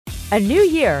A new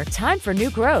year, time for new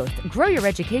growth. Grow your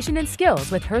education and skills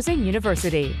with Herzing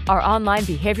University. Our online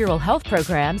behavioral health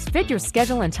programs fit your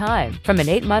schedule and time, from an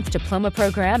 8-month diploma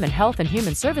program in health and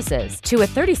human services to a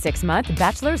 36-month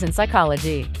bachelor's in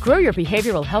psychology. Grow your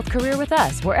behavioral health career with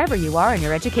us wherever you are in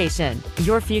your education.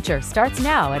 Your future starts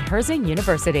now at Herzing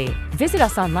University. Visit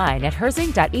us online at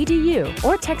herzing.edu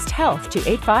or text health to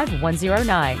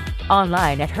 85109.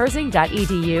 Online at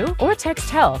herzing.edu or text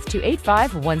health to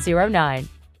 85109.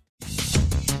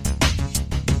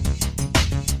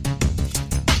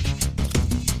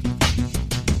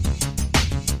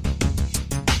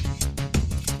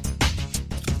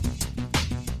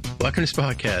 Welcome to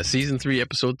Podcast, Season 3,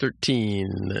 Episode 13,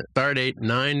 Start date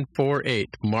 9/4/8,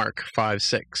 Mark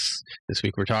 5/6. This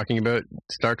week we're talking about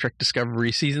Star Trek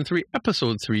Discovery, Season 3,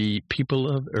 Episode 3, People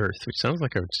of Earth, which sounds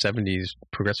like a 70s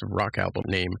progressive rock album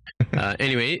name.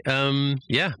 Anyway,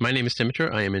 my name is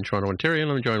Timitra. I am in Toronto, Ontario,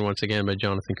 and I'm joined once again by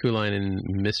Jonathan Kuline in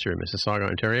Mr. and Mississauga,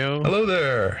 Ontario. Hello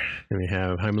there. And we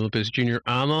have Jaime Lopez Jr.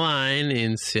 on the line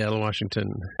in Seattle,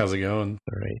 Washington. How's it going?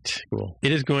 All right, cool.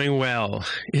 It is going well.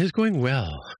 It is going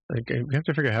well. We have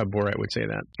to figure out how Borat would say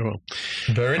that. Oh, well.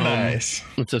 Very nice.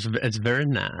 It's very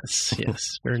nice.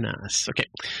 Yes, very nice. Okay.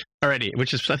 Alrighty,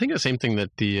 which is I think the same thing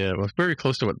that it's very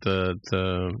close to what the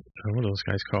what are those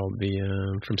guys called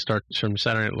from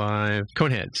Saturday Night Live,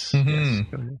 Coneheads.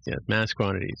 Mm-hmm. Yes, Mass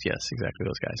Quantities. Yes, exactly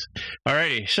those guys.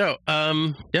 Alrighty, so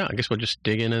I guess we'll just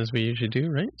dig in as we usually do,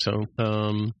 right? So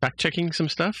fact checking some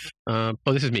stuff.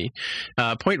 This is me.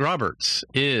 Point Roberts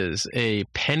is a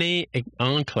Penne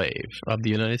enclave of the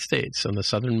United States on the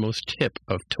southernmost tip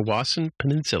of Tawasin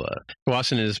Peninsula.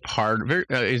 Tawasin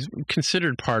is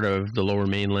considered part of the Lower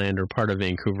Mainland or part of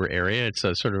Vancouver area. It's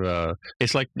a sort of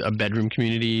it's like a bedroom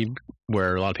community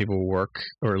where a lot of people work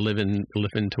or live in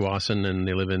Tawasin, and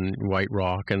they live in White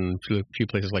Rock and a few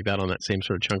places like that on that same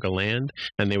sort of chunk of land.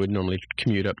 And they would normally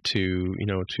commute up to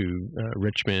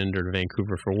Richmond or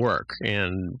Vancouver for work.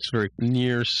 And it's very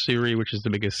near Surrey, which is the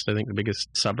biggest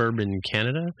suburb in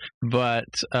Canada. But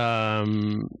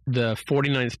the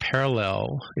 49th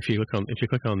parallel, if you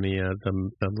click on the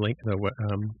link, the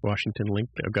Washington link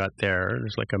that I've got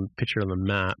there's like a picture on the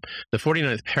map. The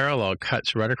 49th parallel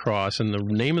cuts right across, and the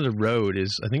name of the road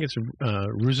is, I think it's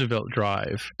Roosevelt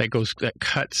Drive, that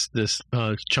cuts this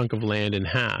chunk of land in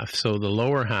half. So the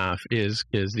lower half is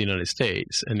the United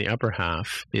States, and the upper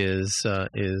half is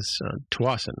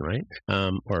Tawasin, right?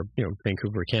 Or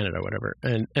Vancouver, Canada, whatever.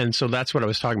 And so that's what I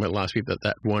was talking about last week.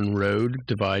 That one road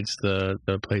divides the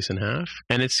place in half,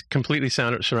 and it's completely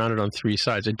surrounded on three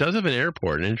sides. It does have an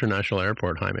airport, an international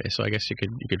airport, Jaime. So I guess you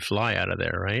could fly out of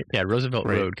there, right? Yeah, Roosevelt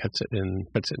Road cuts it in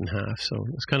half. So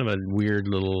it's kind of a weird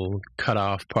little cut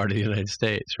off part of the United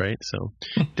States, right? So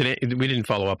we didn't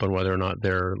follow up on whether or not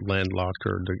they're landlocked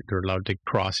or they're allowed to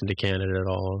cross into Canada at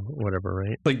all, whatever,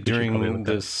 right? Like during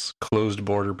this closed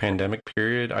border pandemic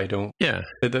period,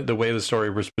 the way the story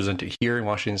was presented here in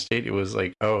Washington State, it was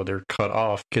like, oh, they're cut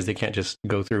off because they can't just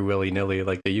go through willy-nilly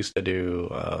like they used to do,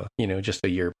 just a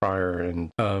year prior.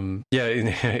 And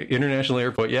international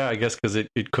airport, I guess because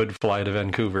it could fly to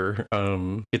Vancouver.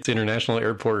 It's international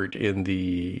airport get in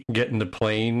the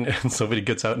plane and somebody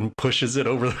gets out and pushes it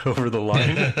over the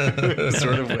line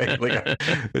sort of way. Like,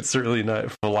 it's certainly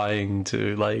not flying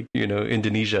to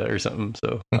Indonesia or something.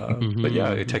 So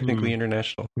but technically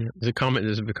international. There's a comment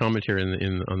here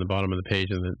on the bottom of the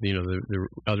page, and the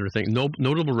other thing,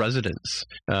 notable residents,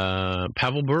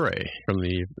 Pavel Bure from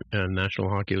the National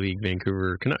Hockey League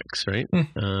Vancouver Canucks, right?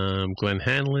 Glenn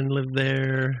Hanlon lived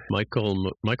there.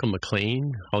 Michael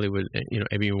McLean, Hollywood,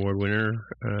 Emmy Award winner,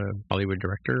 Hollywood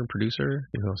director, producer.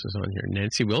 Who else is on here?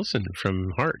 Nancy Wilson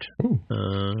from Heart.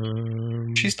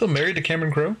 She's still married to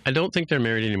Cameron Crowe? I don't think they're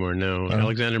married anymore, no.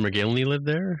 Alexander McGillney lived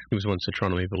there. He was once a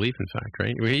Toronto Maple Leaf, in fact,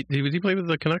 right? Was he play with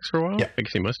the Canucks for a while? Yeah. I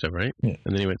guess he must have, right? Yeah.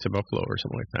 And then he went to Buffalo or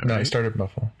something like that, No, right? he started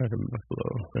Buffalo.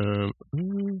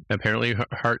 Apparently,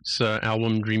 Heart's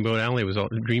album Dreamboat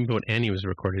Annie was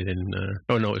recorded in... it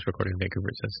was recorded in Vancouver,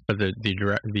 it says. But the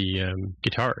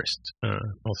guitarist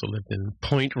also lived in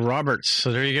Point Roberts.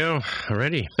 So there you go.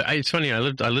 Alrighty. It's funny, I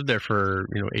lived there for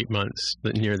 8 months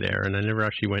near there, and I never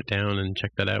actually went down and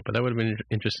checked that out, but that would have been an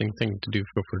interesting thing to do,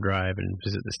 go for a drive and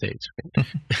visit the States.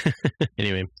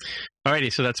 Anyway,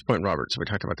 Alrighty, so that's Point Roberts. We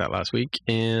talked about that last week.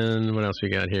 And what else we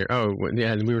got here? Oh,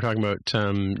 yeah, we were talking about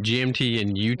GMT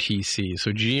and UTC.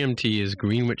 So GMT is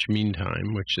Greenwich Mean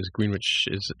Time, which is Greenwich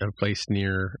is a place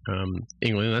near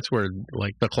England. That's where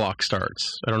like the clock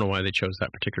starts. I don't know why they chose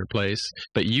that particular place.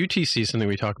 But UTC is something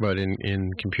we talk about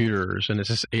in computers, and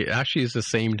it actually is the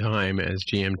same time as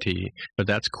GMT, but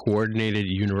that's Coordinated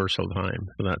Universal Time.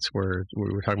 So that's where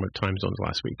we were talking about time zones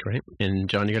last week, right? And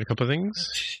John, you got a couple of things?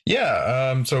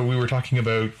 Yeah, so we were talking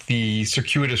about the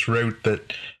circuitous route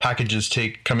that packages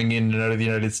take coming in and out of the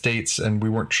United States, and we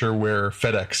weren't sure where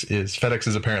FedEx is. FedEx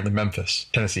is apparently Memphis,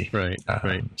 Tennessee. Right,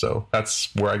 right. So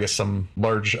that's where I guess some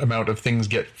large amount of things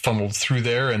get funneled through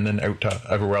there and then out to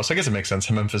everywhere else. I guess it makes sense.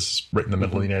 Memphis is right in the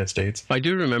middle of the United States. I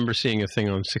do remember seeing a thing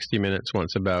on 60 Minutes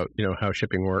once about, how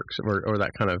shipping works or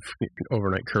that kind of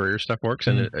overnight courier stuff works.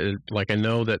 And I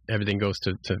know that everything goes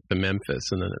to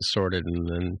Memphis and then it's sorted and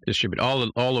then distributed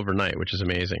all overnight, which is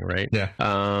amazing, right? Yeah.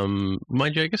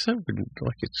 Mind you, I guess that would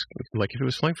it's like if it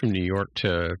was flying from New York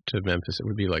to Memphis, it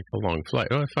would be like a long flight.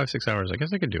 5-6 hours. I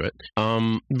guess I could do it.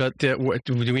 But do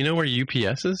we know where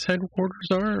UPS's headquarters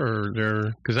are,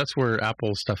 or because that's where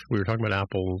Apple stuff. We were talking about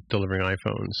Apple delivering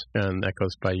iPhones, and that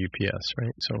goes by UPS,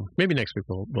 right? So maybe next week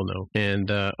we'll know.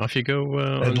 And off you go.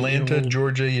 Atlanta,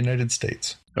 Georgia, United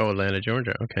States. Oh, Atlanta,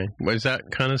 Georgia. Okay. Was that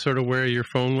kind of sort of where your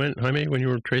phone went, Jaime, when you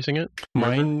were tracing it?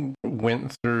 Mine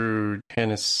went through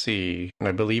Tennessee, and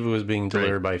I believe it was being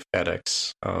delivered by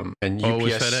FedEx. And UPS, it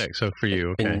was FedEx. So for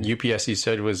you, okay. And UPS, you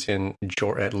said, was in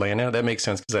Atlanta. That makes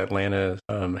sense because Atlanta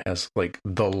has like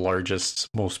the largest,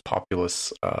 most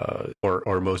populous,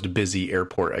 or most busy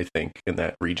airport, I think, in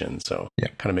that region. So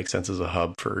it kind of makes sense as a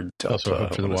hub for Delta. Also a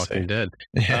hub for The Walking Dead.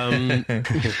 And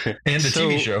the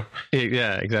TV show.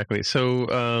 Yeah, exactly. So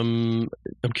I'm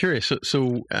curious.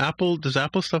 So does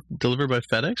Apple stuff deliver by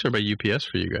FedEx or by UPS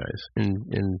for you guys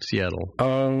in Seattle?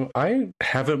 I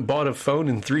haven't bought a phone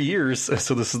in 3 years,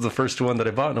 so this is the first one that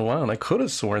I bought in a while, and I could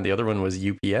have sworn the other one was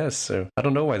UPS. So I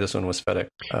don't know why this one was FedEx.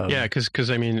 Yeah,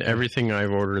 because I mean everything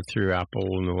I've ordered through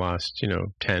Apple in the last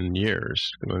 10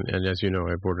 years, and as you know,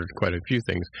 I've ordered quite a few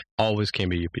things, always came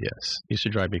by UPS. It used to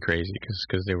drive me crazy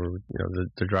because they were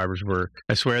the drivers were.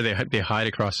 I swear they hide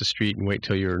across the street and wait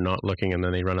till you're not looking, and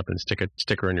then they run up and stick a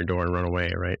sticker on your door and run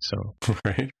away, right? So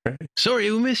right.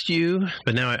 Sorry, we missed you.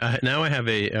 But now I have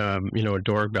a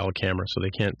doorbell camera, so they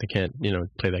can't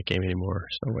play that game anymore.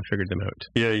 So I figured them out.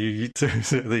 Yeah,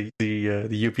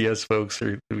 the UPS folks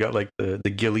they've got like the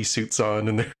ghillie suits on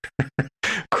and they're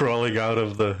crawling out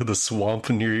of the swamp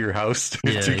near your house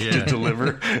to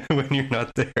deliver when you're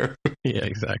not there. Yeah,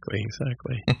 exactly.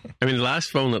 I mean, the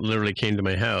last phone that literally came to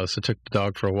my house, I took the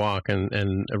dog for a walk,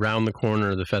 and around the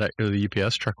corner, the FedEx or the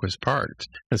UPS truck was parked.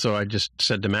 And so I just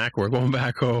said to Mac, "We're going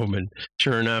back home." And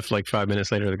sure enough, like 5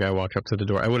 minutes later, the guy walked up to the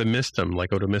door. I would have missed him.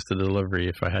 Like I would have missed the delivery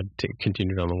if I had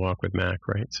continued on the walk with Mac,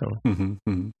 right? So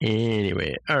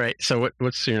anyway, all right. So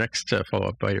what's your next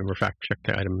follow-up item or fact-check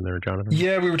item there, Jonathan?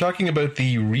 Yeah, we were talking about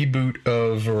the reboot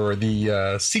or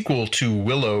the sequel to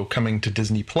Willow coming to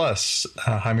Disney Plus.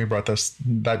 Jaime brought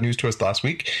that news to us last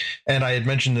week, and I had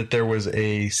mentioned that there was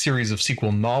a series of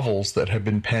sequel novels that have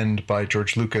been penned by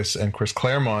George Lucas and Chris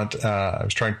Claremont. I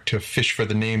was trying to fish for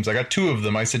the names. I got two of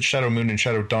them. I said Shadow Moon and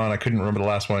Shadow Dawn. I couldn't remember the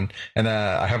last one, and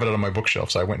I have it on my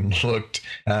bookshelf, so I went and looked,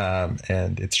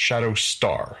 and it's Shadow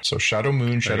Star. So Shadow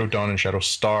Moon, Shadow Dawn, and Shadow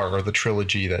Star are the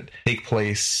trilogy that take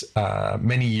place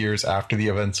many years after the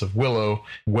events of Willow.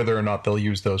 Whether or not they'll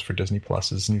use those for Disney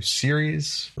Plus's new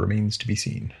series remains to be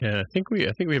seen. Yeah, I think we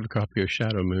have a copy of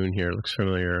Shadow Moon here. It looks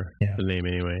familiar, the name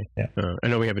anyway. Yeah. I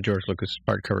know we have a George Lucas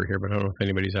hardcover here, but I don't know if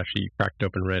anybody's actually cracked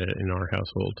open and read it in our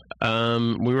household.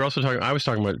 We were also I was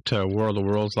talking about World of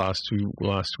Worlds last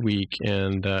week,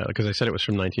 and because I said it was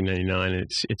from 1999,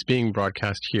 and it's being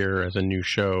broadcast here as a new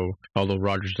show, although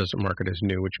Rogers doesn't mark it as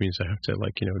new, which means I have to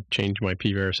change my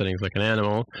PVR settings like an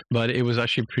animal. But it was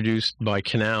actually produced by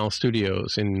Canal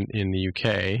Studios in the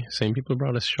UK. Same people who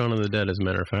brought us Shaun of the Dead, as a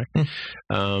matter of fact. It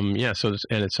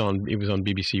was on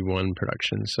BBC One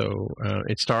production. So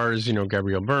it stars,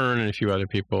 Gabrielle Byrne and a few other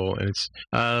people, and it's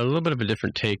a little bit of a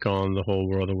different take on the whole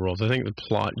World of Worlds. I think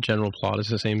the general plot is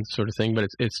the same sort of thing, but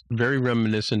it's very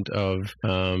reminiscent of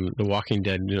The Walking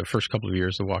Dead, first couple of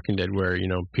years of The Walking Dead, where,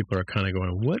 people are kind of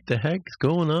going, what the heck is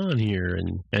going on here?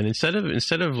 And instead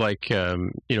of like,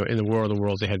 in the World of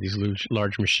Worlds, they had these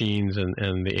large machines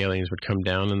and the aliens would come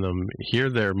down in them. Here,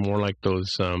 they're more like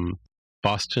those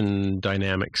Boston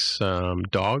Dynamics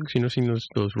dogs. You know, seen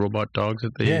those robot dogs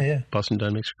that Boston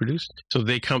Dynamics produced. So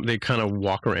they kind of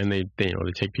walk around and they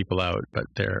take people out, but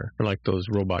they're like those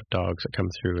robot dogs that come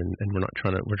through, and we're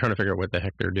trying to figure out what the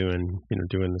heck they're doing,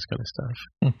 doing this kind of stuff.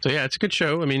 So yeah, it's a good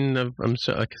show. I mean,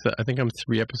 I think I'm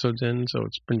 3 episodes in, so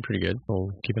it's been pretty good.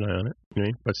 I'll keep an eye on it.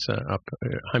 Anyway, what's up?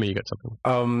 Jaime, you got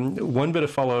something? One bit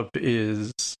of follow-up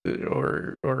is,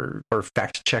 or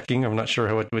fact checking. I'm not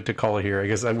sure what to call it here. I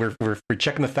guess we're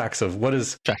checking the facts of what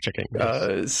is fact checking.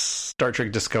 Yes. Star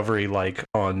Trek Discovery like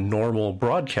on normal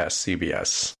broadcast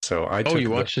CBS. So you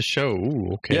watched the show?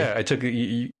 Ooh, okay. Yeah, I took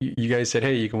you guys said,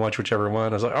 hey, you can watch whichever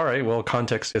one. I was like, all right. Well,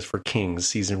 Context is for Kings.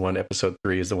 Season 1, episode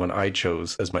 3 is the one I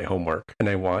chose as my homework, and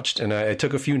I watched, and I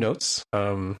took a few notes.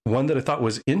 One that I thought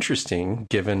was interesting,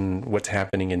 given what's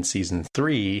happening in season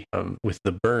 3 with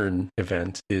the Burn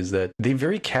event, is that they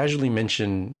very casually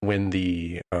mention when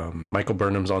the Michael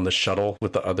Burnham's on the shuttle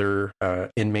with the other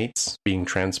inmates being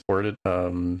transported,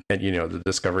 and the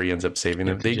Discovery ends up saving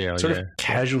them. They sort of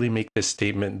casually make this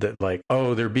statement that like,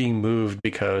 oh, they're being moved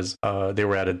because they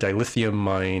were at a dilithium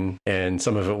mine and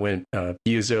some of it went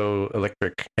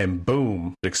piezoelectric, and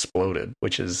boom, it exploded,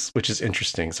 which is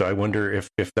interesting. So I wonder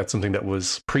if that's something that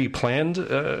was pre-planned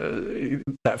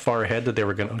that far ahead, that they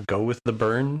were going to go with the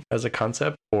Burn as a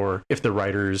concept, or if the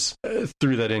writers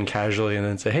threw that in casually and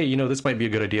then say, hey, this might be a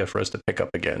good idea for us to pick up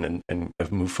again and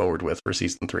move forward with for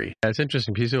season 3. That's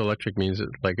interesting. Piezoelectric means that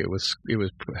like it was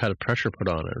had a pressure put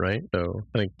on it, right? So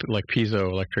I think like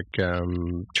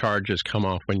piezoelectric charges come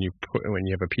off when you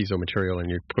have a piezo material and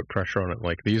you put pressure on it.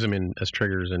 Like they use them as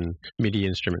triggers in MIDI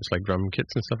instruments like drum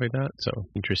kits and stuff like that. So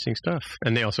interesting stuff.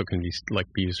 And they also can be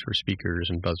used for speakers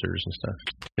and buzzers and stuff.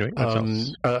 Anyway,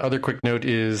 other quick note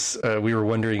is we were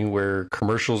wondering where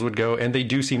commercials would go, and they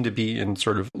do seem to be in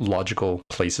sort of logical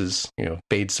places.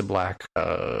 Fades to black,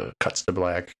 cuts to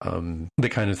black, the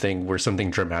kind of thing where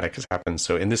something dramatic has happened.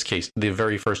 So in this case, the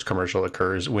very first commercial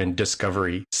occurs when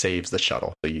Discovery saves the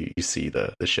shuttle. So you see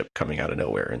the ship coming out of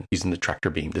nowhere and using the tractor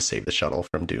beam to save the shuttle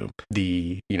from doom.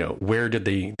 Where did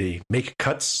they make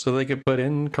cuts so they could put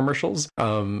in commercials?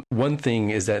 One thing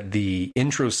is that the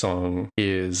intro song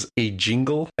is a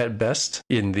jingle at best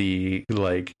in the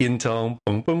like Intel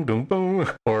boom boom boom boom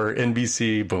or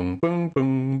NBC boom boom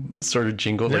boom sort of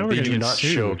jingle. Like they do not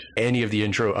show any of the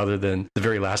intro other than the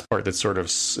very last part that's sort of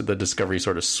the Discovery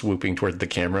sort of swooping towards the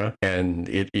camera, and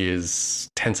it is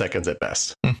 10 seconds at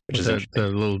best. Which is the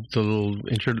little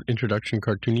introduction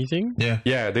cartoony thing.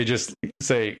 Yeah. They just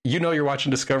say, you're watching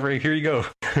Discovery. Here you go.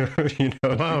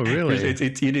 Wow, really?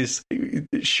 It is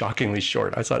shockingly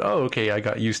short. I thought, oh, okay. I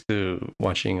got used to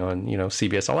watching on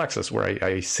CBS All Access where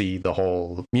I see the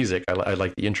whole music. I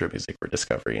like the intro music for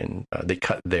Discovery, and they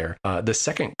cut there. The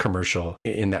second commercial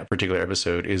in that particular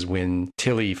episode is when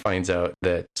Tilly finds out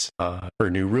that her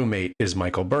new roommate is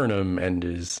Michael Burnham and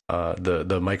is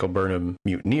the Michael Burnham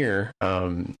mutineer,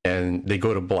 and they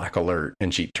go to black alert,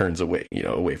 and she turns away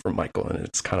from Michael, and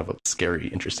it's kind of a scary,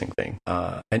 interesting thing.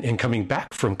 And coming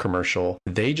back from commercial,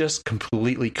 they just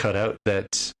completely cut out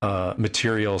that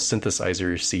material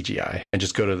synthesizer CGI and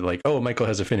just go to like, oh, Michael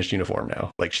has a finished uniform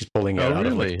now. Like she's pulling it out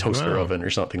of like a toaster oven or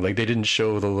something. Like they didn't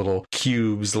show the little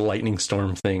cubes, the lightning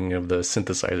storm thing of the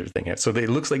synthesizer thing. So it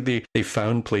looks like they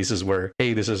found places where,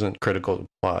 hey, this isn't critical to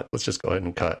plot. Let's just go ahead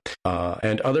and cut.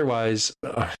 And otherwise,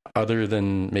 other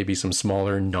than maybe some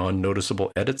smaller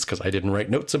non-noticeable edits, because I didn't write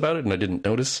notes about it and I didn't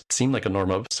notice, it seemed like a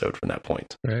normal episode from that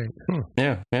point. Right.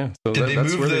 Yeah. So did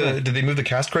they move the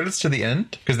cast credits to the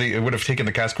end? Because they would have taken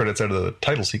the cast credits out of the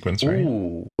title sequence, right?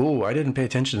 Ooh, I didn't pay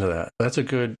attention to that. That's a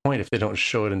good point. If they don't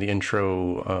show it in the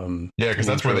intro, because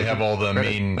that's where they have all the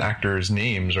main actors'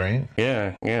 names, right?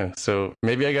 Yeah. So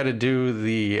maybe I got to do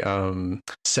the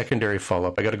secondary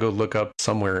follow-up. I got to go look up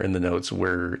somewhere in the notes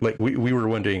where, like, we were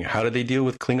wondering, how did they deal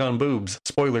with Klingon boobs?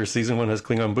 Spoiler: season 1 has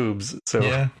Klingon boobs. So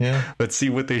yeah. Let's see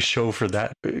what they show for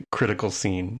that critical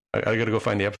scene. I got to go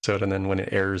find the episode, and then when it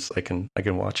airs, I can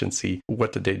watch and see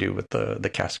what did they do with the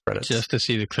cast credits. Just to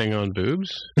see the Klingon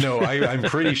boobs? No, I'm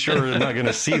pretty sure I'm not going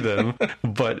to see them,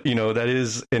 but that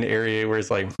is an area where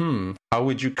it's like, how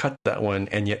would you cut that one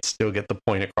and yet still get the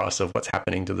point across of what's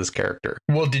happening to this character?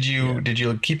 Well, did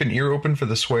you keep an ear open for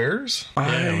the swears?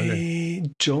 I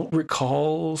don't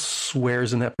recall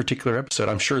swears in that particular episode.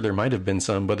 I'm sure there might have been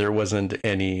some, but there wasn't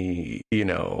any,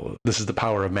 this is the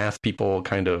power of math people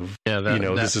kind of,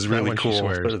 this is really cool.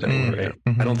 Sort of thing, right?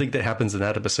 I don't think that happens in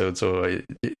that episode, so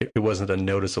it wasn't a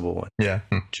noticeable one. Yeah.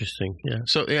 Interesting. Yeah.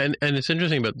 So, and it's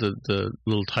interesting about the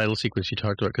little title sequence you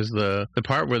talked about, because the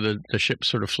part where the ship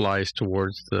sort of flies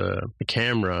towards the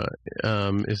camera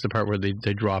is the part where they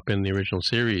drop in the original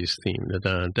series theme.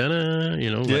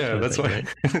 That's why.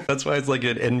 That's why it's like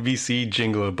an NBC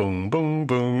jingle, boom, boom,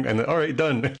 boom, and then, all right,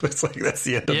 done. It's like that's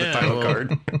the end of the title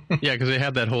card. Yeah, because they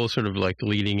had that whole sort of like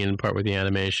leading in part with the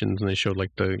animations, and they showed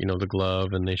like the the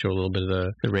glove, and they showed a little bit of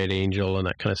the Red Angel and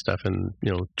that kind of stuff, and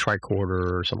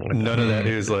tricorder or something like that. None of that.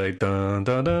 It was like dun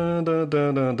dun dun dun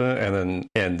dun dun, dun and then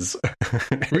ends.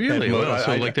 Really? Wow.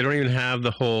 So like they don't even have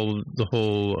the whole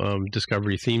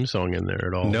Discovery theme song in there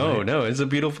at all. No, right? no, it's a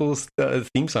beautiful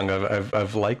theme song.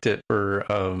 I've liked it for.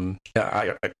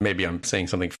 Maybe I'm saying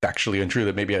something factually untrue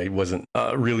that maybe I wasn't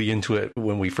really into it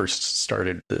when we first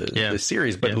started the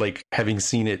series, but like having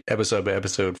seen it episode by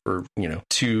episode for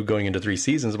 2 going into 3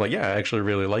 seasons, I'm like, yeah, I actually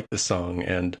really like this song,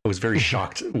 and I was very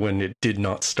shocked when it did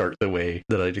not start the way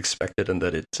that I'd expected, and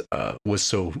that it was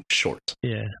so short.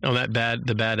 Yeah. On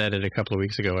the bad edit a couple of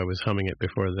weeks ago, I was humming it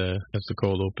before as the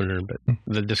cold opener, but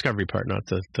the Discovery part, not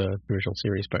the original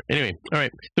series part. Anyway, all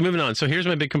right. So moving on. So here's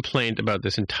my big complaint about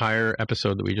this entire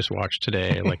episode that we just watched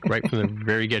today. Like right from the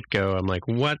very get-go, I'm like,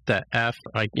 what the F?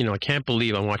 I can't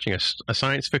believe I'm watching a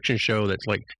science fiction show that's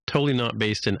like totally not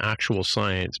based in actual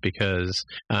science, because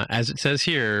as it says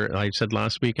here, I said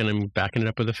last week, and I'm backing it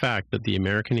up with the fact that the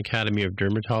American Academy of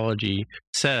Dermatology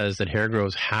says that hair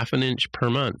grows half an inch per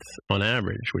month on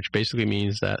average, which basically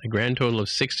means that a grand total of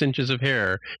 6 inches of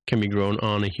hair can be grown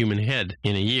on a human head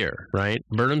in a year, right?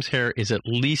 Burnham's hair is at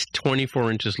least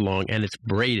 24 inches long, and it's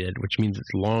braided, which means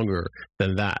it's longer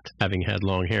than that. Having had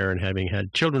long hair and having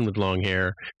had children with long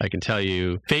hair, I can tell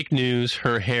you, fake news,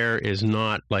 her hair is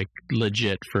not like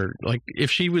legit for, like,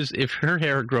 if her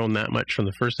hair had grown that much from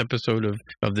the first episode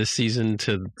of this season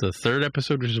to the third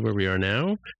episode, which is where we are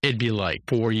now, it'd be like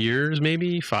 4 years,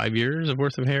 maybe 5 years of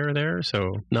worth of hair there.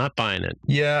 So not buying it.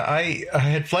 Yeah, I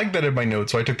had flagged that in my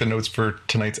notes. So I took the notes for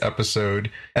tonight's episode,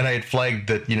 and I had flagged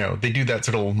that, they do that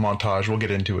sort of montage. We'll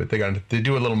get into it. They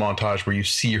do a little montage where you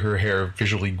see her hair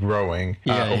visually growing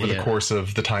over the course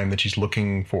of the time that she's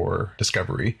looking for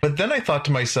Discovery. But then I thought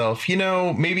to myself,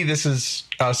 maybe this is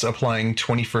us applying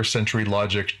 21st century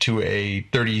logic to a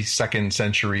 32nd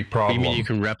century problem. You mean you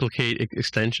can replicate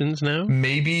extensions now?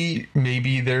 Maybe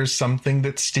there's something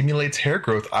that stimulates hair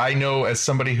growth. I know, as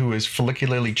somebody who is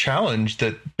follicularly challenged,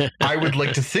 that I would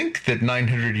like to think that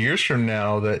 900 years from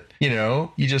now that,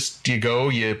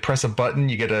 you press a button,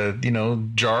 you get a,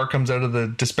 jar comes out of the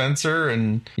dispenser,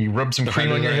 and you rub some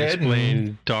cream on your head.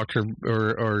 Explain Dr.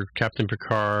 or Captain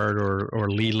Picard or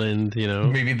Leland,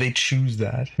 Maybe they choose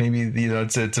that. Maybe,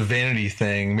 it's a vanity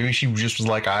thing. Maybe she just was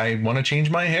like, I want to change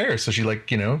my hair. So she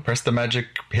pressed the magic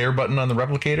hair button on the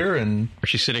replicator, and... Was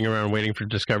she sitting around waiting for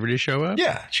Discovery to show up?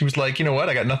 Yeah. She was like, you know what?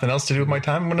 I got nothing else to do with my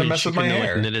time. I'm going to mess with my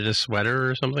hair. Knitted a sweater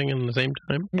or something in the same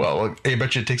time? Well, I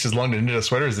bet you it takes as long to knit a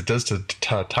sweater as it does to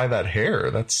tie that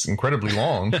hair. That's incredibly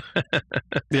long.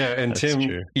 Yeah, and that's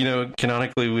Tim, true.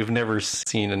 Canonically, we've never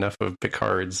seen enough of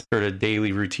Picard's sort of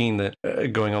daily routine that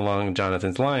going along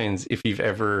Jonathan's lines. If you've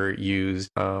ever used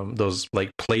those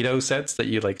like Play-Doh sets that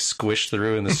you like squish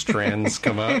through and the strands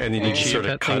come out and then you sort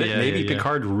of cut it. Yeah, maybe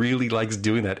Picard really likes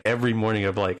doing that every morning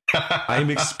of like, I'm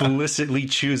explicitly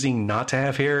choosing not to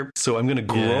have hair, so I'm going to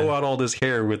grow out all this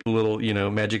hair with little,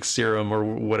 magic serum or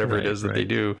whatever it is that they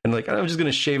do. And like, I'm just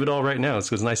going to shave it all right now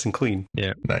so it's nice and clean.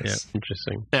 Yeah. Nice. Yeah,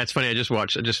 interesting. Yeah, it's funny. I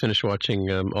just finished watching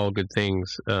All Good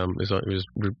Things. It was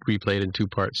replayed in 2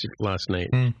 parts last night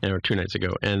or 2 nights ago.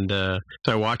 And so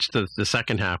I watched the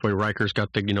second half where Riker's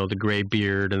got the gray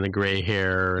beard and the gray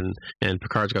hair, and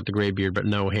Picard's got the gray beard but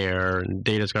no hair, and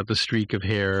Data's got the streak of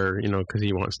hair, because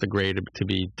he wants the gray to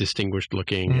be distinguished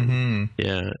looking. Mm-hmm.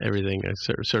 And, everything. It's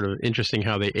sort of interesting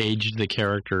how they aged the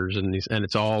characters, and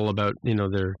it's all about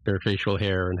their facial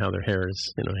hair and how their hair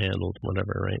is handled,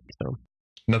 whatever, right? So.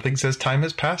 Nothing says time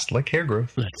has passed like hair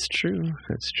growth. That's true.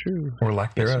 Or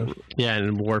lack thereof. Yeah,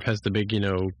 and Worf has the big,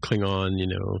 Klingon,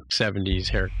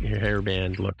 70s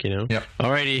hairband look, Yep.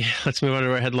 Alrighty, let's move on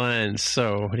to our headlines.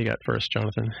 So, what do you got first,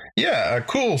 Jonathan? Yeah,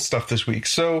 cool stuff this week.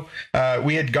 So,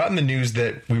 we had gotten the news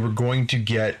that we were going to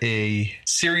get a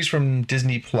series from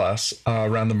Disney Plus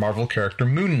around the Marvel character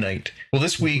Moon Knight. Well,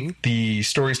 this week, the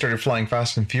story started flying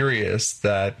fast and furious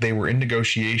that they were in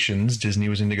negotiations, Disney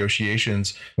was in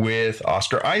negotiations with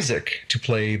Oscar Isaac to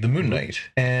play the Moon Knight.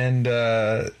 And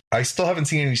I still haven't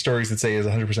seen any stories that say it's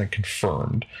 100%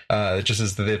 confirmed. It just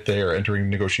says that they are entering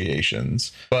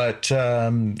negotiations. But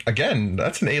again,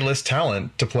 that's an A-list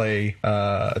talent to play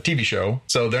a TV show.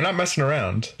 So they're not messing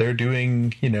around. They're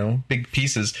doing, big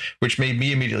pieces, which made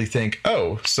me immediately think,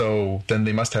 oh, so then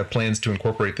they must have plans to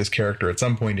incorporate this character at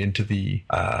some point into the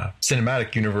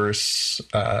cinematic universe,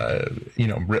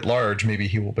 writ large. Maybe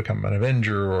he will become an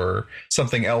Avenger or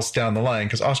something else down the line,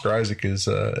 because Oscar Isaac is,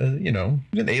 an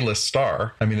A-list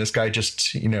star. I mean, this guy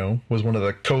just, was one of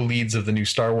the co-leads of the new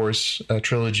Star Wars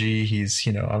trilogy. He's,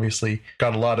 obviously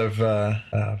got a lot of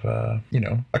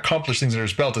accomplished things under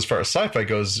his belt as far as sci-fi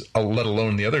goes, let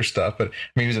alone the other stuff. But I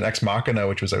mean, he was in Ex Machina,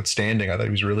 which was outstanding. I thought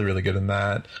he was really, really good in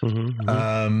that.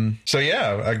 So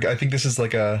yeah, I think this is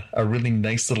like a really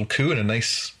nice little coup and a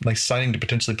nice signing to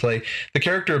potentially play the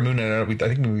character of Moon Knight.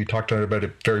 I think we talked about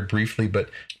it very briefly, but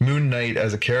Moon Knight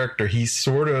as a character, he's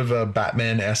sort of a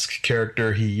Batman-esque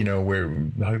character. He,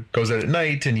 goes out at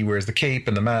night and he wears the cape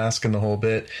and the mask and the whole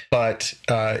bit. But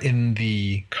in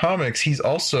the comics, he's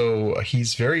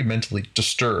very mentally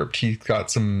disturbed. He's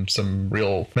got some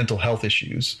real mental health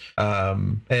issues.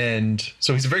 And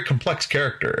so he's a very complex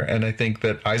character. And I think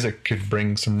that Isaac could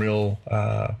bring some real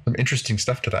some interesting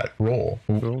stuff to that role.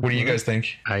 What do you guys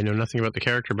think? I know nothing about the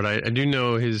character, but I do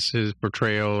know his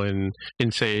portrayal in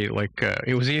say, like,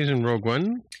 was he in Rogue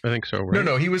One? I think so, right?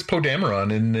 No, he was Poe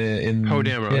Dameron in Poe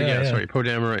Dameron. Sorry, Poe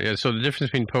Dameron. Yeah, so the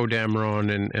difference between Poe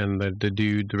Dameron and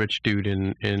the rich dude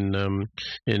in Ex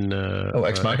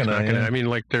Machina. Yeah. I mean,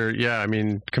 like they're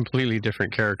completely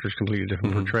different characters, completely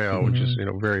different portrayal, which is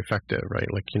very effective,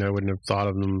 right? Like, I wouldn't have thought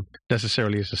of them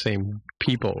necessarily as the same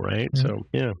people, right? So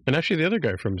yeah, and actually the other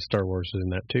guy from Star Wars is in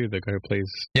that too. The guy who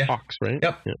plays Hawks, right?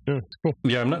 Yep. Yeah, it's cool.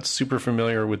 Yeah, I'm not super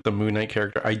familiar with the Moon Knight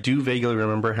character. I do vaguely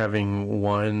remember having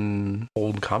one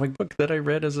old comic book that I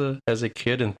read as a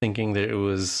kid and thinking that it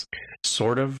was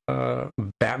sort of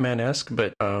Batman-esque,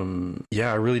 but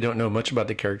I really don't know much about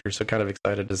the character, so kind of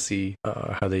excited to see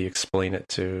how they explain it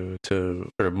to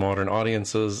sort of modern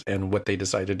audiences and what they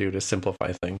decide to do to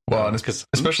simplify things. Well, and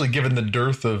especially given the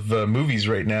dearth of movies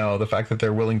right now, the fact that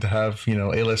they're willing to have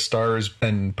A-list stars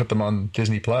and put them on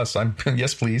Disney Plus, I'm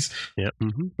yes, please. Yeah.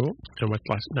 Cool. So what's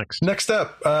next? Next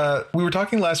up, we were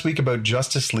talking last week about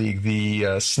Justice League,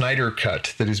 the Snyder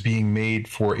cut that is being made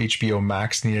for HBO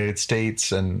Max in the United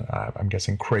States, and I'm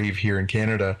guessing Crave here in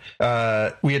Canada.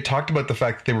 We had talked about the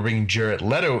fact that they were bringing Jared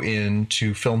Leto in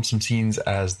to film some scenes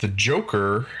as the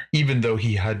Joker, even though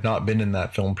he had not been in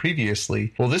that film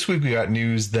previously. Well, this week we got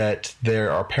news that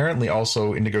there are apparently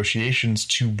also in negotiations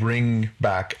to bring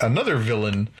back another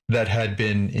villain that had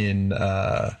been in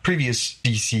previous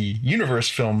DC Universe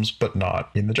films, but not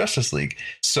in the Justice League.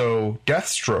 So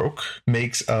Deathstroke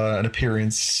makes an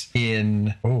appearance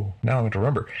in, now I'm going to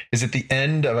remember. Is it the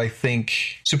end of, I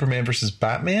think, Superman versus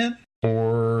Batman?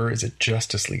 Or is it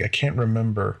Justice League? I can't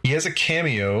remember. He has a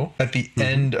cameo at the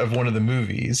end of one of the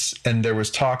movies, and there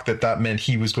was talk that meant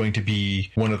he was going to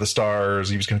be one of the stars.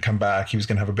 He was going to come back. He was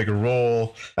going to have a bigger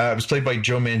role. It was played by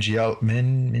Joe Manganiello.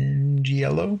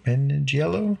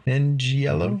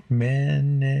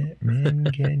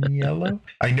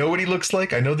 I know what he looks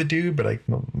like. I know the dude, but I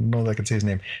don't know that I can say his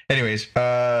name. Anyways,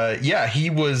 he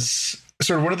was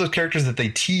sort of one of those characters that they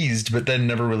teased but then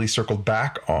never really circled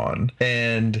back on,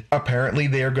 and apparently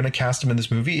they are going to cast him in this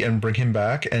movie and bring him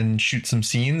back and shoot some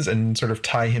scenes and sort of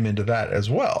tie him into that as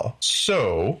well.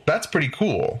 So that's pretty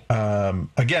cool.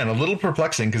 Again, a little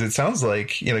perplexing because it sounds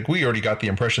like we already got the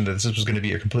impression that this was going to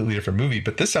be a completely different movie,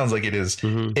 but this sounds like it is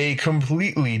a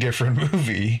completely different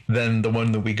movie than the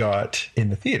one that we got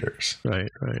in the theaters, right,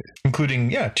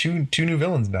 including two new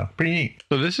villains now. Pretty neat.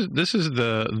 So this is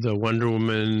the Wonder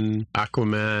Woman,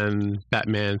 Aquaman,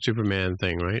 Batman, Superman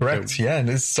thing, right? Correct. Yeah, and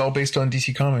it's all based on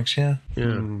DC Comics. Yeah.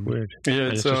 Weird. Yeah,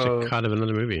 it's just a cut of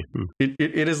another movie. It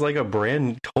is like a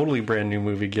totally brand new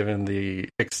movie, given the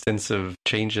extensive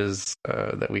changes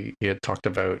that we had talked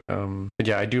about. But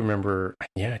yeah, I do remember.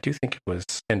 Yeah, I do think it was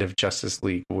end of Justice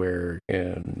League where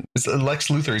it's Lex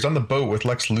Luthor. He's on the boat with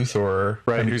Lex Luthor,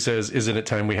 right? Who says, "Isn't it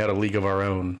time we had a league of our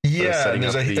own?" Yeah, and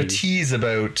there's a tease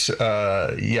about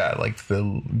like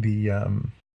the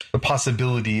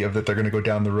possibility of that they're going to go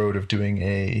down the road of doing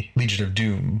a Legion of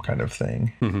Doom kind of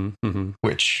thing,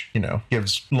 which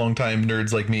gives longtime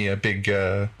nerds like me a big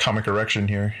comic erection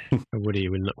here.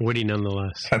 Woody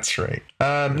nonetheless. That's right.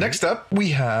 Next up, we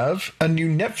have a new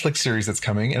Netflix series that's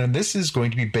coming, and this is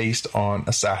going to be based on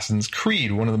Assassin's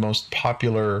Creed, one of the most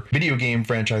popular video game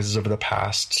franchises over the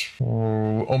past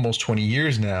almost 20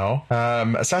 years now.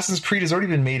 Assassin's Creed has already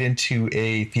been made into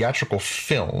a theatrical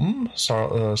film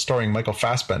starring Michael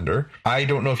Fassbender. I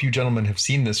don't know if you gentlemen have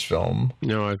seen this film.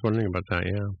 No, I was wondering about that,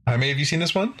 yeah. Have you seen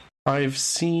this one? I've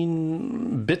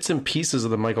seen bits and pieces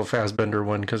of the Michael Fassbender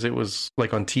one because it was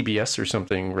like on TBS or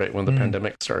something right when the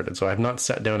pandemic started. So I've not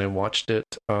sat down and watched it.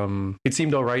 It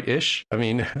seemed all right-ish. I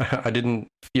mean, I didn't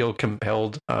feel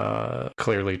compelled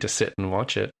clearly to sit and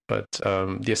watch it. But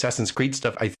the Assassin's Creed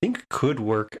stuff, I think, could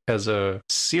work as a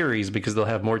series because they'll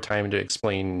have more time to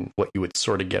explain what you would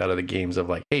sort of get out of the games of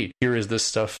like, hey, here is this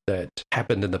stuff that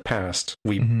happened in the past.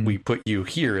 We put you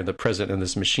here in the present in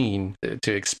this machine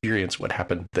to experience what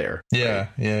happened there. Yeah, right?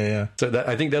 Yeah. So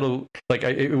I think that'll, like,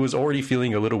 it was already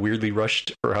feeling a little weirdly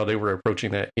rushed for how they were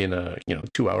approaching that in a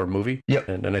 2-hour movie. Yep.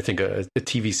 And I think a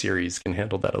TV series can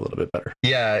handle that a little bit better.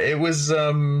 Yeah, it was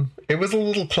a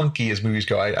little clunky as movies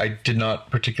go. I did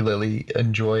not particularly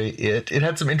enjoy it. It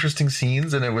had some interesting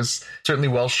scenes and it was certainly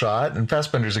well shot, and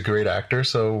Fassbender's a great actor,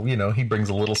 so he brings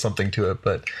a little something to it,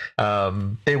 but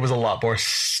it was a lot more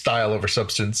style over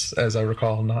substance, as I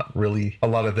recall, not really a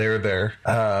lot of there.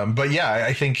 But yeah,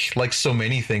 I think like so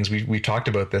many things, we talked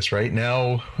about this right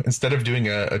now, instead of doing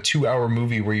a 2-hour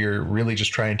movie where you're really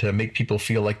just trying to make people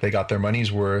feel like they got their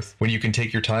money's worth, when you can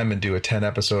take your time and do a 10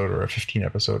 episode or a 15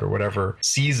 episode or whatever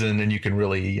season, and you can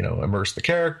really immerse the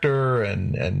character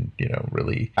and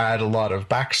really add a lot of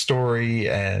backstory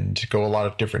and go a lot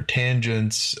of different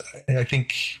tangents. I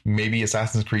think maybe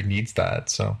Assassin's Creed needs that,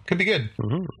 so could be good.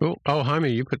 Mm-hmm. Cool. Oh, Jaime,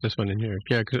 you put this one in here.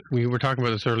 Yeah, because we were talking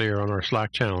about this earlier on our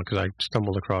Slack channel because I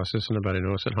stumbled across this and about I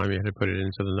noticed that Jaime had to put it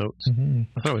into the notes. Mm-hmm.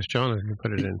 I thought it was John who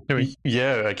put it in. Anyway.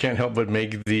 Yeah, I can't help but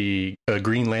make the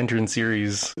Green Lantern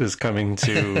series is coming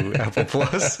to Apple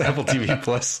TV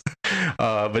Plus.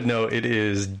 But no, it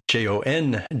is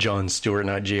Jon Jon Stewart,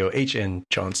 not John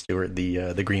Jon Stewart,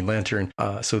 the Green Lantern.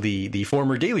 So the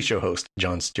former Daily Show host,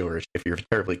 Jon Stewart, if you're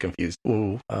terribly confused,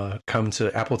 will come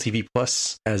to Apple TV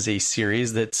Plus as a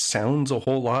series that sounds a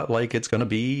whole lot like it's going to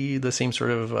be the same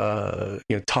sort of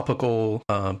topical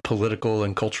political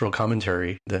and cultural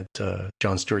commentary that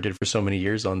Jon Stewart did for so many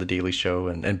years on the Daily Show,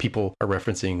 and people are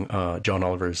referencing John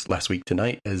Oliver's Last Week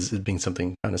Tonight as being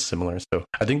something kind of similar. So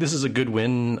I think this is a good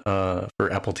win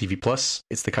for Apple TV Plus.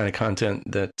 It's the kind of content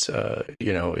that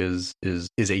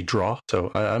is a draw.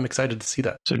 So I'm excited to see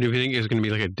that. So do you think it's going to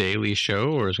be like a daily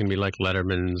show, or is it going to be like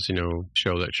Letterman's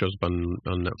show that shows up on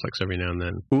Netflix every now and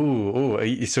then?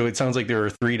 Ooh, so it sounds like there are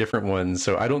 3 different ones.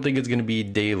 So I don't think it's going to be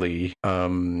daily.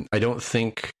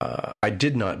 I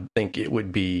did not think it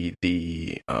would be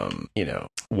the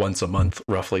once a month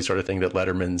roughly sort of thing that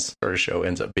Letterman's sort of show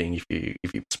ends up being if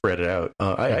you spread it out.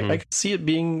 I could see it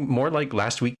being more like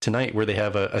Last Week Tonight, where they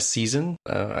have a season.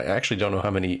 I actually don't know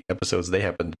how many episodes they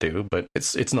happen to do, but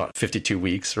it's not 52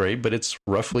 weeks, right? But it's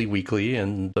roughly weekly,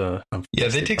 and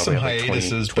they take some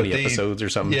hiatuses, 20 episodes or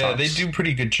something. Yeah, they do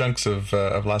pretty good chunks of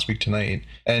Last Week Tonight,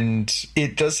 and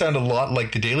it does sound a lot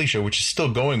like the Daily Show, which is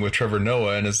still going with Trevor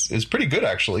Noah and is pretty good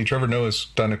actually. Trevor Noah's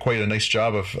done quite a nice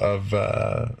job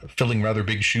of filling rather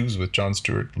big shoes with Jon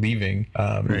Stewart leaving.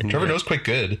 Trevor Noah's quite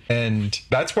good, and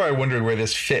that's where I wondered where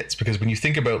this fits, because when you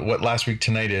think about what Last Week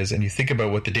Tonight is and you think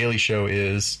about what the Daily Show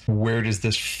is, where does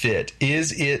this fit?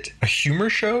 Is it a humor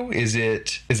show? Is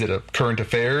it a current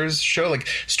affairs show? Like,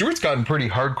 Stewart's gotten pretty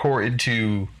hardcore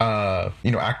into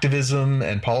activism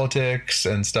and politics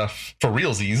and stuff for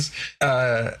realsies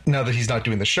now that he's not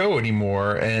doing the show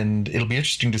anymore, and it'll be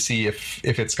interesting to see if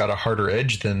it's got a harder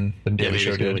edge than Daily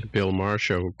Show did. Like Bill Maher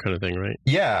show kind of thing, right?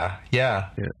 Yeah,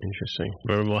 interesting.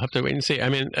 But we'll have to wait and see. I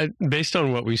mean, based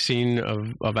on what we've seen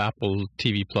of Apple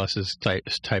TV Plus's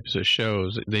types of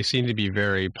shows, they seem to be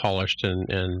very polished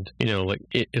and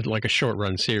like a short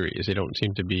run series. They don't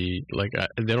seem to be like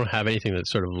they don't have anything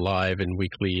that's sort of live and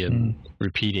weekly and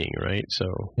repeating, right?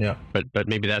 So yeah, but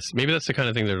maybe that's the kind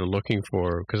of thing they're looking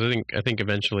for, because I think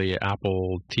eventually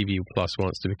Apple TV Plus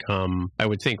wants to become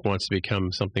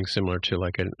something similar to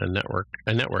like a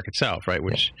network itself, right?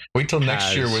 Which wait till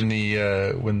next year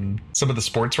when some of the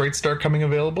sports rights start coming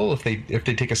available. If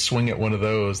they take a swing at one of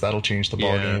those, that'll change the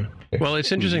ballgame. Well,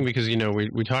 it's interesting because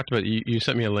we talked about, you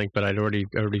sent me a link, but I'd already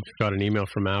got an email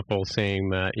from Apple saying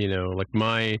that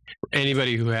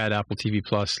anybody who had Apple TV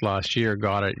Plus last year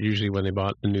got it usually when they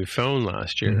bought the new phone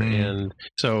last year, and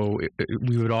so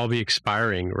we would all be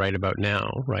expiring right about now,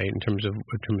 right, in terms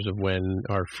of when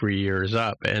our free year is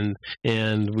up, and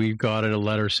we got a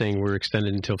letter saying we're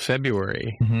extended until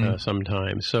February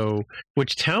sometime. So,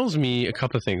 which tells me a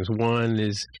couple of things. One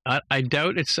is I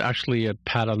doubt it's actually a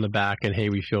pat on the back and hey,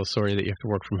 we feel sorry that you have to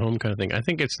work from home kind of thing. I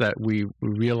think it's that we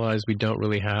realize we don't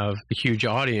really have a huge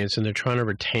audience, and they're trying to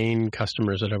retain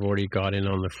customers that have already got in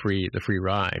on the free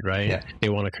ride, right? Yeah. They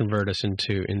want to convert us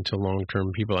into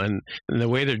long-term people, and the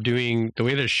way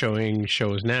they're showing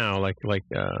shows now, like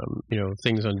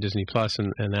things on Disney Plus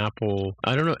and Apple.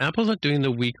 I don't know. Apple's not doing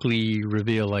the weekly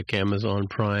reveal like Amazon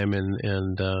Prime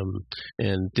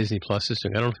and Disney Plus is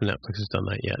doing. I don't know if Netflix has done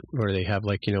that yet, where they have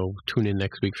tune in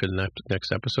next week for the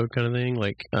next episode kind of thing.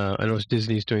 Like I know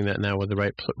Disney's doing that now with the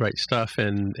right stuff,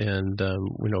 and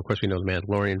of course we know the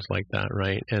Mandalorian's like that,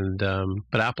 right? And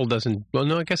but Apple doesn't. Well,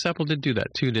 no, I guess Apple did do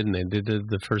that too, didn't they? They did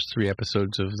the first 3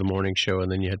 episodes of the morning show,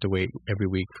 and then you had to wait every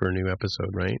week for a new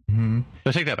episode, right? Mm-hmm.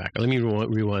 I'll take that back. Let me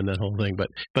rewind that whole thing. But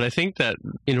I think that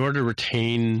in order to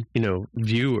retain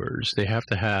viewers, they have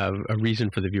to have a reason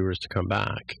for the viewers to come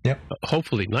back. Yep.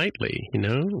 Hopefully nightly.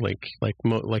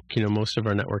 Most of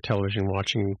our network television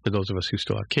watching, for those of us who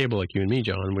still have cable, like you and me,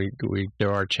 John, we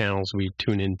there are channels we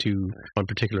tune into on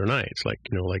particular nights. Like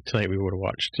tonight we would have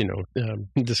watched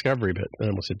Discovery, but I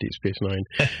almost said Deep Space Nine.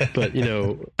 But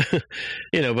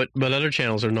but other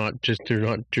channels are not just you're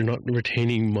not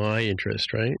retaining my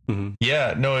interest, right? Mm-hmm.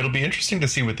 Yeah, no, it'll be interesting to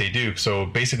see what they do. So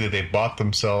basically, they bought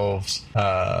themselves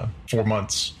 4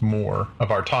 months more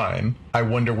of our time. I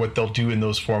wonder what they'll do in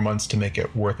those 4 months to make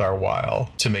it worth our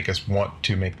while, to make us want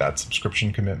to make that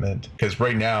subscription commitment. Because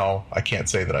right now, I can't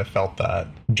say that I felt that.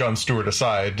 Jon Stewart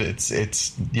aside,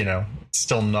 it's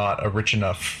still not a rich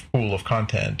enough pool of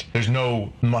content. There's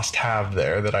no must-have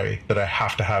there that I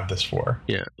have to have this for.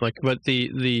 Yeah, but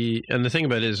the thing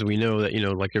about it is, we know that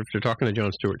if you're talking to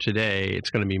Jon Stewart today, it's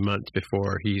going to be months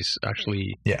before he's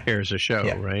actually airs a show,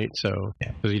 right? So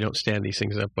because you don't stand these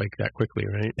things up like that quickly,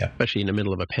 right? Yeah. Especially in the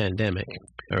middle of a pandemic.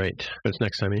 All right, what's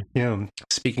next, Simon? Yeah.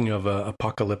 Speaking of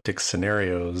apocalyptic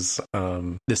scenarios,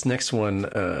 this next one,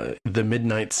 The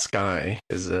Midnight Sky,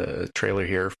 is a trailer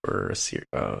here for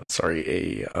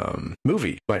a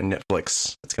movie by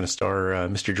Netflix. It's going to star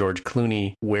Mr. George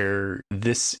Clooney, where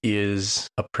this is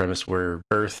a premise where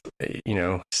Earth,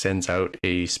 sends out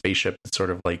a spaceship that's sort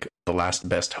of like the last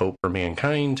best hope for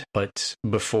mankind. But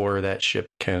before that ship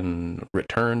can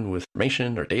return with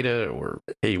information or data, or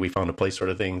hey, we found a place sort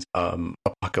of things,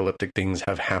 apocalyptic things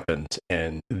have happened,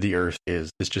 and the Earth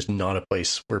is just not a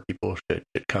place where people should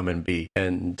come and be.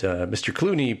 And Mr.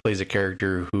 Clooney plays a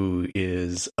character who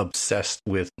is obsessed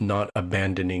with not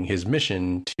abandoning his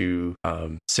mission to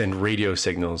send radio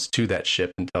signals to that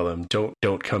ship and tell them,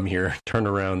 don't come here, turn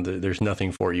around, there's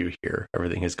nothing for you here,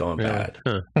 everything has gone bad.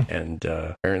 And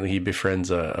apparently he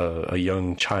befriends a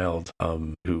young child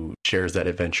who shares that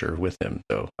adventure with him.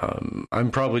 So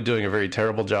I'm probably doing a very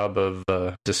terrible job of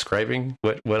describing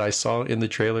what I saw in the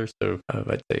trailer, so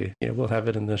I'd say we'll have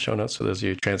it in the show notes for those of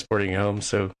you transporting home,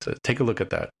 so take a look at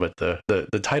that. But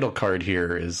the title card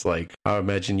here is like, I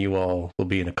imagine you all will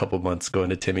be in a couple months going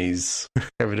to Timmy's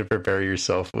having to prepare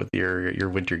yourself with your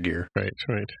winter gear. Right.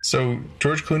 So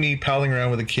George Clooney palling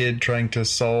around with a kid trying to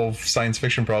solve science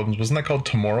fiction problems, wasn't that called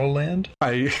Tomorrowland?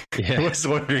 I was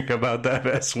wondering about that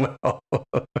as well.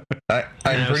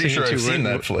 I'm pretty sure I've seen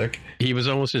that flick. He was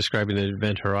almost describing the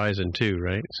Event Horizon too,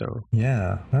 right? So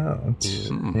yeah,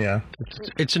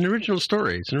 it's an original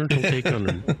story. It's an original take on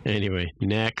them. Anyway,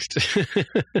 next.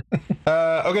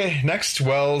 Okay, next.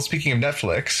 Well, speaking of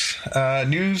Netflix,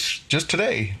 news just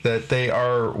today that they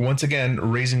are once again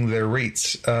raising their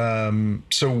rates.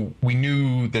 So we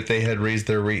knew that they had raised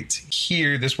their rates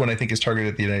here. This one I think is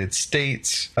targeted at the United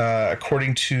States.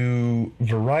 According to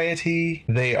Variety,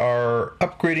 they are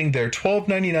upgrading their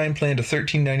 $12.99 plan to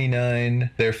 $13.99,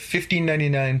 their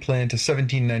 $15.99 plan to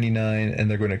 $17.99, and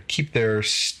they're going to keep their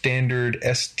standard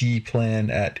SD plan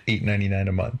at $8.99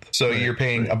 a month. So you're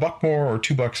paying $1 more or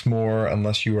 $2 more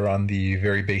unless you are on the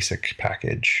very basic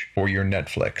package for your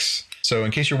Netflix. So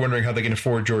in case you're wondering how they can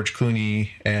afford George Clooney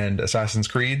and Assassin's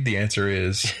Creed, the answer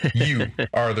is you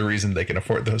are the reason they can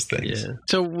afford those things. Yeah.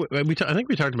 So I think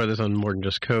we talked about this on More Than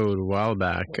Just Code a while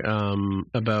back,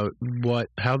 about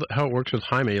how it works with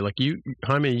Jaime. Like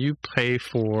Jaime, you pay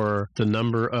for the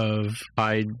number of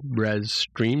high-res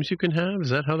streams you can have. Is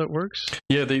that how that works?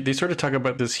 Yeah, they sort of talk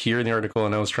about this here in the article,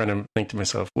 and I was trying to think to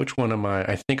myself, which one am I?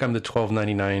 I think I'm the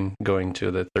 $12.99 going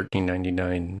to the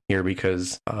 $13.99 here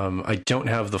because I don't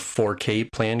have the 4K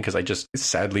 4K plan because I just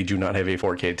sadly do not have a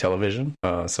 4K television.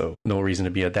 So no reason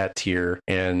to be at that tier.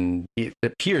 And it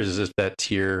appears as if that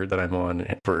tier that I'm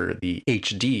on for the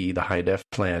HD, the high def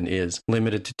plan, is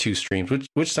limited to 2 streams,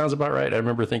 which sounds about right. I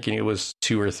remember thinking it was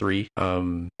 2 or 3,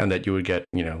 and that you would get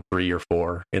 3 or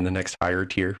 4 in the next higher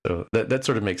tier. So that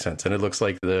sort of makes sense. And it looks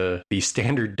like the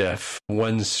standard def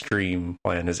 1 stream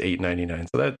plan is $8.99.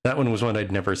 So that one was one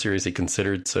I'd never seriously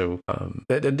considered. So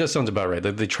that does sound about right.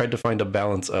 They tried to find a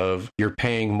balance of you're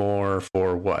paying more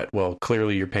for what? Well,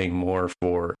 clearly you're paying more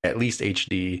for at least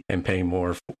HD and paying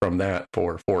more from that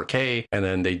for 4K. And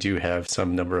then they do have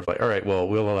some number of all right, well,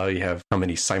 we'll allow you to have how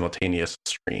many simultaneous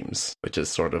streams, which is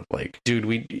sort of like, dude,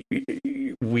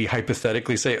 we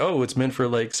hypothetically say, oh, it's meant for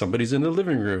somebody's in the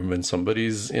living room and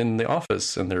somebody's in the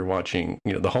office and they're watching,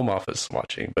 the home office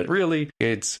watching. But really,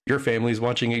 it's your family's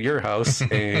watching at your house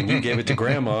and you gave it to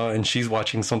grandma and she's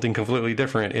watching something completely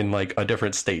different in a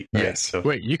different state. Right? Yes. So,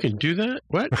 wait, you can do that?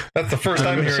 What? That's the first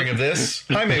I'm hearing of this.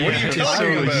 Jaime, what are you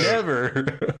talking about?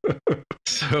 Never.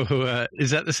 So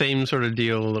is that the same sort of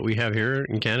deal that we have here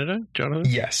in Canada,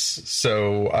 Jonathan? Yes.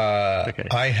 So okay.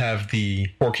 I have the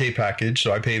 4K package,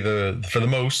 so I pay for the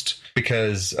most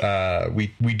because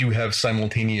we do have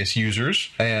simultaneous users,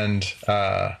 and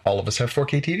all of us have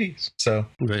 4K TVs. So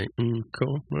right,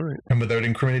 cool, all right. And without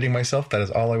incriminating myself, that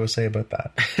is all I will say about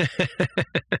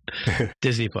that.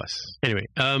 Disney Plus, anyway,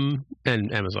 and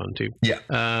Amazon too. Yeah,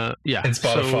 and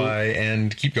Spotify,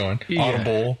 and keep going.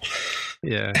 Audible.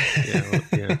 Yeah,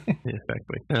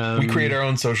 exactly. We create our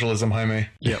own socialism, Jaime.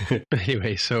 Yeah.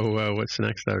 Anyway, so what's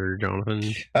next there, Jonathan?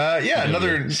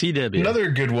 Another CW.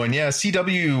 Another good one. Yeah,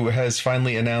 CW has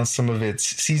finally announced some of its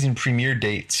season premiere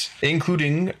dates,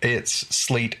 including its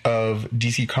slate of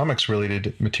DC Comics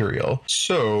related material.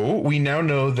 So we now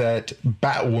know that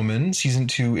Batwoman season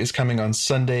 2 is coming on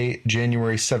Sunday,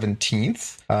 January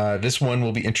 17th. This one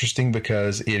will be interesting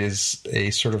because it is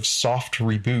a sort of soft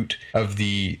reboot of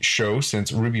the show,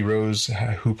 since Ruby Rose,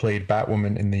 who played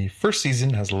Batwoman in the first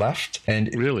season, has left and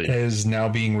is now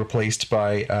being replaced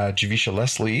by Javicia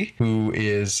Leslie, who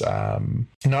is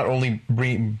not only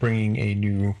bringing a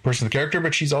new person to the character,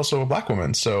 but she's also a Black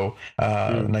woman. So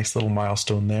a nice little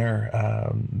milestone there.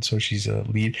 So she's a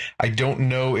lead. I don't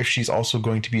know if she's also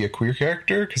going to be a queer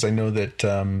character, because I know that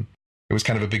it was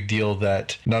kind of a big deal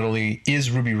that not only is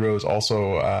Ruby Rose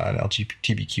also an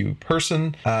LGBTQ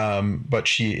person, but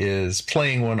she is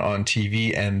playing one on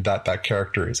TV, and that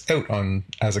character is out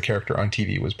as a character on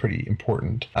TV was pretty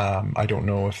important. I don't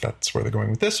know if that's where they're going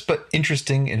with this, but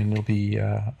interesting, and it'll be,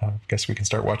 I guess we can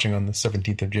start watching on the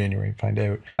 17th of January and find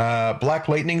out. Black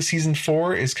Lightning season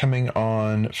 4 is coming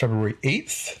on February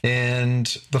 8th, and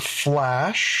The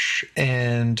Flash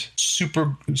and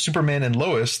Superman and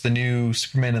Lois, the new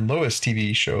Superman and Lois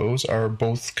TV shows, are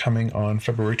both coming on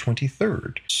February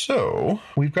 23rd. So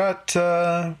we've got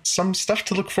some stuff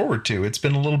to look forward to. It's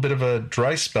been a little bit of a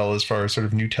dry spell as far as sort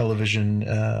of new television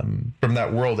from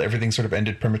that world. Everything sort of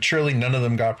ended prematurely. None of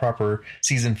them got proper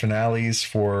season finales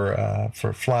for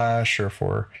Flash or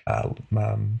for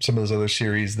some of those other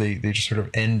series. They just sort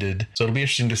of ended. So it'll be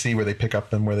interesting to see where they pick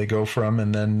up and where they go from.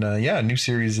 And then a new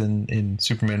series in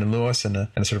Superman and Lois, and a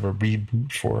sort of a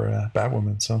reboot for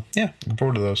Batwoman. So yeah, looking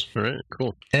forward to those. All right,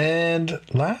 cool. And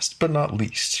last but not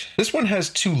least, this one has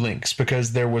 2 links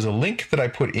because there was a link that I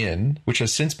put in which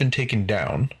has since been taken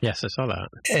down. Yes, I saw that.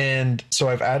 And so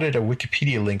I've added a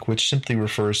Wikipedia link which simply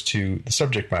refers to the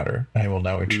subject matter. I will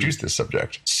now introduce this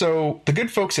subject. So the good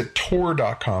folks at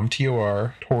Tor.com,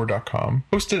 Tor.com,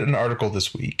 posted an article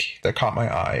this week that caught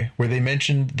my eye, where they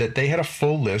mentioned that they had a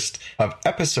full list of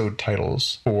episode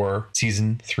titles for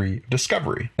season 3 of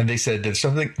Discovery. And they said that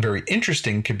something very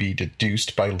interesting could be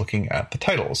deduced by looking at the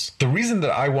titles. The reason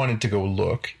that I wanted to go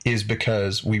look is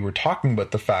because we were talking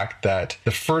about the fact that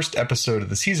the first episode of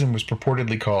the season was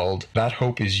purportedly called That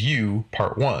Hope Is You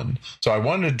Part 1. So I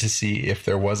wanted to see if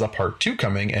there was a Part 2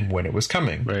 coming and when it was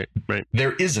coming. Right.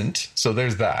 There isn't, so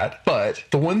there's that. But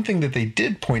the one thing that they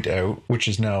did point out, which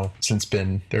has now since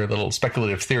been their little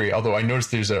speculative theory, although I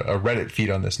noticed there's a Reddit feed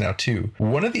on this now too.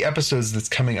 One of the episodes that's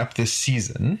coming up this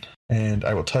season, and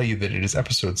I will tell you that it is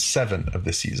episode 7 of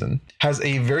this season, has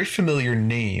a very familiar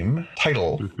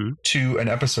title to an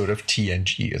episode of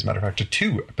TNG. As a matter of fact, to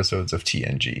 2 episodes of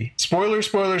TNG.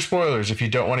 Spoilers. If you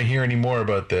don't want to hear any more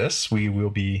about this, we will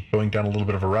be going down a little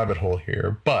bit of a rabbit hole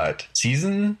here. But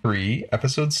season 3,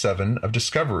 episode 7 of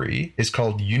Discovery is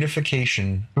called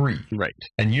Unification 3. Right.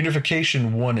 And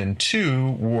Unification 1 and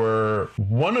 2 were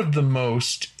one of the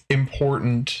most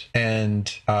important and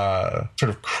sort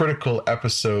of critical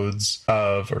episodes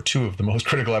of, or two of the most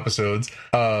critical episodes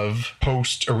of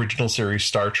post-original series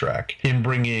Star Trek in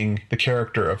bringing the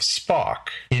character of Spock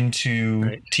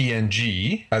into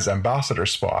TNG as Ambassador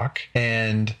Spock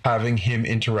and having him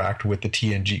interact with the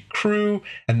TNG crew,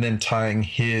 and then tying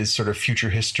his sort of future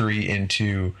history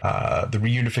into the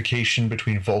reunification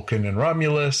between Vulcan and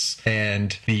Romulus,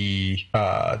 and the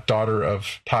daughter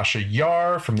of Tasha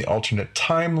Yar from the alternate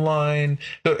timeline.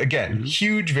 So again,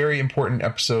 huge, very important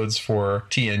episodes for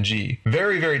TNG.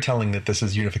 Very, very telling that this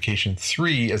is Unification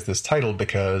 3 as this title,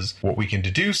 because what we can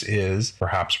deduce is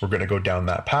perhaps we're going to go down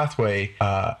that pathway.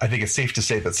 I think it's safe to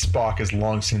say that Spock is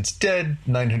long since dead,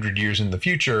 900 years in the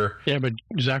future. Yeah, but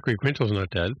Zachary Quinto's not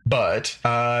dead. But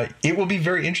it will be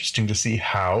very interesting to see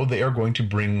how they are going to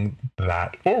bring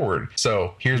that forward.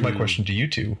 So here's my question to you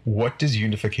two. What does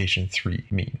Unification 3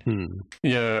 mean?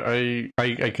 Yeah,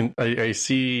 I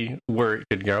see where it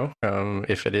could go.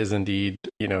 If it is indeed,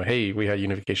 hey, we had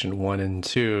Unification 1 and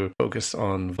 2 focus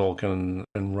on Vulcan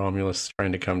and Romulus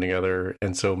trying to come together.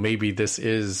 And so maybe this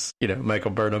is,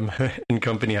 Michael Burnham and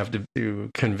company have to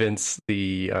convince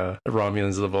the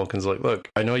Romulans and the Vulcans, like, look,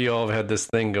 I know you all have had this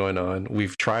thing going on.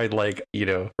 We've tried,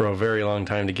 for a very long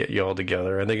time to get you all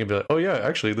together. And they can be like, oh yeah,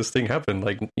 actually this thing happened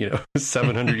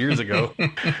 700 years ago.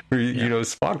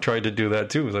 Spock tried to do that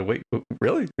too. It was like, wait,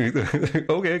 really?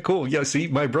 Okay, cool. Yeah, see,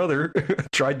 my brother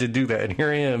tried to do that, and here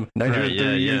I am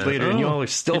 930 years later, and y'all are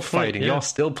still fighting. Y'all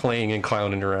still playing and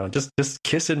clowning around. Just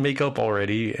kiss and make up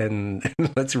already, and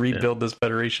let's rebuild this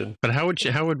Federation. But how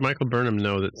would Michael Burnham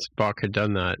know that Spock had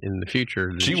done that in the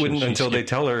future? She wouldn't until they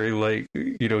tell her,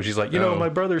 she's like, my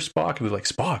brother Spock. And they're like,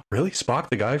 Spock? Really? Spock,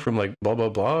 the guy from blah, blah,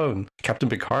 blah, and Captain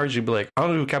Picard? She'd be like, I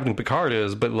don't know who Captain Picard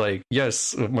is, but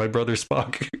yes, my brother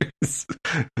Spock.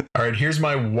 All right, here's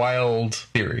my wild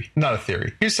theory. Not a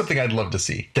theory. Here's something I'd love to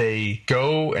see. They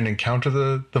go and encounter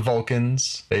the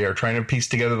Vulcans. They are trying to piece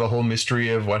together the whole mystery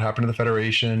of what happened to the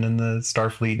Federation and the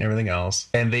Starfleet and everything else.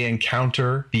 And they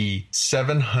encounter the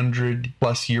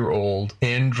 700-plus-year-old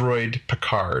android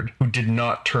Picard, who did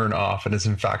not turn off and is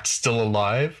in fact still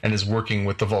alive and is working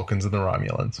with the Vulcans and the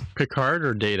Romulans. Picard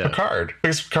or Data? Picard.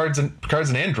 Because Picard's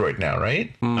an android now,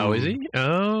 right? Oh, is he?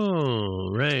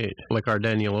 Oh, right. Like our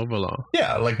Daniel Ovalon.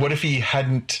 Yeah, what if he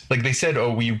hadn't, they said,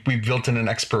 oh, we built in an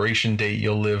expiration date,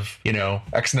 you'll live,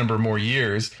 X number more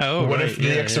years. Oh, what if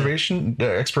the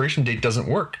expiration date doesn't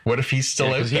work? What if he's still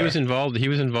out there? He was involved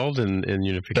in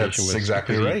Unification. That's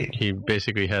exactly right. He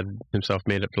basically had himself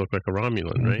made up to look like a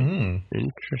Romulan, right?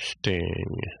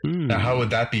 Interesting. Now, how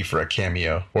would that be for a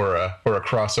cameo or a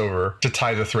crossover to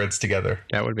tie the threads together?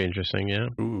 That would be interesting, yeah.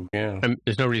 Ooh, yeah.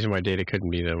 There's no reason why Data couldn't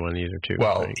be the one either, too.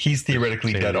 Well, he's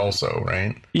theoretically dead also,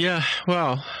 right? Yeah,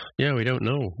 well, yeah, we don't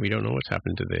know. We don't know what's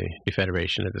happened to the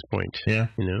Federation at this point. Yeah.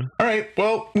 All right,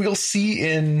 well, we'll see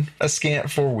in a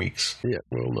scant 4 weeks. Yeah,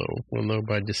 we'll know. We'll know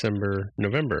by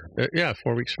November.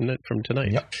 4 weeks from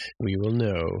tonight. Yep. We will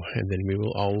know, and then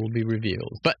all will be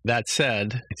revealed. But that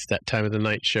said, it's that time of the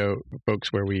night show,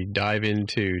 folks, where we dive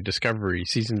into Discovery,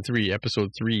 Season 3,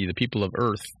 Episode 3, The People of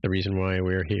Earth, the reason why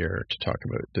we're here to talk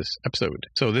about this episode.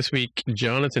 So this week,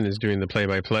 Jonathan is doing the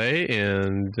play-by-play,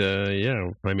 and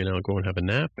I'll go and have a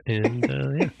nap, and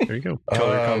there you go.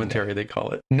 Color commentary, they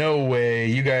call it. No way.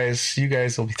 You guys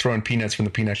will be throwing peanuts from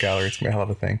the peanut gallery. It's going to be a hell of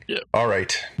a thing. Yeah. All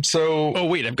right. So... Oh,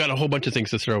 wait, I've got a whole bunch of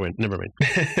things to throw in. Never mind.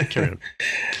 Carry on.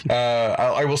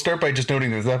 I will start by just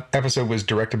noting that the episode was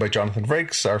directed by Jonathan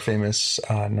Frakes, our famous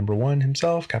number one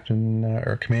himself,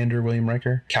 Commander William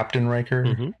Riker, Captain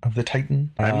Riker of the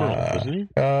Titan. Admiral, wasn't he?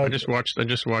 I just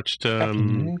watched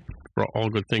For All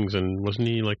Good Things, and wasn't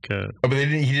he but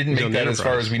he didn't make that, as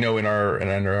far as we know, in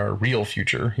our real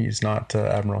future. He's not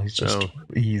Admiral. He's just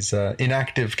he's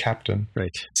inactive captain.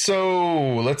 Right.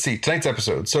 So let's see tonight's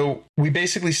episode. So we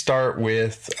basically start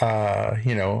with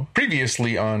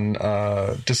previously on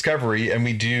Discovery, and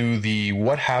we do the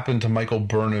what happened to Michael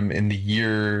Burnham in the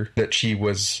year that she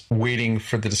was waiting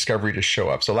for the Discovery to show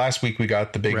up. So last week we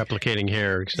got the big replicating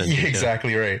hair extension. Yeah,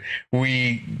 exactly right.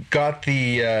 We got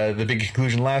the big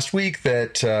conclusion last week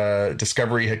that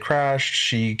Discovery had crashed.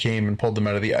 She came and pulled them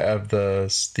out of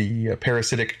the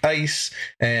parasitic ice,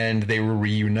 and they were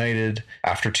reunited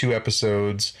after 2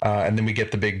 episodes. And then we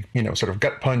get the big, sort of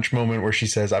gut punch moment where she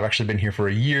says, "I've actually been here for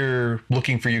a year,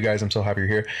 looking for you guys. I'm so happy you're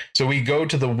here." So we go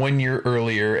to the 1 year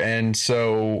earlier, and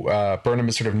so Burnham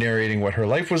is sort of narrating what her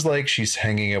life was like. She's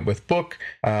hanging out with Book.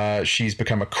 She's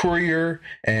become a courier,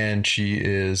 and she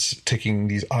is taking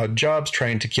these odd jobs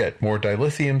trying to get more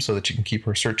dilithium so that she can keep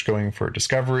her search going for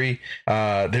Discovery.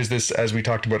 There's this, as we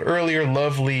talked about earlier,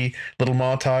 lovely little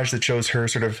montage that shows her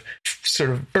sort of sort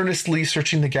of earnestly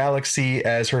searching the galaxy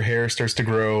as her hair starts to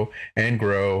grow and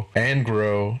grow and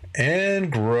grow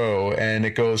and grow. And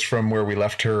it goes from where we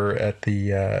left her at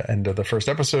the end of the first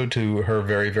episode to her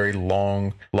very, very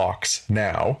long locks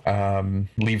now.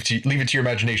 Leave it to your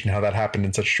imagination how that happened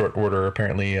in such short order.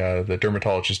 Apparently, the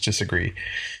dermatologists disagree.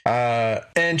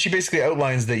 And she basically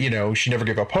outlines that, she never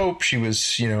gave up hope. She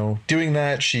was, doing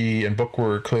that. She and Book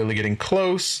were clearly getting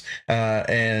close.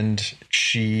 And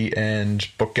she and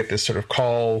Book get this sort of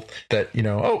call that,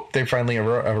 they finally have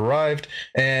arrived.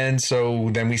 And so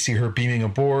then we see her beaming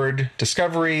aboard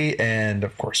Discovery, and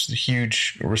of course, a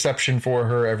huge reception for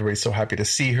her. Everybody's so happy to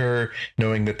see her,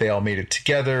 knowing that they all made it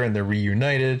together and they're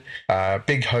reunited.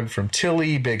 Big hug from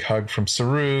Tilly, big hug from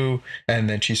Saru, and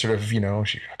then she sort of,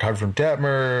 she hug from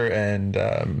Detmer,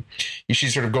 and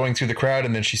she's sort of going through the crowd,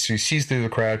 and then she sees through the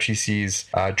crowd, she sees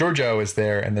Georgiou is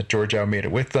there, and that Georgiou made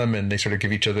it with them, and they sort of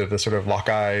give each other the sort of lock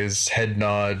eyes, head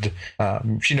nod.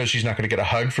 She knows she's not going to get a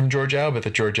hug from Georgiou, but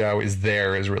that Georgiou is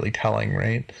there is really telling,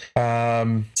 right?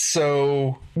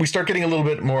 So we start getting a little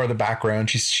bit more of the background.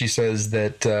 She says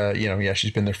that,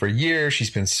 she's been there for a year. She's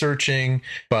been searching,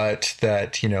 but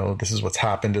that, this is what's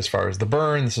happened as far as the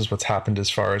burn. This is what's happened as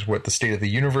far as what the state of the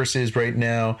universe is right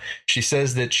now. She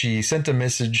says that she sent a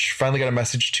message, finally got a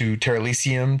message to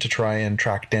Terralisium to try and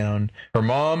track down her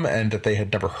mom, and that they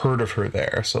had never heard of her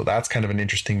there. So that's kind of an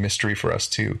interesting mystery for us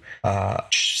to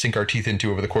sink our teeth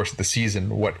into over the course of the season.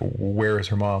 Where is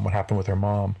her mom? What happened with her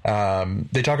mom?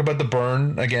 They talk about the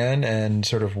burn again and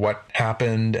sort of what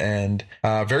happened, and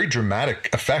very dramatic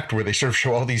effect where they sort of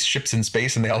show all these ships in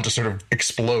space and they all just sort of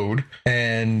explode.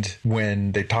 And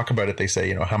when they talk about it, they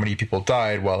say, how many people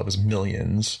died? Well, it was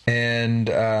millions. And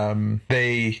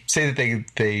they say that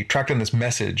they tracked down this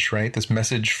message, right? This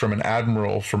message from an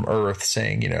admiral from Earth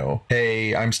saying,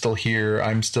 hey, I'm still here.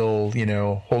 I'm still,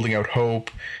 holding out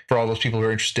hope for all those people who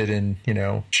are interested in,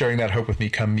 sharing that hope with me.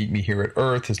 Come meet me here at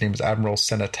Earth. His name is Admiral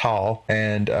Senatal.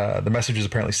 And the message was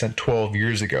apparently sent 12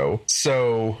 years ago.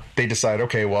 So they decide,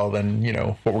 okay, well then,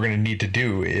 what we're going to need to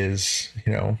do is,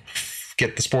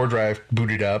 get the spore drive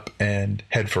booted up and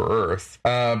head for Earth.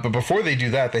 But before they do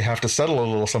that, they have to settle a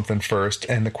little something first.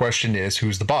 And the question is,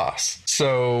 who's the boss?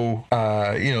 So,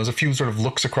 there's a few sort of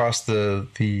looks across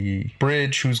the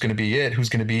bridge. Who's going to be it? Who's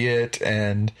going to be it?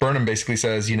 And Burnham basically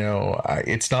says,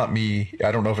 it's not me.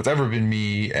 I don't know if it's ever been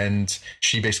me. And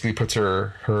she basically puts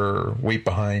her weight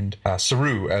behind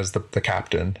Saru as the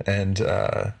captain. And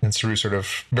Saru sort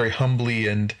of very humbly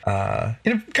and kind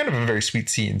of a very sweet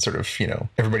scene, sort of,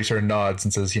 everybody sort of nods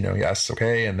and says, yes,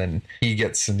 okay. And then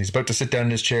he's about to sit down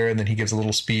in his chair, and then he gives a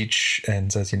little speech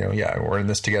and says, we're in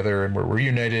this together, and we're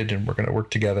reunited, and we're going to work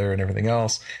together and everything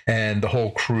else. And the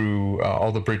whole crew,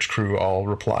 all the bridge crew, all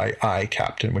reply, "Aye,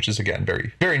 Captain," which is again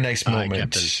very, very nice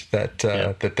moment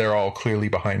that they're all clearly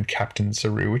behind Captain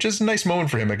Saru, which is a nice moment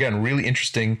for him. Again, really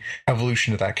interesting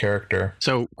evolution of that character.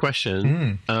 So,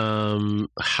 question: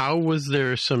 how was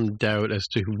there some doubt as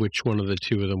to which one of the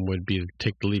two of them would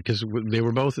take the lead? Because they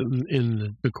were both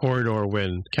in the corridor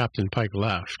when Captain Pike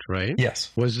left, right?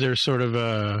 Yes. Was there sort of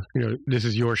a, this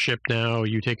is your ship now,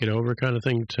 you take it over kind of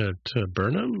thing to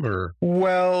Burnham, or?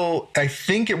 Well, I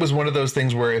think it was one of those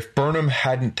things where if Burnham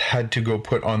hadn't had to go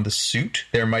put on the suit,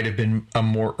 there might have been a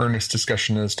more earnest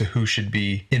discussion as to who should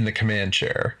be in the command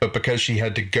chair. But because she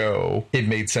had to go, it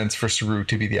made sense for Saru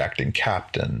to be the acting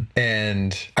captain.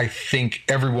 And I think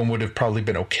everyone would have probably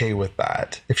been okay with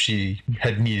that if she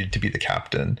had needed to be the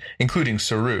captain, including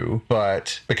Saru.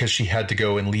 But because she had to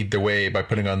go and lead the way by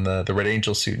putting on the Red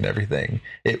Angel suit and everything,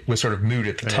 it was sort of moot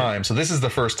at the time. So this is the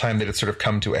first time that it's sort of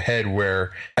come to a head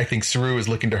where I think Saru is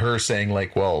looking to her saying,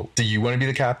 like, well, do you want to be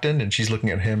the captain? And she's looking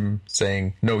at him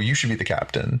saying, no, you should be the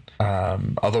captain.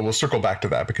 Although we'll circle back to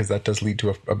that because that does lead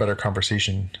to a better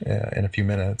conversation in a few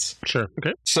minutes. Sure.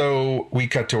 Okay. So we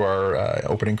cut to our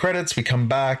opening credits. We come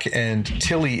back and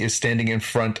Tilly is standing in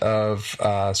front of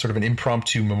sort of an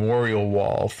impromptu memorial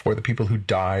wall for the people who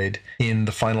died in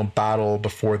the final battle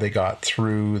before they got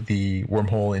through the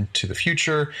wormhole into the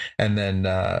future, and then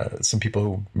some people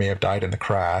who may have died in the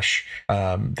crash.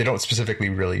 They don't specifically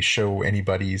really show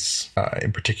anybody's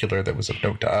in particular that was of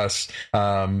note to us,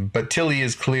 but Tilly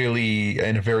is clearly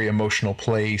in a very emotional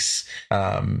place.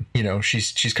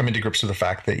 She's coming to grips with the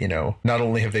fact that not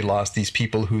only have they lost these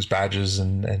people whose badges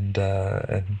and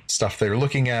stuff they're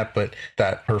looking at, but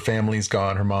that her family's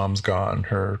gone, her mom's gone,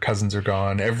 her cousins are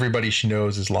gone, everybody she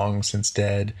knows is long since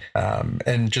dead,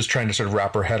 and just trying to sort of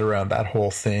wrap her head around that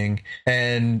whole thing.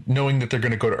 And knowing that they're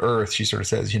going to go to Earth, she sort of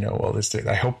says,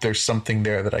 I hope there's something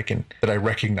there that I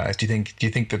recognize. Do you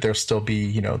think that there'll still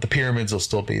be, the pyramids will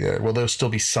still be there? Will there still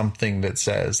be something that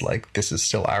says like this is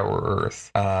still our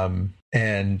Earth?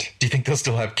 And do you think they'll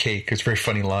still have cake? It's a very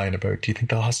funny line about, do you think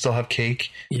they'll still have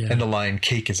cake? Yeah. And the line,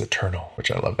 cake is eternal,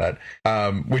 which I love that.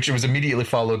 Which was immediately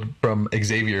followed from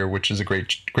Xavier, which is a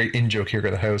great in-joke here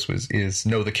at the house, is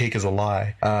no, the cake is a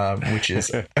lie, which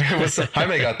is,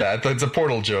 Jaime got that. That's a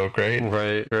Portal joke, right?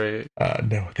 Right.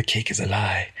 No, the cake is a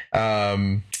lie.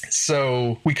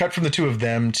 So we cut from the two of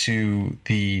them to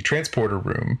the transporter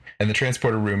room. And the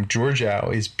transporter room,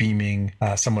 Georgiou is beaming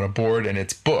someone aboard, and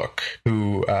it's Book,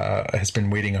 who has been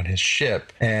waiting on his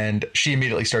ship. And she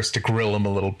immediately starts to grill him a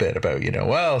little bit about,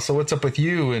 well, so what's up with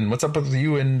you? And what's up with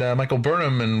you and Michael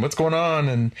Burnham? And what's going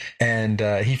on? And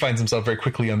he finds himself very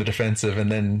quickly on the defensive.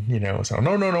 And then, so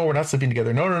no, we're not sleeping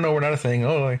together. No, we're not a thing.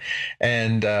 Oh,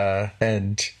 and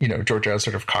Georgiou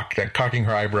sort of cocking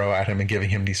her eyebrow at him and giving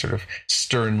him these sort of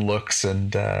stern looks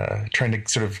and trying to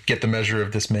sort of get the measure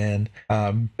of this man.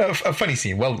 A funny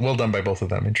scene. Well done by both of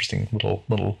them. Interesting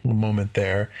little moment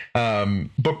there.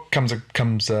 Book comes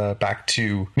back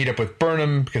to meet up with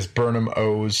Burnham because Burnham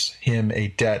owes him a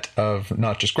debt of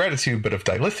not just gratitude but of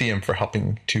dilithium for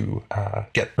helping to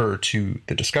get her to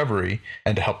the Discovery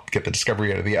and to help get the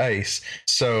Discovery out of the ice.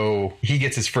 So he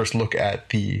gets his first look at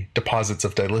the deposits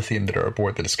of dilithium that are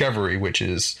aboard the Discovery, which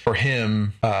is for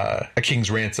him a king's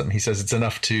ransom. He says it's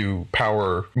enough to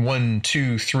power 1,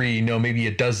 2, 3, no, maybe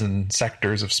a dozen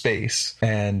sectors of space.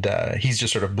 And he's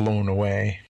just sort of blown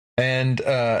away. And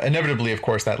inevitably, of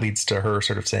course, that leads to her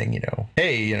sort of saying,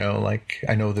 hey,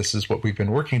 I know this is what we've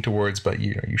been working towards, but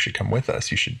you should come with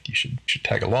us. You should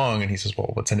tag along. And he says,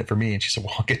 well, what's in it for me? And she said,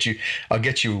 well, I'll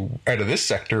get you out of this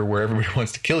sector where everybody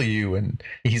wants to kill you. And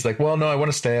he's like, well, no, I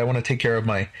want to stay. I want to take care of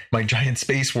my giant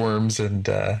space worms. And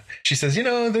she says,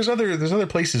 there's other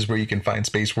places where you can find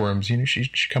space worms. She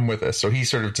should come with us. So he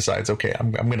sort of decides, okay,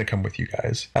 I'm going to come with you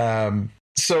guys.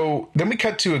 So then we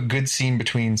cut to a good scene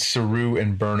between Saru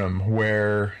and Burnham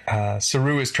where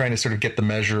Saru is trying to sort of get the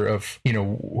measure of,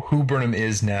 who Burnham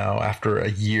is now after a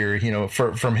year.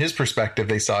 From his perspective,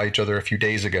 they saw each other a few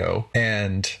days ago.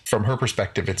 And from her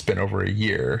perspective, it's been over a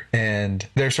year. And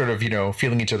they're sort of,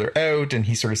 feeling each other out. And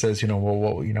he sort of says,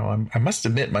 I must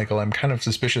admit, Michael, I'm kind of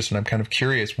suspicious and I'm kind of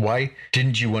curious. Why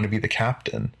didn't you want to be the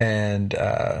captain? And,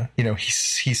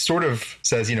 he sort of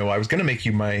says, I was going to make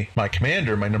you my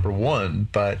commander, my number one.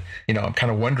 But, I'm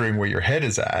kind of wondering where your head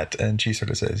is at. And she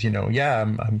sort of says, yeah,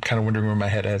 I'm kind of wondering where my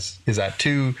head is at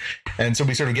too. And so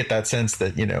we sort of get that sense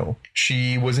that,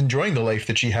 she was enjoying the life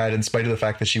that she had in spite of the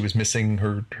fact that she was missing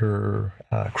her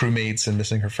crewmates and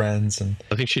missing her friends. And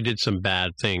I think she did some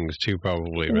bad things too,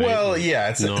 probably, right? Well, yeah.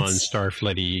 It's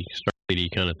non-Starfleet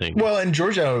kind of thing. Well, and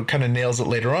Georgiou kind of nails it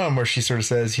later on where she sort of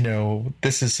says,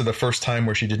 this is the first time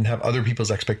where she didn't have other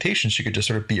people's expectations. She could just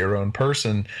sort of be her own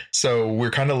person. So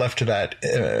we're kind of left to that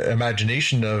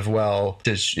imagination of, well,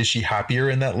 is she happier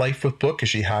in that life with Book? Is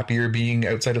she happier being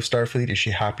outside of Starfleet? Is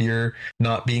she happier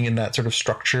not being in that sort of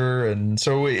structure? And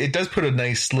so it does put a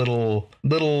nice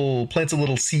plants a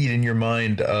little seed in your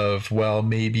mind of, well,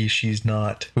 maybe she's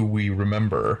not who we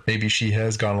remember. Maybe she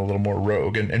has gone a little more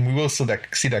rogue. And we will see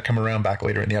that come around back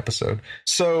later in the episode.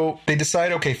 So they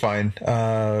decide, okay, fine.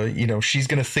 She's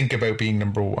going to think about being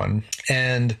number one.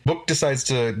 And Book decides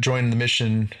to join the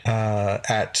mission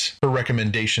at her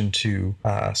recommendation to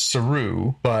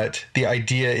Saru. But the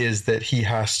idea is that he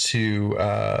has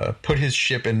to put his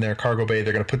ship in their cargo bay.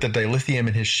 They're going to put the dilithium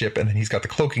in his ship, and then he's got the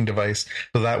cloaking device.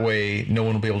 So that way, no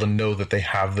one will be able to know that they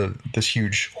have this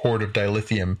huge hoard of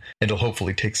dilithium, and it'll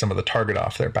hopefully take some of the target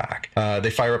off their back. They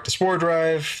fire up the spore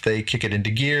drive. They kick it into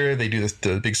gear. They do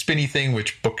the big spinny thing,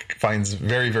 which Book finds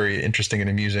very, very interesting and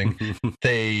amusing.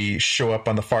 They show up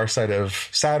on the far side of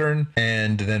Saturn,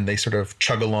 and then they sort of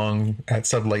chug along at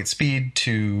sublight speed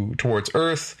towards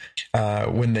Earth.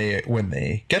 When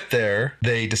they get there,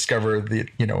 they discover that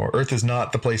Earth is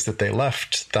not the place that they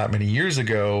left that many years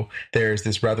ago. There's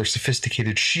this rather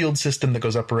sophisticated shield system that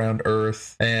goes up around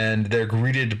Earth, and they're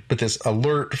greeted with this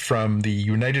alert from the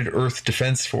United Earth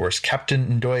Defense Force,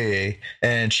 Captain Ndoye,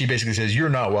 and she basically says, "You're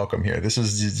not welcome here. This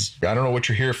is I don't know what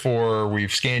you're here for.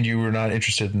 We've scanned you. We're not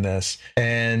interested in this."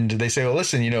 And they say, well,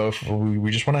 listen, if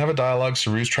we just want to have a dialogue.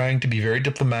 Saru's trying to be very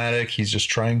diplomatic. He's just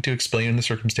trying to explain the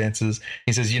circumstances.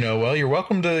 He says, well, you're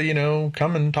welcome to,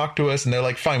 come and talk to us. And they're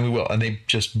like, fine, we will. And they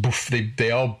just,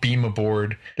 they all beam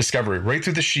aboard Discovery right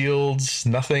through the shields.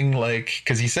 Nothing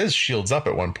because he says shields up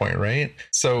at one point, right?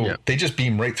 So yeah. They just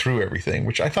beam right through everything,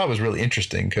 which I thought was really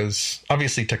interesting because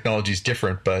obviously technology is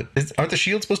different, but aren't the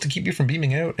shields supposed to keep you from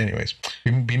beaming out? anyways,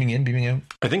 beaming in, beaming out.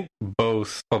 I think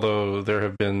both, although there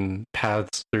have been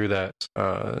paths through that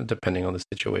depending on the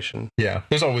situation. Yeah,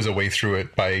 there's always a way through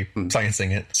it by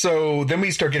sciencing it. So then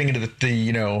we start getting into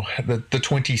the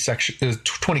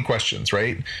 20 questions,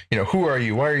 right? Who are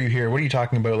you? Why are you here? What are you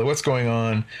talking about? Like, what's going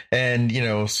on? And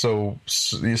so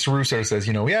Saru sort of says,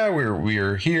 yeah,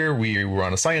 we're here. We were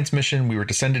on a science mission. We were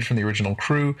descended from the original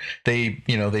crew. They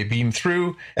beam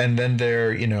through, and then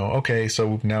they're okay.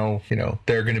 So now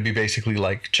they're going to be basically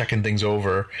like checking things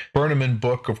over. Burnham and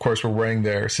Book, of course, were wearing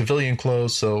their civilian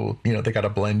clothes, so they got to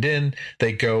blend in.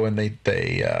 They go and they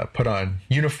put on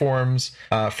uniforms.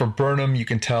 For Burnham, you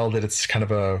can tell that it's kind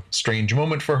of a strange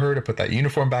moment for her to put that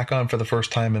uniform back on for the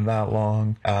first time in that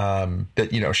long.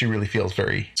 That she really feels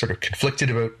very sort of conflicted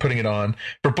about putting it on.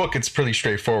 For Book, it's pretty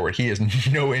straightforward. He has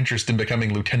no interest in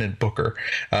becoming Lieutenant Booker.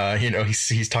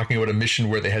 He's talking about a mission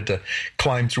where they had to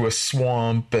climb through a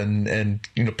swamp and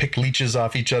pick leeches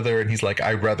off each other, and he's like,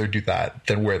 I'd rather do that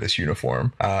than wear this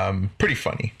uniform. Pretty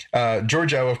funny.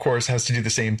 Georgiou, of course, has to do the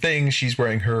same thing. She's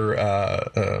wearing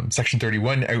her Section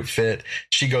 31 outfit.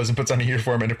 She goes and puts on a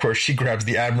uniform, and of course she grabs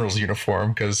the Admiral's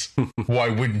uniform, because why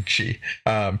wouldn't she?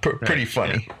 Pretty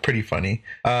funny. Yeah. Pretty funny.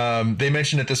 They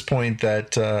mentioned at this point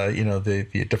that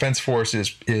the Defense Force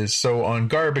is so on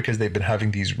guard because they've been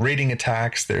having these raiding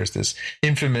attacks. There's this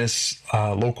infamous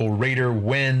local raider,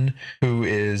 Wen, who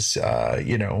is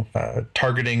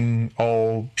targeting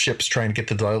all ships trying to get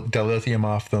the dilithium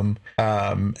off them.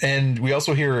 And we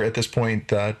also hear at this point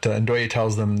that Ndoye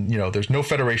tells them, there's no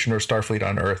Federation or Starfleet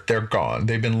on Earth. They're gone.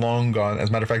 They've been long gone. As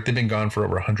a matter of fact, they've been gone for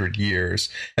over 100 years.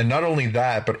 And not only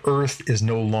that, but Earth is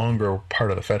no longer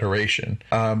part of the Federation,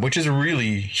 which is a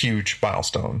really huge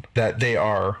milestone, that they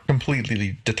are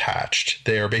completely detached.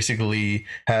 They are basically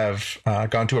have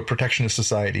gone to a protectionist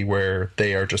society where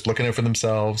they are just looking out for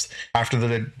themselves. After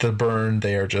the burn,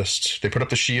 they put up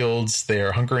the shields. They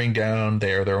are hunkering down.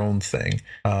 They are their own thing.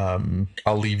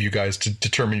 I'll leave you guys to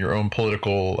determine your own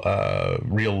political,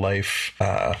 real life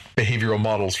behavioral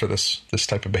models for this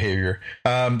type of behavior.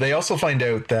 They also find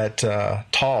out that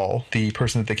Tal, the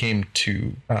person that they came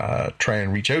to try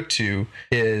and reach out to,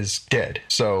 is dead.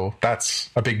 So that's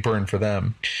a big burn for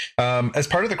them. As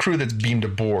part of the crew that's beamed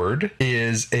aboard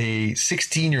is a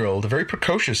 16-year-old, a very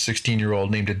precocious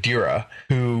 16-year-old named Adira,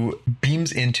 who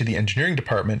beams into the engineering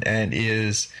department and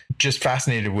is just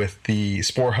fascinated with the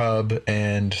Spore Hub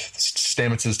and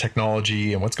Stamets's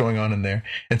technology and what's going on in there.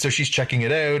 And so she's checking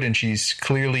it out, and she's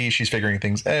figuring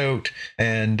things out.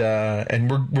 And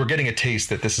we're getting a taste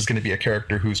that this is going to be a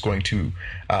character who's going to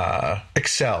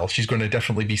excel. She's going to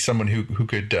definitely be someone who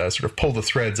could sort of pull the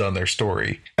threads on their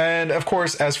story. And of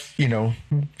course, as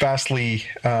vastly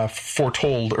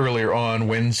foretold earlier on,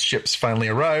 when ships finally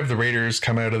arrive, the raiders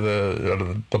come out of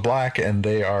the black, and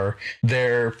they are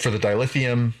there for the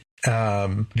dilithium.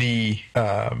 See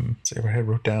what I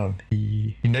wrote down.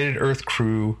 The United Earth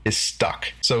crew is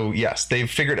stuck. So yes, they've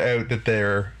figured out that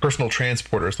their personal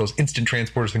transporters, those instant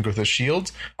transporters that go through the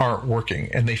shields, aren't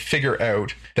working, and they figure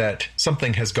out that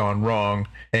something has gone wrong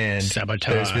and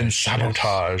there's been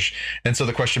sabotage. Yes. And so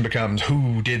the question becomes,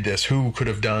 who did this? Who could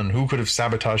have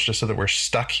sabotaged us so that we're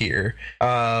stuck here?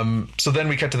 So then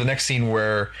we cut to the next scene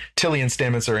where Tilly and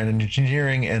Stamets are in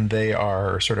engineering, and they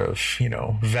are sort of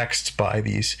vexed by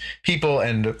these people,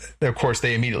 and of course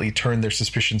they immediately turn their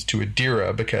suspicions to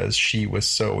Adira because she was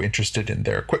so interested in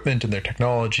their equipment and their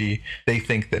technology. They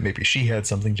think that maybe she had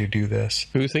something to do this.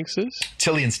 Who thinks this?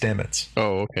 Tilly and Stamets.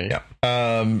 Oh, okay. Yeah.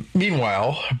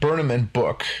 Meanwhile, Burnham and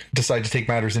Book decide to take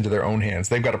matters into their own hands.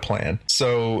 They've got a plan.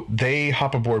 So they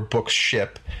hop aboard Book's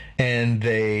ship, and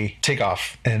they take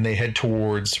off, and they head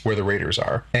towards where the raiders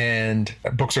are. And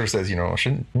Book sort of says,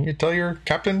 shouldn't you tell your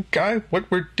captain guy what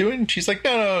we're doing? She's like,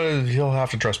 no, he'll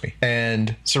have to trust me.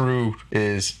 And Saru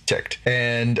is ticked.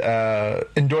 And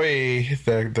Ndoye,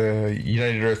 the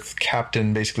United Earth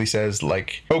captain, basically says,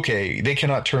 like, okay, they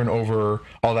cannot turn over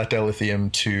all that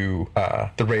dilithium to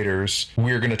the raiders.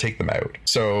 We're going to take them out.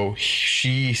 So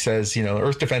she says,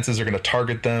 Earth defenses are going to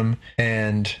target them,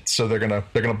 and so they're going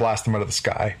to blast them out of the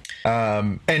sky.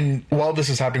 And while this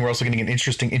is happening, we're also getting an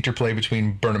interesting interplay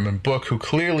between Burnham and Book, who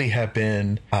clearly have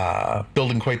been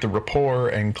building quite the rapport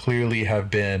and clearly have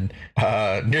been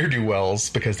ne'er-do-wells,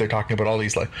 because they're talking about all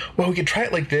these, like, well, we could try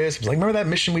it like this. It was like, remember that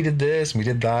mission we did this and we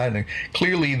did that, and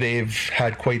clearly they've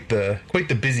had quite the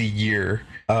busy year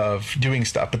of doing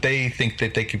stuff, but they think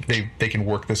that they can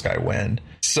work this guy Wen.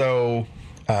 So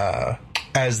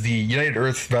as the United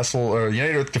Earth vessel or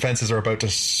United Earth defenses are about to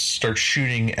start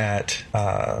shooting at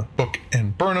Book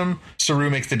and Burnham, Saru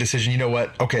makes the decision, you know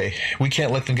what? Okay, we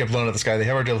can't let them get blown out of the sky. They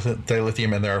have our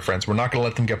dilithium and they're our friends. We're not going to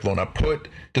let them get blown up. Put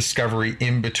Discovery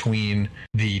in between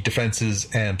the defenses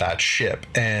and that ship.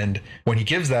 And when he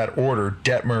gives that order,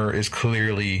 Detmer is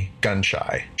clearly gun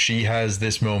shy. She has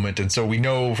this moment, and so we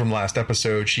know from last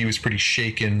episode she was pretty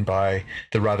shaken by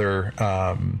the rather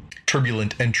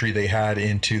turbulent entry they had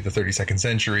into the 32nd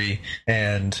century,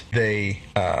 and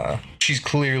she's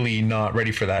clearly not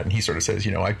ready for that. And he sort of says,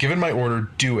 you know, I've given my order,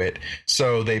 do it.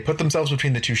 So they put themselves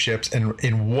between the two ships, and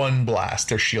in one blast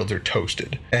their shields are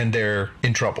toasted and they're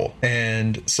in trouble.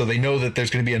 And so they know that there's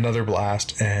going to be another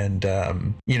blast, and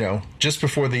you know, just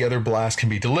before the other blast can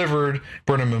be delivered,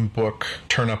 Burnham and Book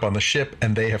turn up on the ship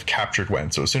and they have captured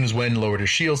Wen. So as soon as Wen lowered his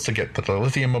shields to get the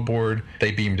lithium aboard,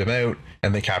 they beamed him out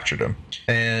and they captured him.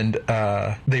 And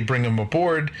they bring him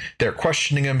aboard. They're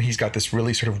questioning him. He's got this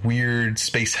really sort of weird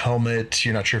space helmet.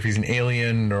 You're not sure if he's an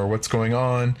alien or what's going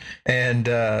on. And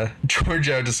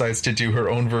Georgiou decides to do her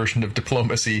own version of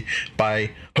diplomacy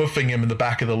by hoofing him in the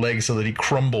back of the leg so that he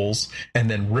crumbles, and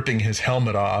then ripping his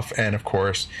helmet off. And of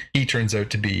course, he turns out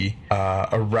to be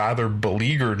a rather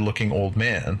beleaguered looking old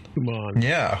man. Human.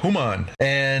 Yeah, Human.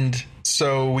 And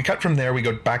so we cut from there. We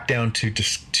go back down to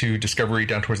Discovery,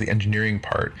 down towards the engineering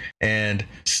part, and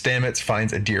Stamets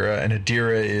finds Adira, and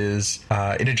Adira is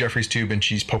in a Jeffries tube, and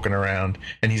she's poking around,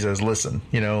 and he says, listen,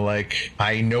 you know, like,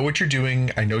 I know what you're doing.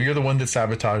 I know you're the one that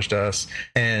sabotaged us.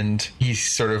 And he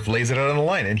sort of lays it out on the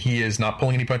line, and he is not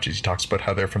pulling any punches. He talks about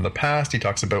how they're from the past. He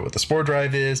talks about what the spore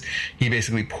drive is. He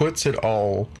basically puts it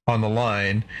all on the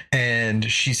line, and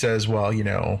she says, well, you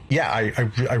know, yeah,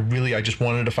 I just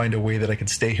wanted to find a way that I could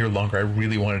stay here longer. I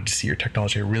really wanted to see your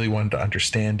technology. I really wanted to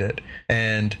understand it.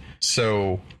 And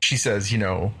so she says, you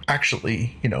know,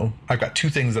 actually, you know, I've got two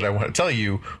things that I want to tell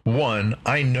you. One,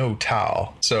 I know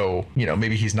Tal, so, you know,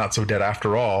 maybe he's not so dead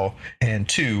after all. And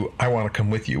two, I want to come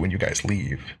with you when you guys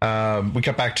leave. We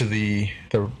cut back to the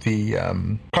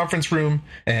conference room,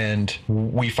 and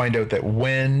we find out that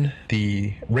when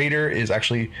the Raider is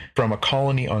actually from a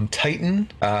colony on Titan,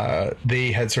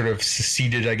 they had sort of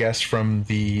seceded, I guess, from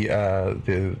the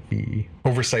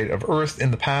oversight of Earth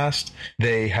in the past.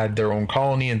 They had their own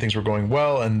colony and things were going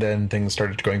well, and then things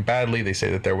started going badly. They say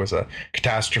that there was a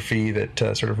catastrophe that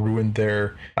sort of ruined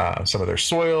their some of their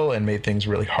soil and made things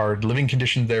really hard living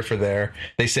conditions there for there.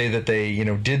 They say that they, you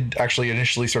know, did actually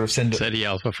initially sort of send SETI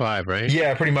Alpha 5, right?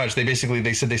 Yeah, pretty much. They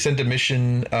said they sent a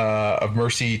mission of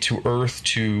mercy to Earth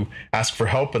to ask for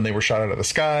help, and they were shot out of the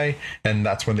sky. And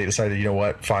that's when they decided, you know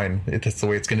what, fine, if that's the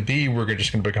way it's going to be, we're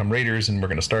just going to become Raiders and we're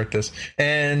going to start this.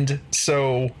 And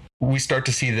so we start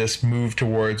to see this move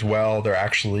towards, well, they're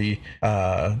actually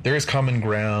there is common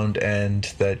ground, and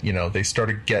that, you know, they start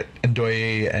to get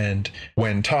Ndoye and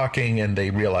Wen talking, and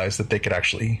they realize that they could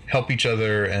actually help each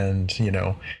other. And, you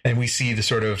know, and we see the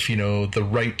sort of, you know, the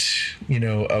right, you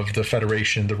know, of the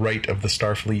Federation, the right of the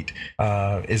Starfleet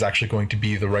is actually going to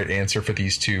be the right answer for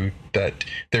these two, that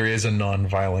there is a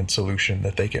non-violent solution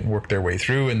that they can work their way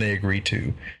through, and they agree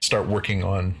to start working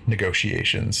on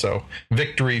negotiations. So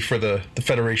victory for the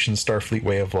Federation Starfleet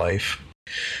way of life.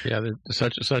 Yeah,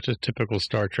 such a typical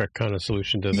Star Trek kind of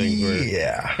solution to things.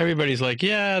 Where everybody's like,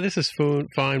 yeah, this is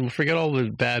fine. We'll forget all the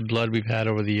bad blood we've had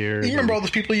over the years. You remember all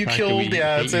those people you killed?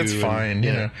 Yeah, it's fine.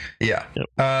 You know. Yeah.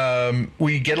 Yep.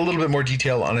 We get a little bit more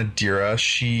detail on Adira.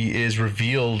 She is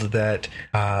revealed that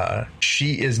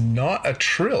she is not a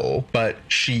Trill, but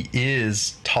she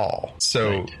is Tal.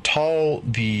 So Tal,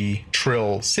 the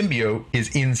Trill symbiote,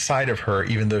 is inside of her,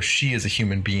 even though she is a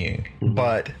human being. Mm-hmm.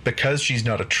 But because she's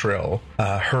not a Trill,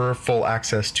 her full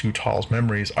access to Tal's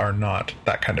memories are not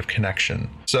that kind of connection.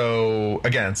 So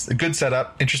again, it's a good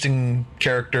setup, interesting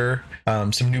character,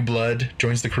 some new blood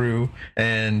joins the crew,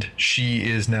 and she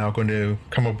is now going to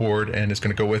come aboard and is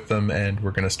going to go with them, and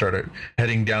we're going to start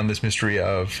heading down this mystery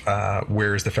of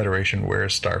where is the Federation, where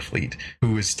is Starfleet,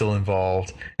 who is still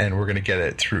involved, and we're going to get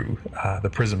it through the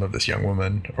prism of this young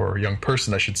woman, or young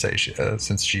person, I should say,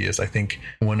 since she is, I think,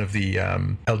 one of the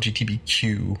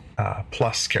LGBTQ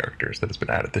plus characters that has been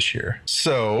added this year.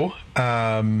 So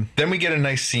then we get a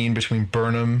nice scene between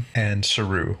Burnham and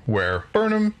Saru, where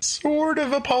Burnham sort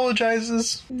of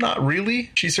apologizes. Not really.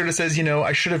 She sort of says, you know,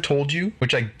 I should have told you,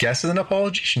 which I guess is an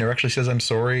apology. She never actually says I'm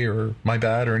sorry or my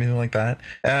bad or anything like that.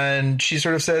 And she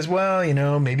sort of says, well, you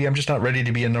know, maybe I'm just not ready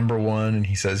to be a number one. And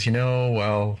he says, you know,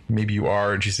 well, maybe you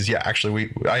are. And she says, yeah,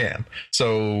 actually, I am.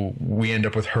 So we end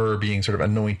up with her being sort of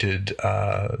anointed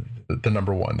the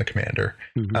number one, the commander.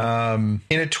 In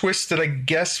a twist that I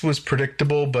guess was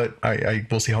predictable, but I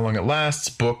will see how long it lasts.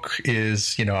 Book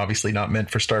is, obviously not meant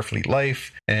for Starfleet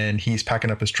life, and he's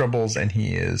packing up his troubles, and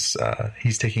he's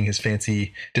taking his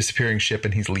fancy disappearing ship,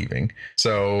 and he's leaving.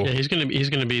 So yeah, he's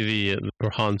gonna be the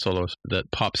Han Solo that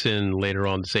pops in later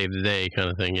on to save the day, kind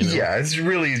of thing. Yeah, it's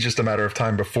really just a matter of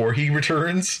time before he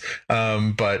returns.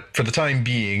 But for the time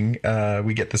being,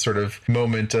 we get this sort of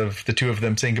moment of the two of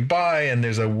them saying goodbye, and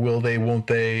there's a will they, won't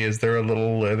they? Are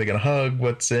they going to hug?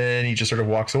 What's in? He just sort of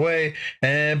walks away,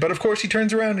 but of course he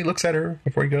turns around, he looks at her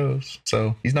before he goes.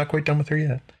 So he's not quite done with her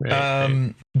yet.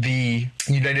 Right. The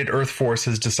United Earth Force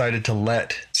has decided to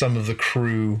let some of the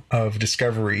crew of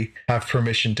Discovery have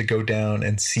permission to go down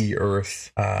and see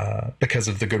Earth because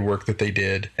of the good work that they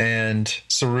did. And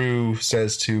Saru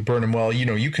says to Burnham, well,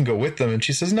 you can go with them. And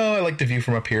she says, no, I like the view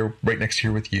from up here, right next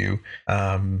here with you.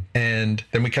 And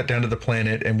then we cut down to the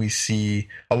planet, and we see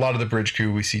a lot of the bridge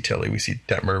crew. We see Tilly, we see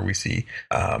Detmer, we see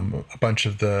a bunch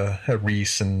of the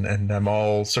Reese and them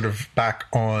all sort of back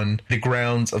on the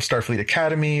grounds of Starfleet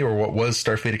Academy, or what was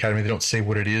Starfleet Academy. They don't say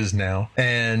what it is now.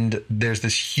 And there's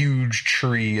this huge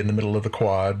tree in the middle of the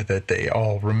quad that they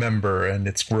all remember, and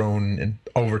it's grown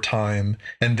over time,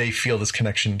 and they feel this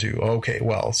connection to, okay,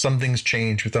 well, some things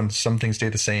change with them, some things stay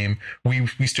the same. We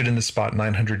stood in this spot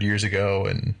 900 years ago,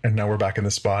 and now we're back in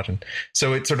this spot. And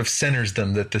so it sort of centers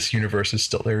them that this universe is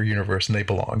still their universe, and they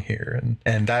belong here.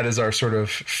 And that is our sort of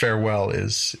farewell,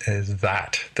 is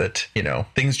that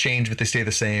things change, but they stay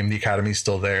the same. The Academy's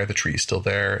still there, the tree's still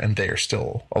there, and they are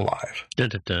still alive. Dun,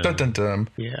 dun, dun. Dun, dun, dun.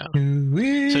 Yeah.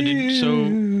 So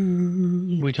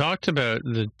we talked about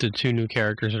the two new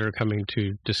characters that are coming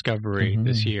to Discovery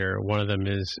this year. One of them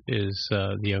is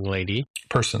the young lady.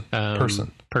 Person.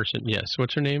 Yes.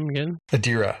 What's her name again?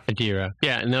 Adira.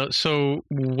 Yeah. Now, so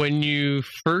when you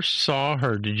first saw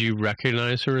her, did you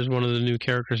recognize her as one of the new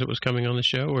characters that was coming on the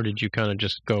show, or did you kind of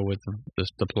just go with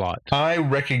the plot? I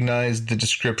recognized the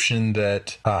description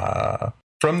that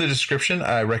from the description,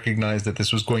 I recognized that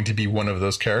this was going to be one of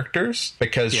those characters,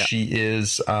 because she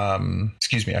is,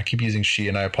 excuse me, I keep using she,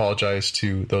 and I apologize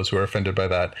to those who are offended by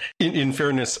that. In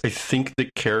fairness, I think the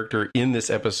character in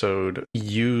this episode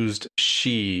used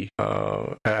she.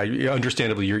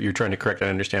 Understandably, you're trying to correct. I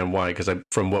understand why, because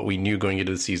from what we knew going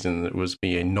into the season, it was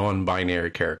a non-binary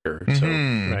character. So,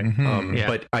 right.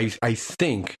 But I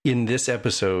think in this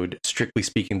episode, strictly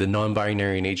speaking, the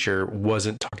non-binary nature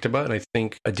wasn't talked about, and I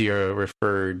think Adira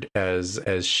referred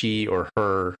as she or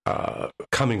her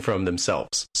coming from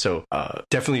themselves. So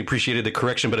definitely appreciated the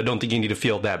correction, but I don't think you need to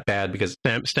feel that bad, because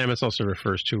Stamets also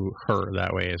refers to her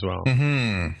that way as well.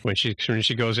 When she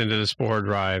goes into the spore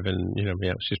drive, and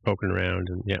she's poking around,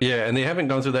 and and they haven't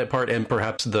gone through that part, and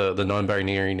perhaps the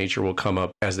non-binary nature will come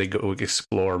up as they go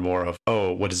explore more of,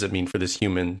 what does it mean for this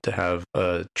human to have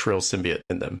a Trill symbiote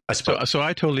in them, I suppose. So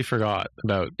I totally forgot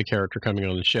about the character coming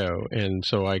on the show, and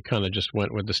so I kind of just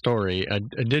went with the story.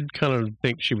 I did kind of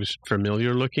think she was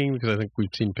familiar looking, because I think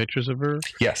we've seen pictures of her.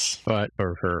 Yes. Or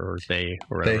her, or they,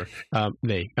 or whatever.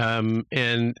 They. Them.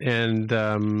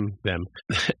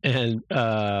 And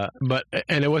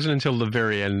it wasn't until the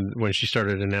very end, when she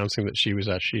started announcing that she was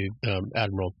actually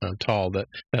Admiral Tall, that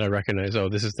I recognized,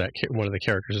 this is one of the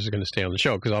characters is going to stay on the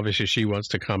show, because obviously she wants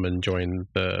to come and join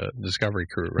the Discovery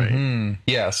crew, right?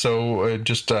 Yeah. So I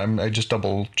just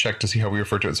double checked to see how we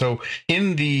refer to it. So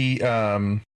in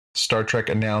the Star Trek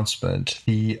announcement,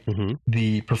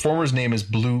 the performer's name is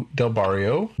Blue Del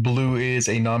Barrio. Blue is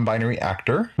a non-binary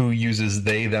actor who uses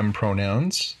they, them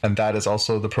pronouns, and that is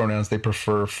also the pronouns they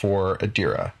prefer for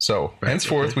Adira. So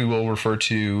henceforth, we will refer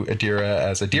to Adira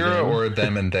as Adira or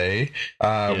them and they.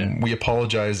 We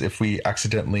apologize if we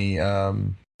accidentally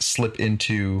slip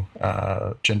into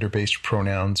gender-based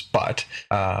pronouns, but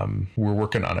we're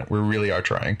working on it. We really are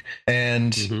trying.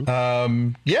 And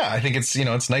I think it's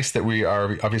it's nice that we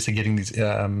are obviously getting these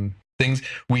things.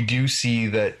 We do see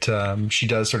that she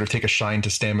does sort of take a shine to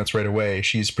Stamets right away.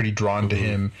 She's pretty drawn to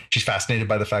him. She's fascinated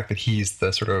by the fact that he's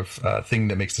the sort of thing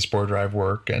that makes the spore drive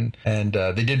work. And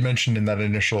they did mention in that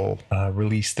initial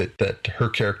release that her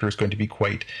character is going to be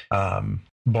quite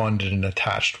bonded and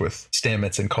attached with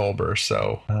Stamets and Culber,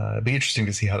 so it'd be interesting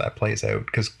to see how that plays out,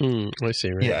 because I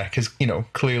see, right? Yeah, because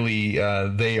clearly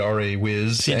they are a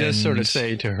whiz. He does sort of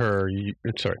say to her,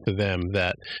 to them,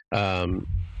 that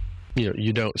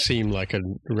you don't seem like a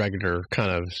regular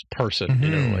kind of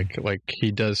person, like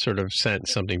he does sort of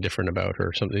sense something different about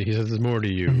her, something he says there's more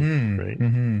to you,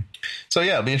 right? So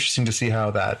yeah, it'll be interesting to see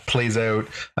how that plays out.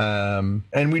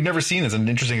 And we've never seen as an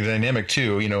interesting dynamic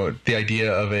too, the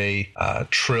idea of a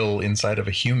Trill inside of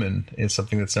a human is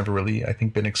something that's never really, I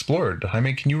think, been explored.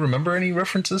 Jaime, can you remember any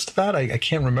references to that? I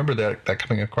can't remember that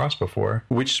coming across before.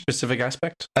 Which specific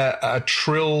aspect? A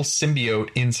Trill symbiote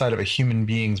inside of a human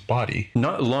being's body.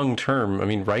 Not long term. I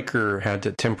mean, Riker had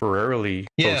to temporarily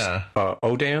post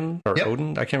Odan or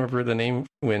Odin. I can't remember the name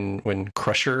when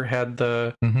Crusher had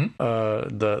the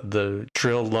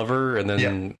Trill lover, and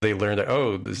then they learned that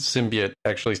the symbiote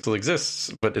actually still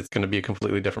exists, but it's going to be a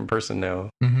completely different person now.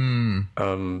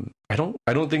 I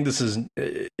don't think this is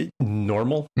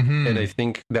normal, and I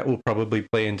think that will probably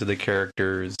play into the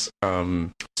character's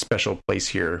special place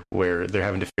here, where they're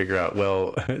having to figure out,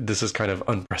 well, this is kind of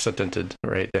unprecedented,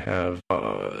 right? To have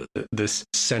this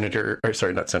Starfleet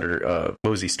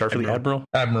Admiral,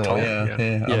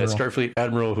 Starfleet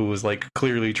Admiral, who was like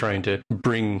clearly trying to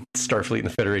bring Starfleet and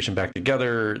the Federation back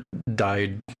together,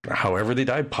 died however they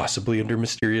died, possibly under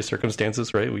mysterious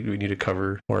circumstances, right? We need to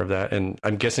cover more of that, and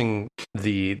I'm guessing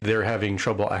they're having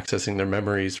trouble accessing their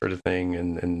memories, sort of thing,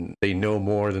 and they know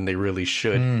more than they really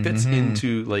should. Fits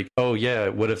into like,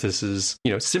 what if this is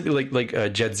simply like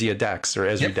Jadzia Dax or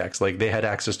Ezri Dax, like they had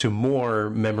access to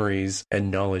more memories and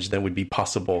knowledge than would be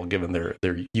possible given their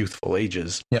youthful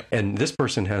ages. And this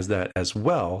person has that as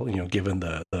well, given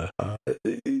the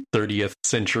 30th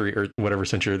century or whatever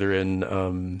century they're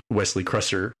in, Wesley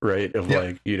Crusher, right, of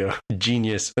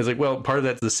genius. It's like, well, part of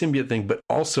that's the symbiote thing, but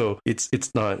also it's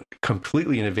not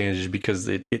completely an advantage because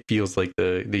it feels like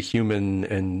the human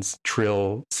and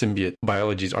Trill symbiote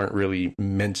biologies aren't really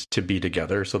meant to be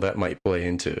together, so that might play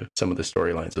into some of the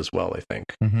storylines as well, I think.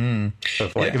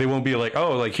 They won't be like,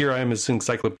 here I am as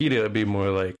encyclopedia. It'd be more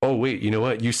like, oh wait, you know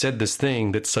what, you said this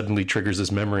thing that suddenly triggers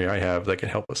this memory I have that can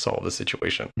help us solve the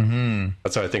situation.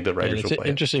 That's how I think the writers will play. It's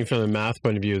interesting from the math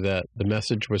point of view that the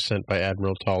message was sent by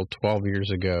Admiral Tall 12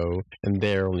 years ago and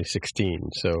they're only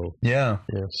 16, so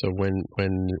so when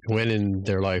in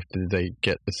their life did they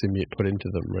get the symbiote put into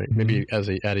them, right? Maybe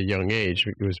at a young age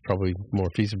it was probably more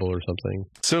feasible or something.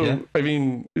 So I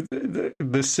mean, the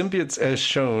symbiotes as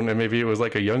shown, and maybe it was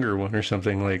like a younger one or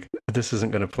something, like this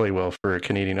isn't going to play well for a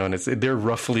Canadian audience. They're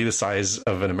roughly the size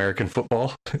of an American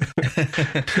football. Not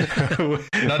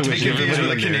to be confused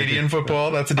with a Canadian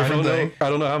football. That's a different thing. I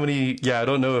don't know how many. I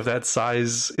don't know if that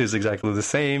size is exactly the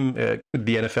same. The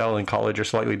NFL and college are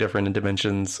slightly different in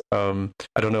dimensions. I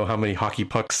don't know how many hockey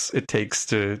pucks it takes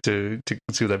to do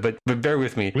that, but bear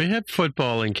with me. We have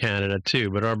football in Canada too,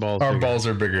 but our balls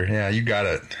are bigger. Yeah, you got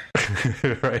it.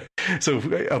 Right. So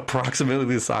approximately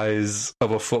the size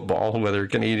of a football, whether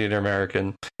Canadian or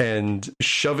American, and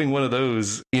shoving one of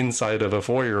those inside of a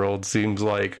 4-year-old seems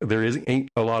like there ain't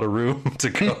a lot of room to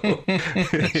go in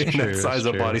that size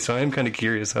of body. So I'm kind of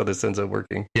curious how this ends up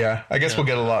working. Yeah, I guess we'll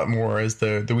get a lot more as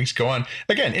the weeks go on.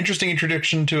 Again, interesting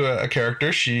introduction to a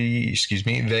character.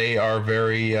 They are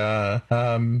very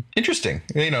interesting.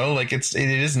 It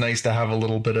is nice to have a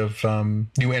little bit of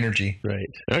new energy. Right.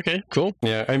 Okay, cool.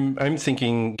 Yeah, I'm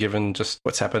thinking, given just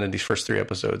what's happened in these first 3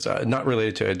 episodes, not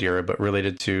related to Adira, but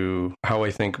related to how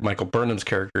I think Michael Burnham's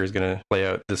character is going to play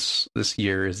out this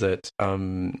year, is that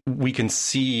we can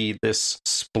see this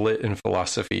split in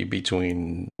philosophy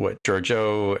between what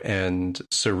Georgiou and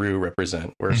Saru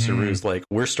represent, where Saru's like,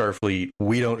 we're Starfleet,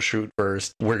 we don't shoot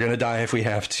first, we're going to die if we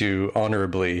have to,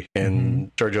 honorably,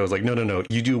 and Georgiou's like, no,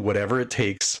 you do whatever it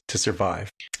takes to survive.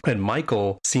 And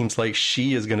Michael seems like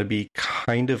she is going to be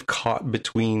kind of caught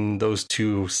between those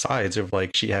two sides of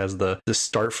like, she has the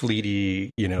Starfleety,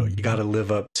 you got to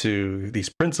live up to these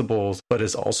principles, but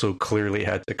has also clearly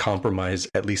had to compromise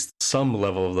at least some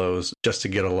level of those just to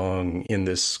get along in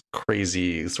this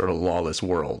crazy sort of lawless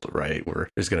world, right? Where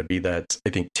there's going to be that, I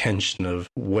think, tension of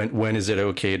when is it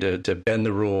okay to bend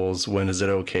the rules? When is it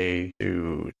okay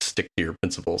to stick to your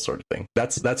principles, sort of thing?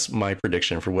 That's my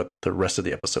prediction for what the rest of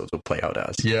the episodes will play out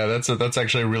as. Yeah, that's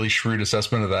actually a really shrewd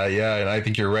assessment of that. Yeah, and I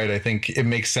think you're right. I think it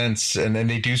makes sense, and then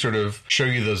they do sort of show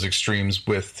you those extremes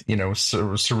with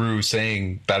Saru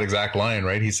saying that exact line,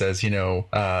 right? He says,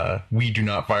 we do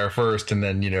not fire first, and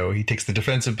then he takes the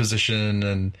defensive position,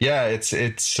 and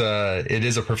it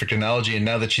is a perfect analogy. And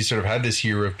now that she's sort of had this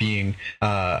year of being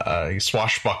a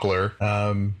swashbuckler,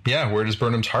 where does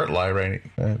Burnham's heart lie, right?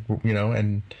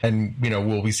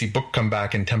 Will we see Book come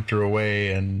back and tempt her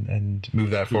away and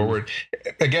move that forward?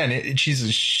 Again,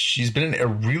 she's been in a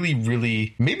really,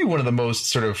 really, maybe one of the most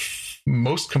sort of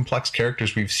most complex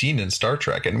characters we've seen in Star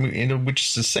Trek, and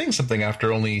which is saying something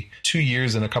after only 2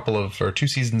 years and 2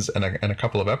 seasons and a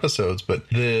couple of episodes. But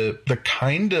the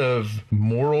kind of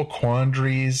moral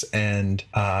quandaries and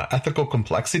ethical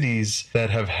complexities that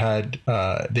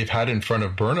they've had in front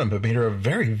of Burnham have made her a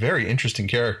very, very interesting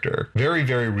character, very,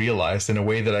 very realized in a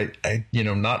way that I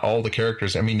not all the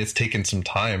characters. I mean, it's taken some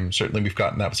time. Certainly, we've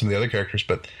gotten that with some of the other characters,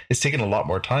 but it's taken a lot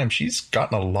more time. She's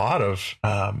gotten a lot of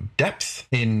depth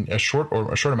in a short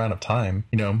amount of time.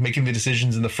 Making the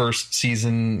decisions in the first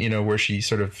season, where she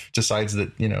sort of decides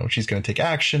that she's going to take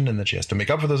action, and then she has to make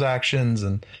up for those actions,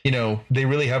 and they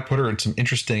really have put her in some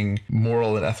interesting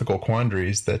moral and ethical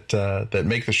quandaries that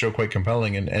make the show quite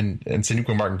compelling. And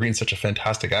Sonequa Martin Green's such a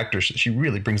fantastic actor; she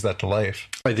really brings that to life.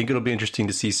 I think it'll be interesting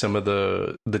to see some of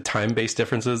the time-based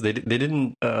differences. They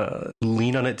didn't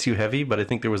lean on it too heavy, but I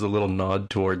think there was a little nod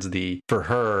towards for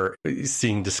her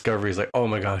seeing Discovery is like, oh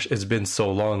my gosh, it's been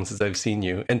so long since I've seen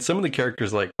you. And some of the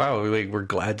characters like, wow, we're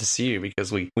glad to see you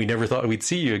because we never thought we'd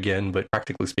see you again, but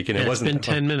practically speaking, it wasn't. It's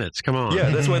been 10 minutes. Come on. Yeah,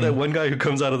 that's why that one guy who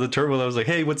comes out of the terminal, I was like,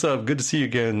 hey, what's up? Good to see you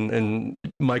again. And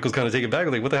Michael's kind of taken back,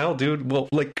 like, what the hell, dude? Well,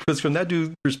 like, because from that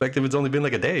dude's perspective, it's only been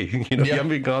like a day. You haven't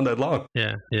been gone that long.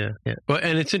 Yeah. Well,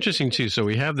 and it's interesting too. So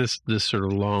we have this sort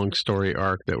of long story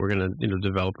arc that we're going to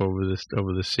develop over this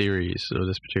series or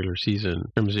this particular season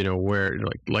in terms of where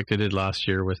like they did last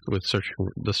year with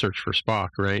the search for Spock,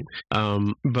 right?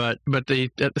 But they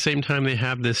at the same time they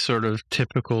have this sort of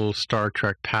typical Star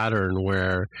Trek pattern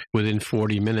where within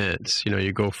 40 minutes,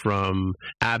 you go from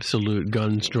absolute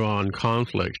guns drawn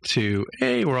conflict to,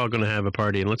 hey, we're all going to have a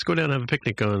party and let's go down and have a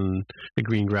picnic on the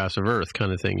green grass of Earth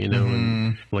kind of thing,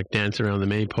 and like dance around the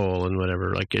maypole and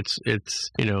whatever. Like it's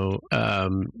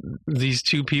these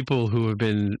two people who have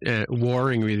been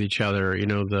warring with each other,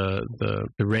 the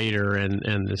raider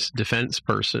and this defense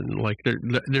person. Like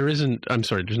there isn't. I'm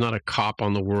sorry. There's not a cop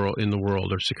in the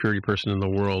world or security person in the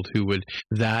world who would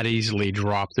that easily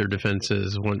drop their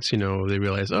defenses once they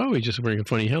realize, oh, he's just wearing a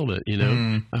funny helmet.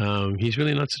 He's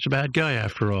really not such a bad guy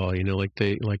after all.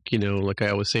 Like I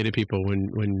always say to people,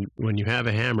 when you have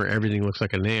a hammer, everything looks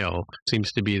like a nail.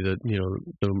 Seems to be the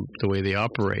way they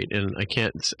operate, and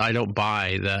I don't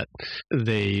buy that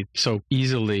they so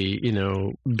easily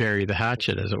bury the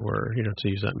hatchet, as it were. To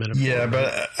use that metaphor. Yeah,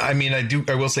 but I mean,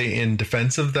 I will say in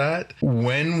defense of that,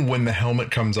 when the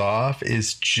helmet comes off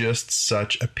is just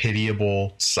such a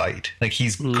pitiable sight. Like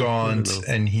he's gaunt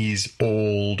and he's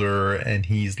older and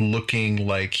he's looking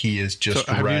like he is just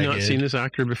have ragged. You not seen this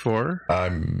actor before? I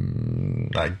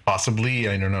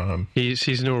don't know him.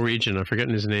 He's Norwegian. I'm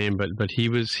forgetting his name, but he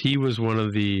was one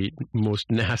of the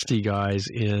most nasty guys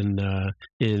in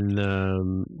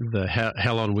the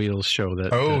Hell on Wheels show.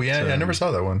 I never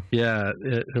saw that one. Yeah,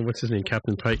 what's his name?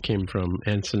 Captain Pike came from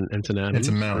Ensign Adams.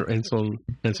 Ensign Mount. Ensign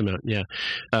Mount. Yeah.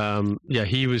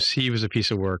 He was a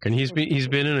piece of work, and he's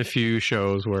been in a few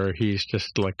shows where he's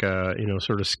just like a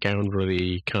sort of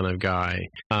scoundrelly kind of guy.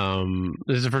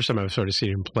 This is the first time I've sort of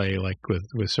seen him play like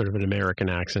with sort of an American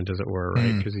accent, as it were,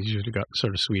 right? Because he's usually got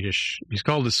sort of Swedish. He's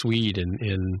called a Swede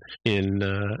in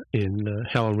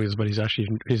Hell on Wheels, but he's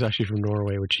actually from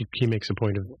Norway, which he makes a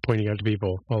point of pointing out to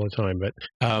people all the time. But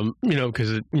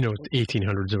because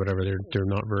 1800s or whatever, they're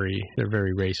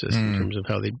very racist in terms of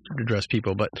how they address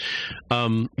people. But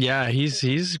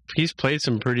he's played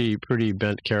some pretty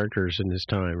bent characters in his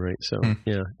time, right? So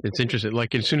yeah, it's interesting.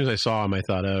 Like as soon as I saw him, I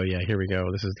thought, oh yeah, here we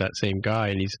go. This is that same guy,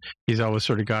 and he's always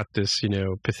sort of got this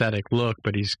pathetic look,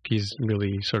 but he's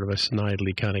really sort of a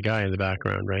snidely kind of guy in the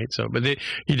background, right? So, but the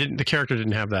character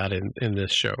didn't have that in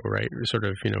this show, right? Sort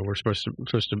of, we're supposed to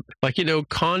like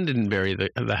Khan didn't bury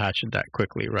the hatchet that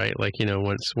quickly, right? Like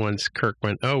once Kirk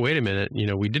went, oh wait a minute,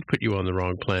 we did put you on the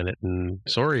wrong planet, and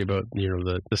sorry about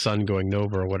the sun going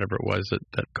nova or whatever it was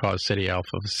that caused Ceti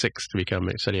Alpha 6 to become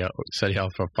Ceti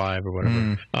Alpha 5 or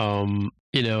whatever.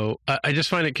 I just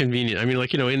find it convenient. I mean,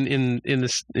 like, in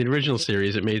the original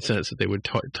series, it made sense that they would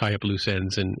tie up loose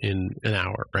ends in an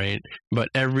hour, right? But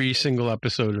every single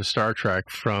episode of Star Trek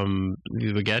from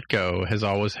the get-go has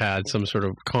always had some sort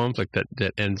of conflict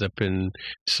that ends up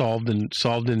solved in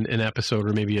an episode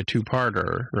or maybe a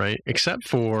two-parter, right? Except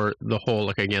for the whole,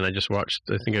 like, again, I just watched,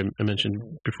 I think I mentioned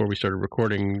before we started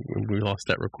recording, we lost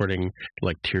that recording,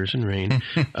 like Tears in Rain,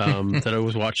 that I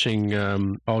was watching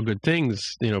All Good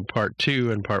Things, part 2,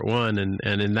 2 and part 1,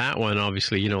 and in that one,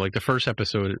 obviously, like the first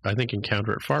episode, I think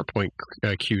Encounter at Farpoint,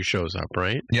 Q shows up,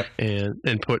 right? Yep.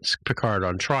 And puts Picard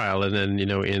on trial, and then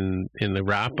in the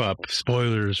wrap up,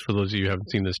 spoilers for those of you who haven't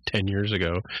seen this 10 years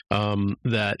ago,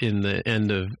 that in the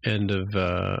end of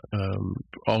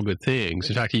All Good Things,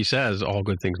 in fact, he says all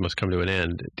good things must come to an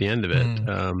end at the end of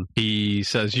it. He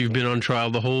says you've been on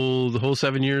trial the whole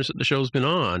 7 years that the show's been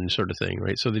on, sort of thing,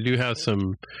 right? So they do have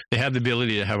they have the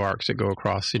ability to have arcs that go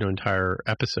across entire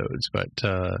episodes, but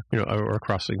or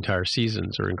across the entire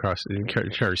seasons, or across the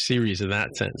entire series in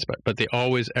that sense. But they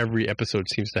always, every episode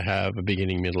seems to have a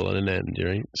beginning, middle, and an end,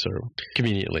 right? So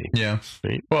conveniently, yeah.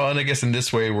 Right? Well, and I guess in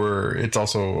this way, it's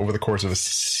also over the course of a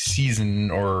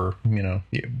season, or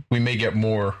we may get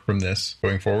more from this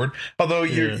going forward. Although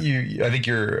I think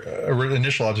your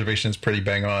initial observation is pretty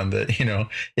bang on, that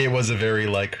it was a very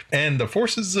and the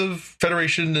forces of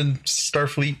Federation and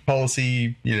Starfleet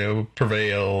policy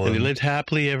prevail, and they lived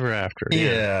happily ever after.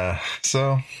 Yeah.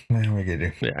 So what we gonna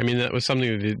do? Yeah, I mean, that was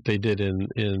something that they did in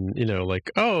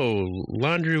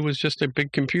laundry was just a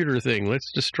big computer thing.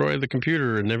 Let's destroy the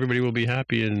computer and everybody will be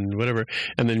happy and whatever.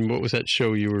 And then what was that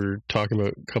show you were talking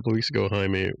about a couple of weeks ago,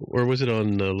 Jaime? Or was it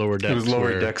on Lower Decks? It was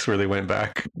Lower Decks where they went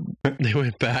back. They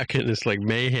went back, and it's like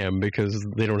mayhem because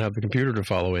they don't have the computer to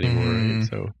follow anymore. Right?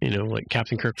 So like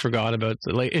Captain Kirk forgot about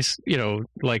it's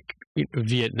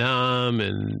Vietnam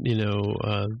and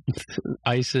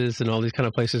ISIS and all these kind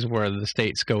of places where the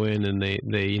states go in and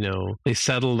they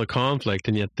settle the conflict,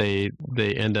 and yet they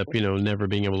end up never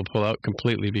being able to pull out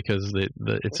completely because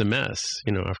it's a mess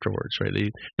afterwards, right?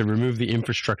 They remove the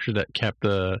infrastructure that kept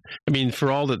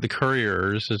for all that the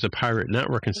couriers as a pirate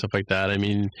network and stuff like that. I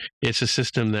mean, it's a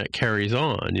system that carries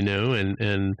on,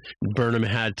 and Burnham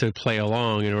had to play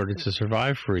along in order to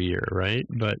survive for a year, right?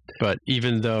 But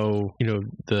even though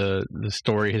the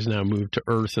story has now moved to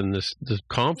Earth and this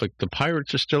conflict, the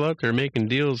pirates are still out there making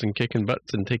deals and kicking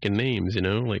butts and taking names,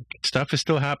 stuff is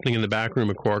still happening in the back room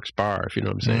of Quark's bar, if you know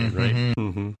what I'm saying, right?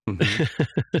 Mm-hmm.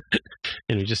 Mm-hmm.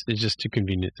 And it's just too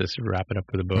convenient to wrap it up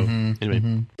with a bow.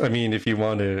 Anyway. I mean, if you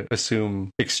want to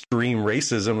assume extreme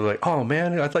racism, like, oh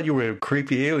man, I thought you were a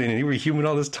creepy alien and you were human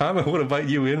all this time, I would invite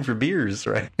you in for beers,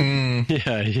 right?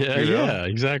 Yeah,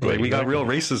 exactly. We got real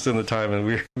racist in the time, and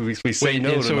we say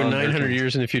no to so in 900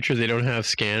 years in the future, they don't have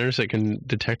scanners that can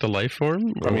detect a life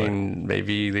form? I mean,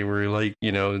 maybe they were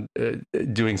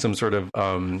doing some sort of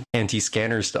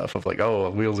anti-scanner stuff of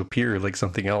we'll appear like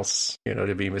something else,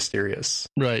 to be mysterious,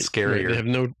 right? Scarier. Right. They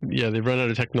have they've run out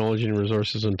of technology and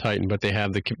resources on Titan, but they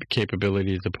have the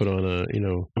capability to put on a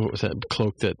what was that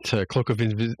cloak of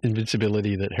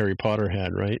invincibility that Harry Potter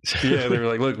had, right? Yeah, they were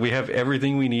like, look, we have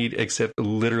everything we need except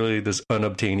literally this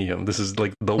unobtainium. This is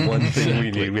the one thing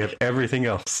we need. We have everything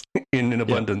else in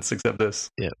abundance except this.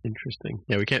 Yeah, interesting.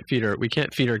 Yeah, we can't feed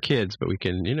our kids, but we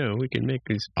can make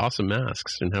these awesome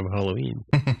masks and have a Halloween.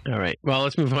 All right. Well,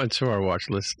 let's move on to our watch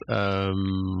list.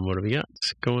 What do we got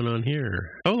going on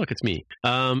here? Oh, look, it's me.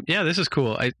 This is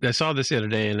cool. I saw this the other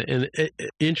day, and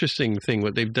interesting thing.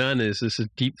 What they've done is this is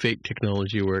deep fake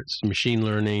technology where it's machine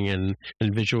learning and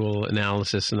visual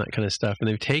analysis and that kind of stuff. And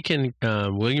they've taken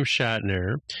William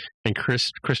Shatner and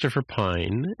Christopher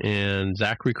Pine and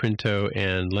Zachary Quinto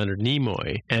and Leonard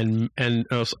Nimoy and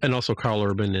also Carl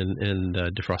Urban and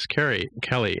DeFrost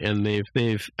Kelly, and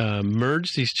they've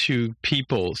merged these two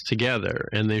peoples together,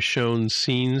 and they've shown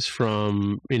scenes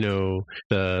from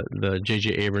the J.J.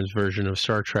 Abrams version of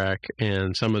Star Trek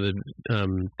and some of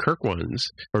the Kirk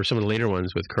ones, or some of the later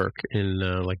ones with Kirk in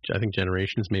I think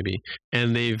Generations maybe,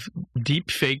 and they've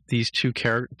deep faked these two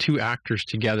actors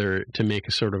together to make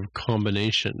a sort of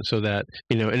combination. So that,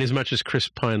 and as much as Chris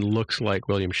Pine looks like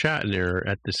William Shatner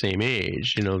at the same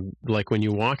age, when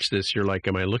you watch this, you're like,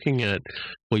 am I looking at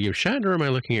William Shatner or am I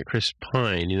looking at Chris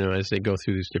Pine, as they go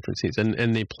through these different scenes?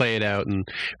 And they play it out, and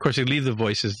of course they leave the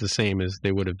voices the same as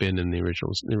they would have been in the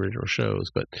original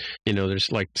shows. But, there's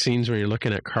scenes where you're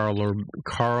looking at Carl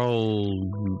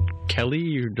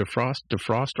Kelly or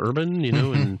DeFrost Urban,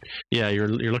 and yeah, you're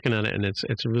looking at it, and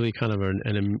it's really kind of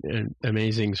an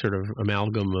amazing sort of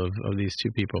amalgam of these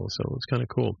two people. So it's kind of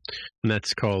cool. And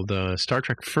that's called Star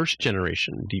Trek First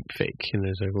Generation Deep Fake. And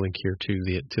there's a link here to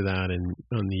that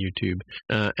on the YouTube.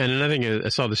 And another thing, I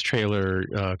saw this trailer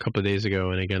a couple of days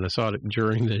ago, and again, I saw it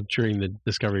during the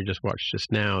Discovery just watched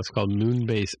just now. It's called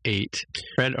Moonbase 8.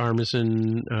 Fred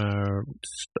Armisen, or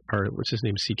what's his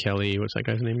name? C. Kelly. What's that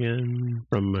guy's name again?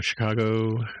 From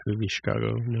Chicago. Movie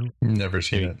Chicago? No? Never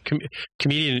seen it.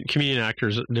 Comedian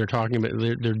actors, they're talking about,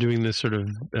 they're doing this sort of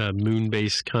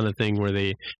Moonbase kind of thing where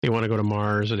they they want to go to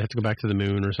Mars or they have to go back to the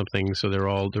moon or something. So they're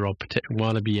all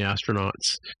wannabe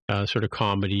astronauts, sort of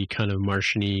comedy, kind of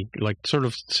Martian-y, like sort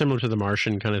of similar to The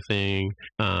Martian kind of thing.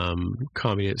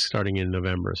 Comedy that's starting in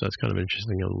November, so that's kind of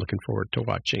interesting. I'm looking forward to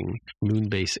watching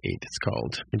Moonbase 8. It's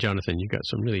called. And Jonathan, you got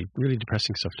some really, really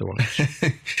depressing stuff to watch.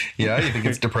 Yeah, you think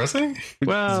it's depressing?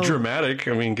 Well, it's dramatic.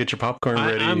 I mean, get your popcorn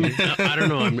ready. I don't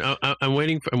know. I'm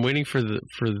waiting for the.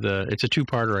 It's a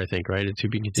 2-parter, I think, right? A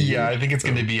 2B continued. Yeah, I think it's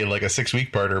going to be like a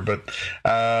 6-week-parter. But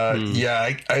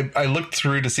yeah, I looked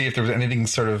through to see if there was anything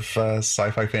sort of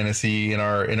sci-fi fantasy in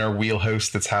our wheelhouse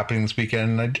that's happening this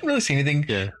weekend. I didn't really see anything.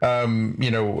 Yeah.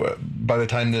 By the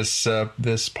time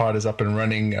this pod is up and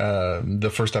running, the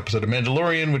first episode of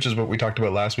Mandalorian, which is what we talked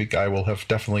about last week, I will have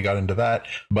definitely got into that.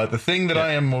 But the thing that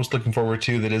I am most looking forward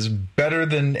to, that is better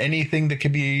than anything that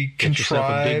could be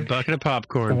contrived, a big bucket of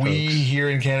popcorn. We folks. Here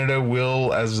in Canada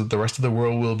will, as the rest of the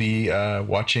world will be,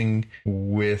 watching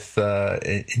with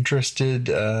interested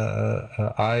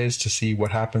eyes to see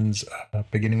what happens,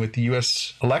 beginning with the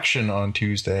U.S. election on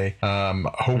Tuesday.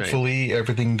 Hopefully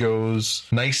everything goes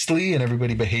nicely and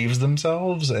everybody behaves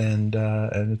themselves, and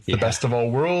it's the best of all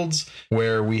worlds,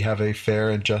 where we have a fair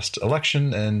and just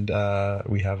election, and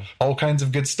we have all kinds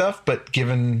of good stuff. But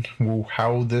given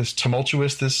how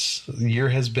tumultuous this year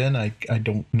has been, I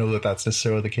don't know that that's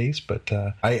necessarily the case. But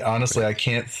I honestly, I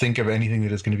can't think of anything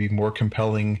that is going to be more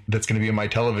compelling that's going to be on my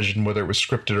television, whether it was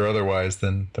scripted or otherwise,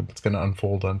 than what's going to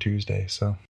unfold on Tuesday.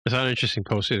 So I saw an interesting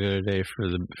post the other day for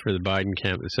the Biden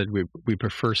camp that said we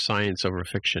prefer science over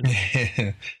fiction.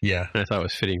 Yeah, and I thought it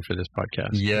was fitting for this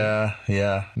podcast.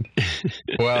 Yeah.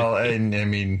 Well, and I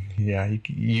mean, yeah,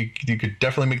 you could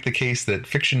definitely make the case that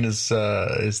fiction is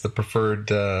the preferred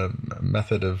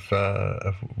method of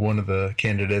one of the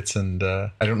candidates, and I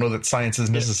don't know that science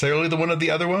is necessarily the one of the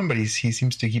other one, but he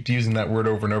seems to keep using that word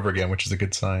over and over again, which is a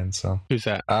good sign. So who's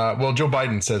that? Well, Joe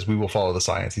Biden says we will follow the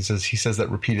science. He says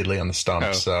that repeatedly on the stump.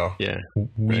 Oh. So yeah,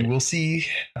 we will see.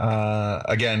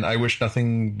 Again, I wish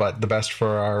nothing but the best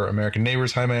for our American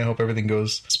neighbors, Jaime. I hope everything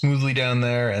goes smoothly down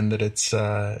there, and that it's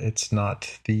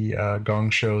not the gong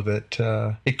show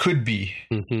that it could be.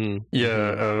 Mm-hmm.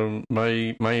 Yeah,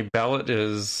 my ballot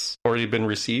has already been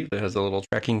received. It has a little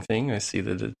tracking thing. I see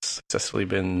that it's successfully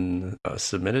been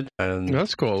submitted. And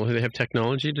that's cool. Do they have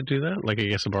technology to do that? Like, I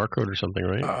guess a barcode or something,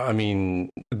 right? I mean,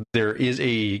 there is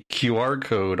a QR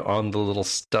code on the little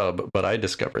stub, but I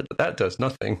discovered that does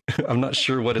nothing. I'm not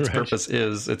sure what its purpose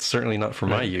is. It's certainly not for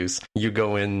my use. You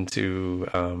go into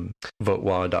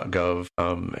votewa.gov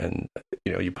and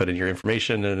you put in your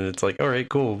information, and it's like, all right,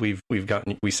 cool. We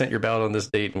sent your ballot on this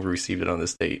date, and we received it on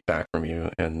this date back from you.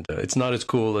 And it's not as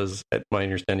cool as, at my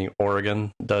understanding,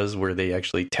 Oregon does, where they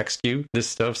actually text you this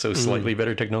stuff. So slightly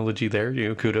better technology there.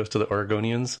 Kudos to the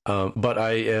Oregonians. But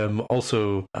I am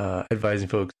also advising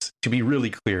folks to be really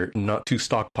clear, not to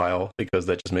stockpile, because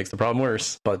that just makes the problem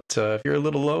worse. But if you're a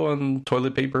little low on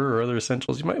toilet paper or other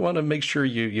essentials, you might want to make sure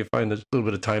you find a little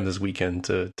bit of time this weekend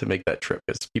to make that trip,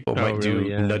 because people might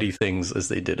do nutty things as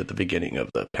they did at the beginning of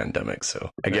the pandemic. So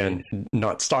again,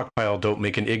 not stockpile, don't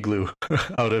make an igloo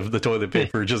out of the toilet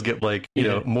paper. Just get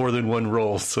more than one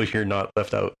roll, so you're not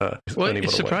left out. Well,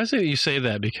 it's surprising that you say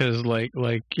that, because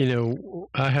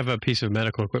I have a piece of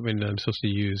medical equipment that I'm supposed to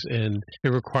use, and it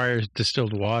requires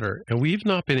distilled water, and we've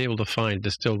not been able to find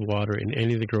distilled water in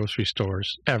any of the grocery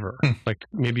stores ever. Like,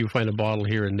 maybe you find a bottle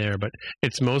here and there, but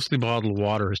it's mostly bottled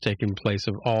water has taken place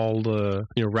of all the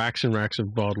racks and racks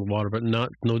of bottled water, but no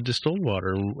distilled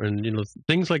water. And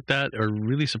things like that are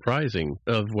really surprising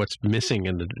of what's missing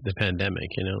in the pandemic.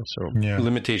 So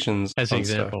limitations as an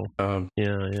example.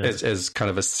 As kind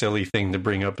of a silly thing to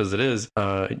bring up as it is,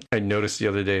 I noticed the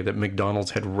other day that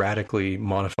McDonald's had radically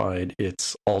modified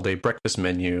its all-day breakfast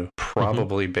menu,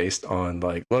 probably based on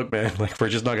look, man, we're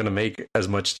just not going to make as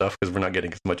much stuff because we're not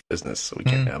getting as much business, so we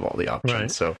can't have all the options.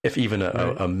 Right. So if even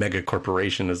a mega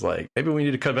corporation is like, maybe we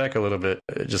need to cut back a little bit,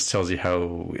 it just tells you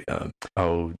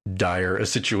how dire a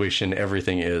situation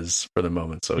everything is for the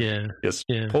moment. So just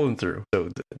pulling through. So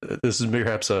this is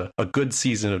perhaps a good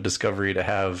season of discovery to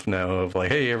have now, of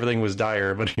hey, everything was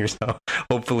dire, but here's how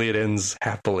hopefully it ends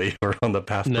happily, or on the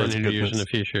path towards goodness in the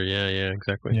future. Yeah,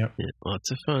 exactly. Yeah,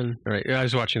 lots of fun. All right, I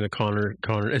was watching the Connor.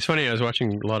 It's funny, I was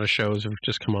watching a lot of shows that have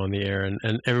just come on the air,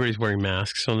 and everybody's wearing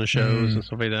masks on the shows and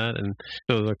stuff like that. And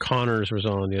so the Connors was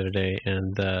on the other day,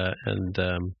 and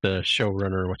the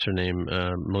showrunner, what's her name,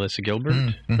 Melissa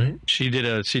Gilbert, right? she did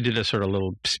a sort of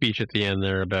little speech at the end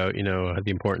there about the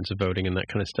importance of voting and that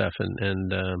kind of stuff.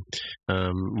 And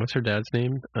what's her dad's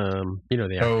name?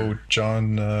 The actor. Oh,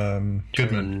 John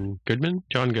Goodman.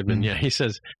 John Goodman. Yeah, he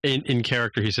says in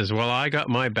character. He says, "Well, I got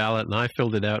my ballot and I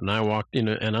filled it out and I walked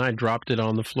and I dropped it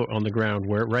on the floor on the ground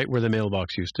right where the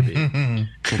mailbox used to be."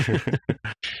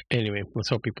 Anyway, let's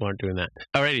hope people aren't doing that.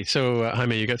 Alrighty, so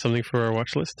Jaime, you got something for our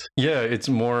watch list? Yeah, it's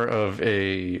more of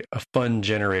a fun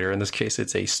generator. In this case,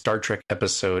 it's a Star Trek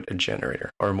episode generator,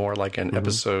 or more like an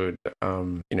episode,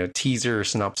 teaser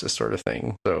synopsis sort of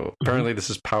thing. So apparently this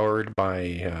is powered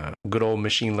by good old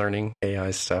machine learning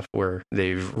AI stuff, where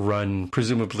they've run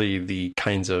presumably the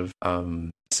kinds of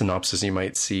synopsis you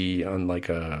might see on like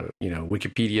a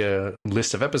Wikipedia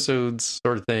list of episodes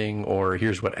sort of thing, or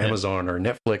here's what Amazon or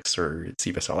Netflix or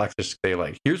CBS All Access say,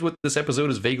 like, here's what this episode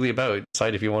is vaguely about,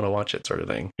 decide if you want to watch it, sort of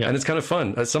thing. And it's kind of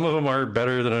fun. Some of them are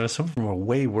better than others, some of them are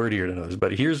way wordier than others,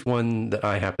 but here's one that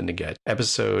I happen to get.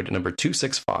 Episode number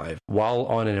 265. While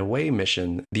on an away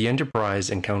mission, the Enterprise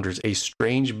encounters a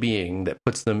strange being that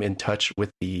puts them in touch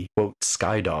with the, quote,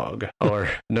 Sky Dog. Or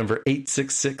number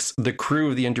 866. The crew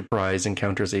of the Enterprise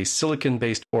encounters a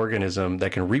silicon-based organism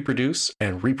that can reproduce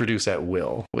at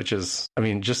will, which is,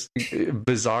 just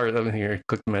bizarre. Here,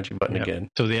 click the magic button again.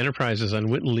 So the Enterprise is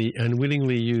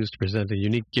unwittingly used to present a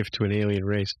unique gift to an alien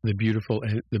race, the beautiful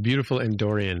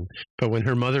Andorian. But when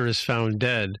her mother is found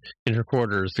dead in her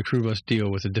quarters, the crew must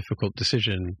deal with a difficult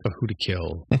decision of who to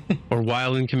kill. Or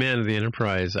while in command of the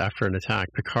Enterprise after an attack,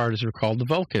 Picard is recalled to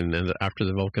Vulcan, and after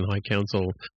the Vulcan High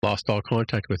Council lost all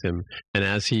contact with him, and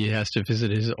as he has to visit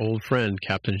his old friend,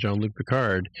 Captain Jean-Luc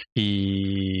Picard,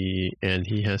 he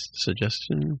has a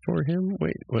suggestion for him.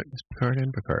 Wait, what is Picard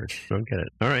and Picard? I don't get it.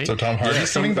 All right. So Tom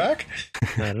Hardy's coming back?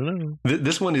 I don't know.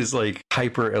 This one is like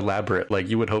hyper elaborate. Like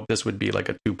you would hope this would be like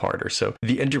a two-parter. So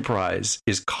the Enterprise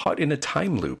is caught in a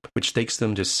time loop, which takes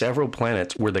them to several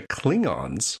planets where the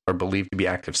Klingons are believed to be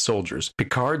active soldiers.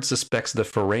 Picard suspects the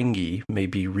Ferengi may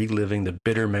be reliving the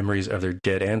bitter memories of their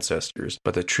dead ancestors.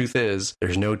 But the truth is,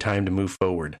 there's no time to move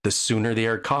forward. The sooner they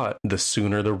are caught, the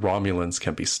sooner the Romulans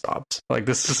can be stopped. Like,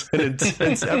 this is an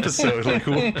intense episode. Like,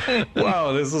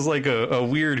 wow, this is like a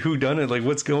weird whodunit. Like,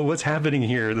 what's happening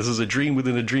here? This is a dream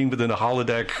within a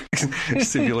holodeck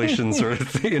simulation sort of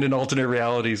thing, in an alternate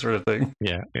reality sort of thing.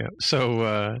 Yeah.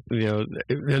 So,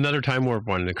 another time warp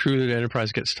one. The crew of the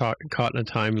Enterprise gets caught in a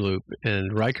time loop,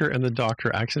 and Riker and the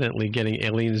Doctor accidentally getting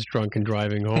aliens drunk and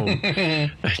driving home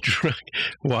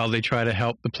while they try to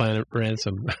help the planet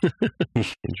ransom.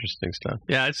 Interesting stuff.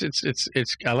 Yeah,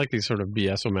 it's I like these sort of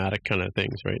BS-o-matic kind of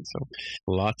things, right? So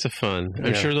lots of fun.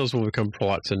 I'm sure those will become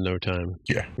plots in no time.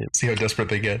 Yeah. See how desperate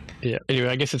they get. Yeah. Anyway,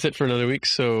 I guess that's it for another week.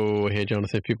 So, hey,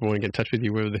 Jonathan, if people want to get in touch with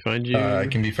you, where do they find you? I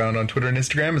can be found on Twitter and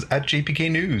Instagram as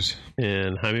 @JPK News.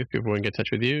 And Jaime, if people want to get in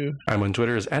touch with you, I'm on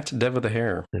Twitter as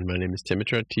 @DevWithAHair. And my name is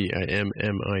Timitra,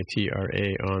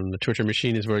 Timmitra. On the Twitter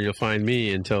machine is where you'll find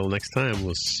me. Until next time,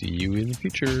 we'll see you in the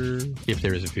future, if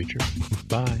there is a future.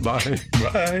 Bye. Bye.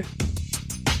 Bye.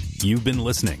 You've been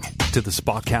listening to the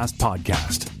Spockcast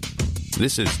podcast.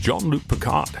 This is Jean-Luc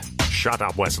Picard. Shut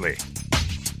up, Wesley.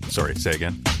 Sorry, say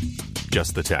again.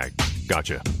 Just the tag.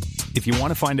 Gotcha. If you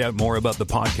want to find out more about the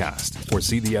podcast or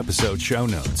see the episode show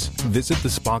notes, visit the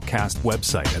Spockcast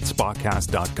website at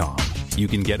spockcast.com. You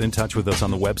can get in touch with us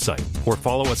on the website or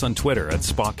follow us on Twitter at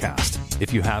Spockcast.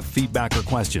 If you have feedback or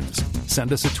questions,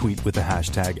 send us a tweet with the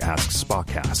hashtag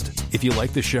AskSpockcast. If you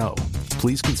like the show,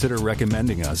 please consider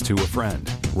recommending us to a friend,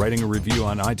 writing a review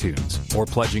on iTunes, or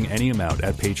pledging any amount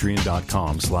at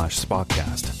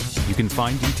patreon.com/Spockcast. You can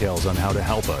find details on how to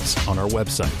help us on our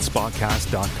website,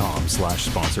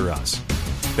 spockcast.com/sponsor us.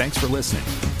 Thanks for listening,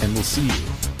 and we'll see you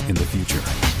in the future.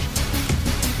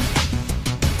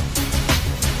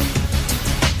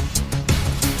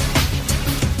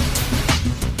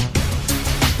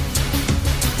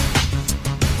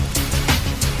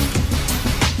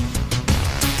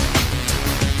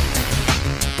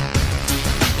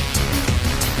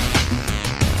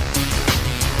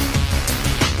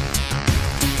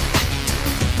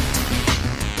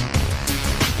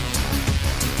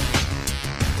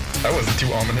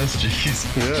 Too ominous, jeez.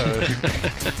 Yeah.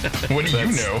 What do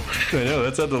you know? I know,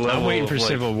 that's at the level. I'm waiting for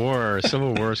Civil War.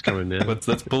 Civil War's coming in. Let's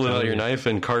pull out your knife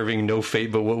and carving no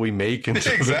fate but what we make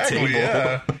into exactly, the table.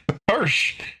 Yeah.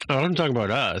 harsh. Oh, I'm talking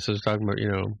about us. I was talking about,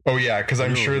 Oh, yeah, because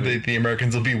I'm sure the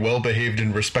Americans will be well-behaved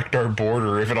and respect our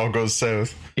border if it all goes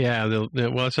south. Yeah, well,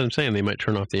 that's what I'm saying. They might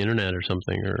turn off the internet or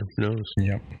something, or who knows?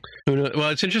 Yeah. Well,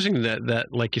 it's interesting that,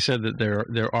 like you said, that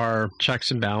there are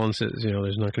checks and balances.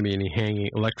 There's not going to be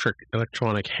any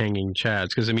electronic hanging chads.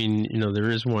 Because, there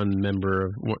is one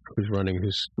member who's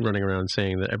running around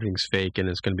saying that everything's fake and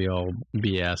it's going to be all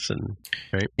BS,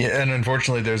 right? Yeah, and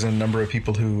unfortunately, there's a number of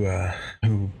people who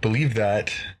believe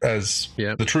that as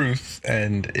the truth,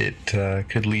 and it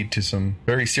could lead to some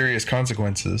very serious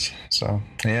consequences. So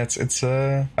yeah, it's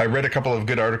I read a couple of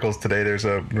good articles today. There's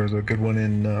a good one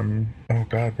in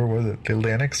where was it? The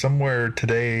Atlantic somewhere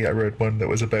today. I read one that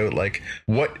was about like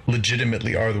what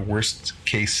legitimately are the worst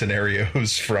case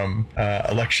scenarios from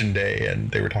election day,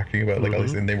 and they were talking about like all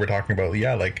these, and they were talking about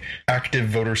like active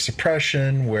voter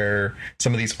suppression, where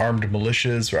some of these armed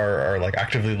militias are like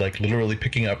actively like literally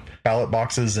picking up ballot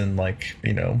boxes and like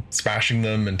smashing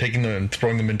them and taking them and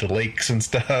throwing them into lakes and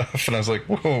stuff. And I was like,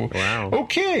 whoa, wow,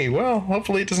 okay, well,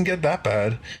 hopefully it doesn't get that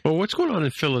bad. Well, what's going on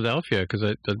in Philadelphia? Because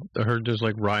I heard there's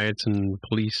like riots and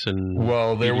police and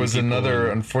there was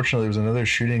unfortunately there was another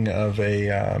shooting of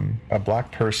a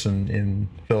black person in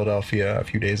Philadelphia a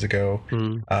few days ago.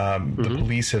 The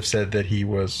police have said that he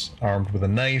was armed with a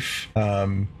knife,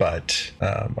 but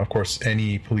of course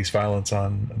any police violence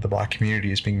on the black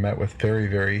community is being met with very,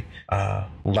 very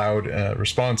loud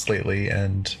response lately,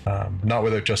 and not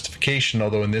without justification,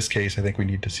 although in this case I think we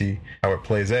need to see how it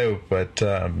plays out. But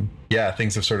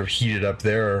things have sort of heated up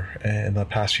there in the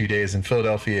past few days, and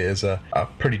Philadelphia is a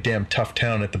pretty damn tough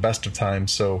town at the best of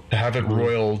times, so to have it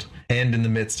roiled and in the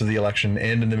midst of the election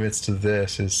and in the midst of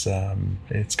this is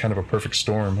it's kind of a perfect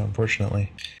storm,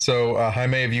 unfortunately. So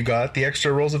Jaime, have you got the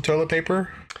extra rolls of toilet paper?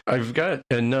 I've got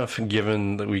enough,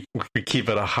 given that we keep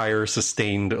at a higher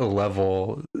sustained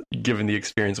level, given the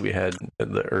experience we had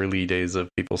in the early days of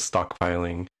people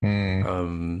stockpiling.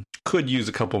 Could use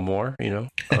a couple more,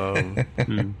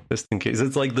 just in case.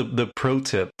 It's like the pro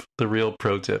tip, the real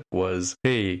pro tip was,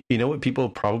 hey, you know what people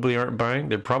probably aren't buying?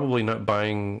 They're probably not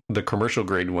buying the commercial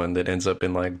grade one that ends up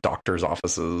in like doctor's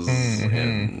offices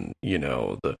and,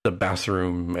 the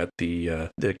bathroom at the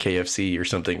KFC or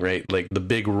something, right? Like the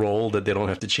big roll that they don't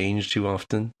have to change too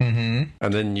often. And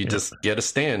then you just get a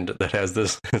stand that has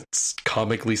this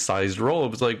comically sized roll.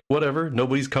 It was like, whatever,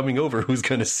 nobody's coming over who's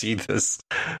going to see this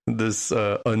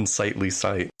unsightly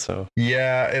sight. So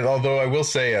although I will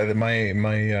say that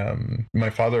my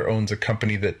father owns a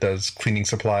company that does cleaning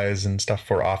supplies and stuff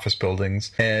for office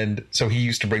buildings, and so he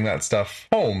used to bring that stuff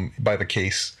home by the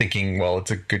case, thinking, well,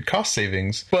 it's a good cost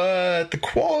savings, but the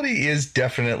quality is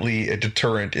definitely a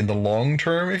deterrent in the long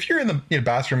term. If you're in the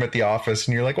bathroom at the office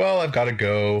and you're like, well, I've got to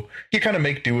go, you kind of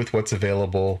make do with what's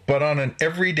available. But on an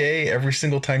every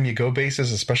single time you go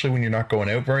basis, especially when you're not going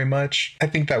out very much, I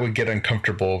think that would get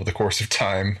uncomfortable over the course of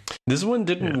time. This one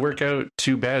didn't work out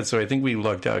too bad, so I think we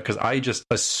lucked out, because I just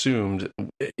assumed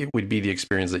it would be the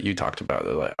experience that you talked about.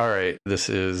 They're like, all right, this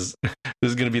is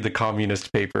going to be the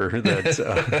communist paper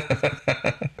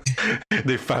that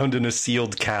they found in a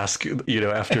sealed cask,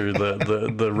 after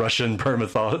the Russian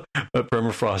permafrost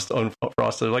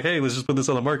unfrost. They're like, hey, let's just put this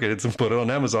on the market. It's put it on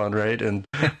Amazon, right? And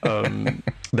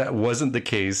that wasn't the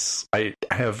case. I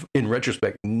have, in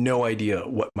retrospect, no idea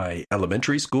what my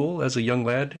elementary school as a young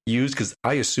lad used, because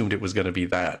I assumed it was going to be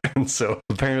that. And so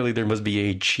apparently there must be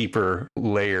a cheaper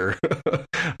layer,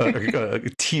 a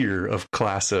tier of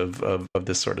class of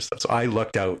this sort of stuff. So I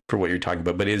lucked out for what you're talking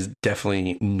about, but it is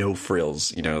definitely no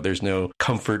frills. There's no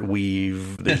comfort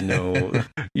weave. There's no,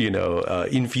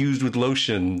 infused with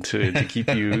lotion to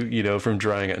keep you, from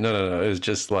drying out. No. It was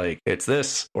just like, it's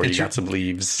this, or you got some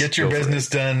leaves. Get your business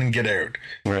done and get out.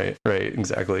 Right,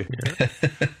 exactly.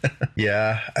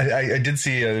 Yeah, I did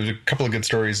see there's a couple of good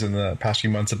stories in the past few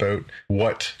months about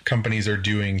what companies are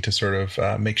doing to sort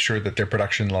of make sure that their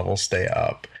production levels stay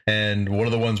up. And one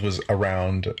of the ones was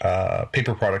around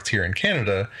paper products here in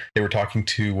Canada. They were talking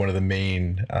to one of the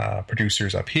main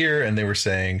producers up here, and they were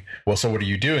saying, well, so what are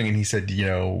you doing? And he said,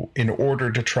 in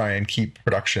order to try and keep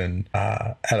production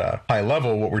at a high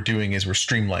level, what we're doing is we're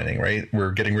streamlining, right?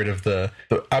 We're getting rid of the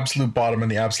absolute bottom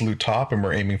and the absolute top, and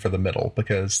we're aiming for the middle,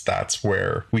 because that's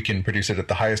where we can produce it at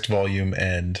the highest volume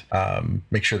and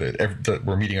make sure that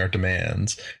we're meeting our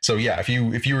demands. So yeah, if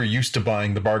you were used to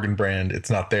buying the bargain brand,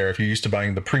 it's not there. If you're used to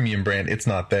buying the premium brand, it's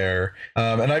not there.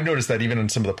 And I've noticed that even in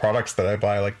some of the products that I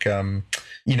buy, like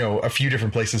a few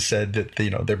different places said that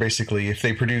they're basically, if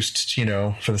they produced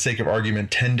for the sake of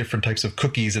argument 10 different types of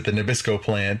cookies at the Nabisco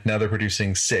plant, now they're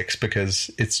producing 6, because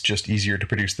it's just easier to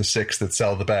produce the 6 that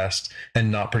sell the best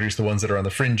and not produce the ones that are around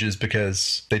the fringes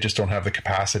because they just don't have the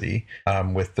capacity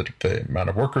with the amount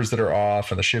of workers that are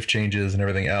off and the shift changes and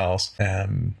everything else.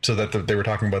 So that they were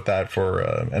talking about that for,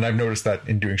 and I've noticed that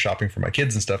in doing shopping for my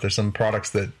kids and stuff, there's some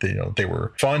products that they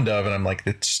were fond of, and I'm like,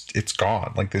 it's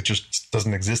gone. Like it just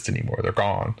doesn't exist anymore. They're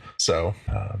gone. So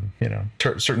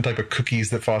certain type of cookies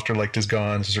that Foster liked is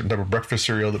gone. A certain type of breakfast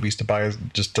cereal that we used to buy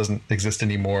just doesn't exist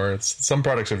anymore. Some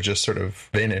products have just sort of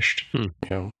vanished.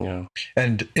 Yeah.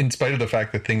 And in spite of the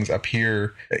fact that things up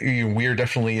here, we are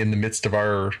definitely in the midst of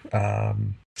our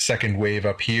second wave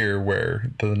up here where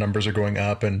the numbers are going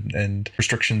up and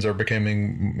restrictions are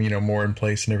becoming more in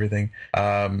place and everything,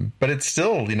 but it's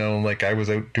still like I was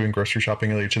out doing grocery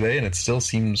shopping earlier today and it still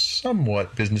seems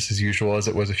somewhat business as usual as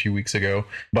it was a few weeks ago.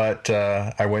 But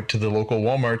I went to the local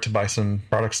Walmart to buy some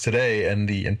products today and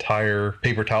the entire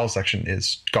paper towel section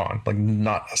is gone, like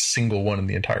not a single one in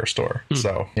the entire store.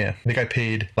 So yeah, I think I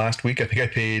paid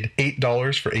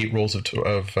 $8 for 8 rolls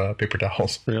of paper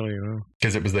towels. Really? Wow.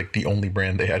 Because it was like the only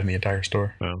brand they had in the entire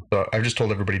store. Wow. So I've just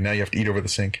told everybody now you have to eat over the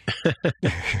sink.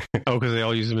 Oh, because they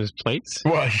all use them as plates?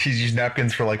 Well, you use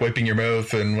napkins for like wiping your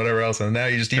mouth and whatever else, and now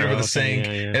you just eat over the sink.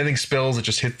 Yeah. Anything spills, it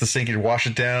just hits the sink. You wash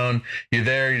it down. You're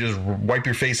there. You just wipe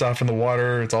your face off in the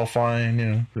water. It's all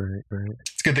fine. Right.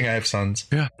 It's a good thing I have sons.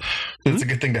 Yeah. It's a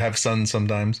good thing to have sons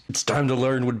sometimes. It's time to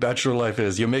learn what bachelor life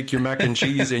is. You make your mac and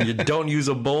cheese and you don't use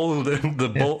a bowl.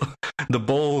 The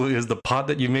bowl is the pot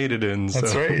that you made it in.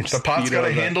 That's right. The pot's got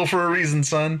a handle for a reason,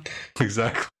 son.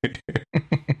 Exactly.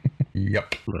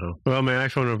 Yep. Well, my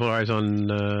iPhone will arrive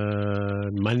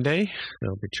on Monday.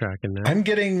 I'll be tracking that. I'm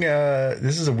getting,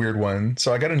 this is a weird one.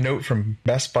 So I got a note from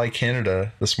Best Buy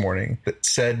Canada this morning that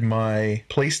said my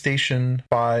PlayStation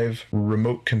 5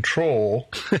 remote control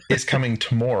is coming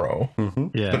tomorrow.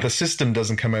 Yeah. But the system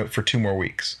doesn't come out for 2 more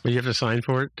weeks. Well, you have to sign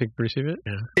for it to receive it?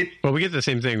 Yeah. Well, we get the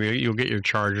same thing. You'll get your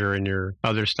charger and your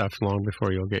other stuff long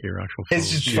before you'll get your actual phone. It's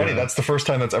just funny. That's the first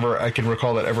time I can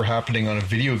recall that ever happening on a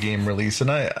video game release. And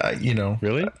I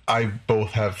Really? I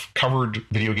both have covered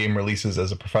video game releases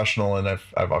as a professional, and I've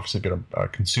obviously been a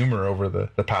consumer over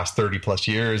the past 30 plus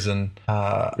years, and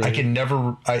really?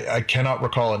 I cannot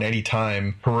recall at any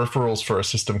time peripherals for a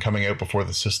system coming out before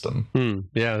the system.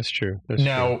 Yeah, that's true.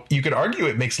 You could argue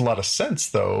it makes a lot of sense,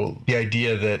 though, the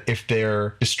idea that if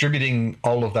they're distributing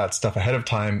all of that stuff ahead of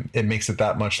time, it makes it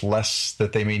that much less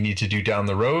that they may need to do down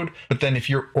the road. But then if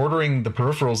you're ordering the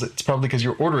peripherals, it's probably because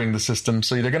you're ordering the system,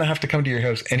 so they're going to have to come to your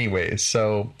house anyways.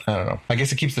 So I don't know. I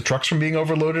guess it keeps the trucks from being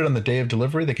overloaded on the day of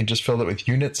delivery. They can just fill it with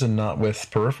units and not with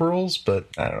peripherals, but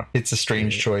I don't know. It's a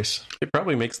strange choice. It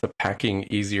probably makes the packing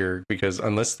easier because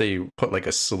unless they put like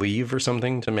a sleeve or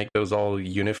something to make those all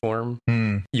uniform,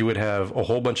 you would have a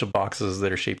whole bunch of boxes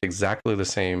that are shaped exactly the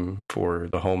same for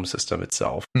the home system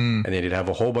itself. And then you'd have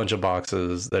a whole bunch of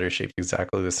boxes that are shaped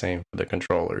exactly the same for the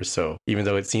controllers. So even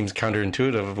though it seems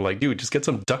counterintuitive, like, dude, just get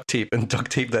some duct tape and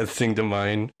duct tape that thing to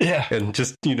mine. Yeah. And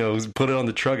just, put it on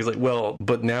the truck. It's like, well,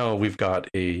 but now we've got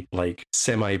a like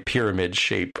semi-pyramid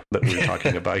shape that we're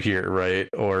talking about here, right?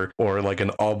 Or like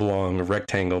an oblong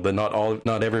rectangle that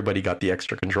not everybody got the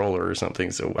extra controller or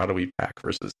something. So how do we pack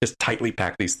versus just tightly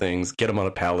pack these things, get them on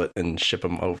a pallet and ship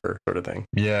them over, sort of thing.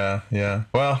 Yeah.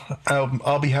 Well,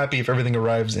 I'll be happy if everything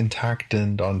arrives intact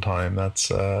and on time.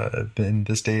 That's in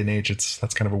this day and age,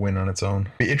 that's kind of a win on its own.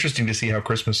 Be interesting to see how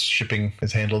Christmas shipping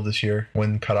is handled this year,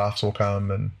 when cutoffs will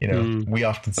come, and we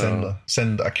often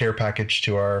send a care package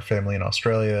to our family in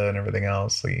Australia and everything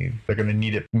else. They're going to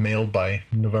need it mailed by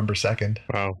November 2nd.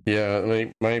 Wow. Yeah,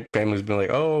 my family's been like,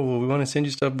 oh, well, we want to send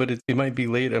you stuff, but it might be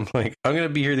late. I'm like, I'm going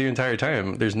to be here the entire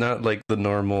time. There's not like the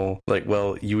normal, like,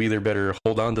 well, you either better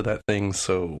hold on to that thing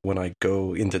so when I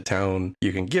go into town,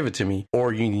 you can give it to me,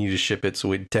 or you need to ship it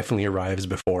so it definitely arrives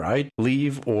before I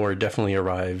leave, or definitely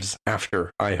arrives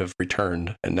after I have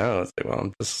returned. And now it's like, well,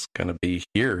 I'm just going to be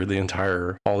here the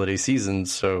entire holiday season,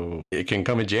 so it can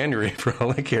come in January for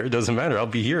all I care. It doesn't matter. I'll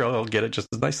be here. I'll get it just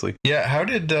as nicely. Yeah. How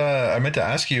did I meant to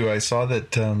ask you? I saw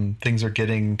that things are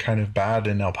getting kind of bad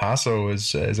in El Paso.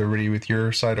 Is everybody with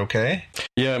your side okay?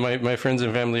 Yeah, my friends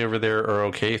and family over there are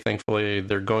okay. Thankfully,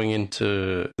 they're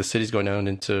the city's going down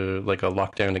into like a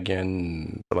lockdown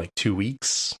again for like 2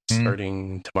 weeks,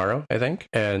 starting tomorrow, I think.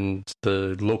 And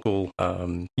the local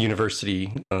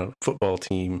university football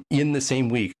team in the same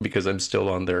week, because I'm still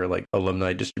on their like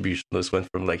alumni distribution list, went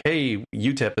from like, hey,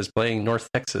 UTEP is playing North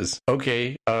Texas.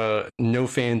 Okay, no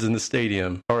fans in the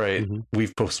stadium. All right,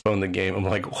 we've postponed the game. I'm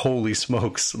like, holy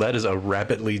smokes, that is a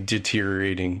rapidly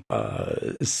deteriorating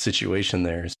situation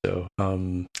there. So,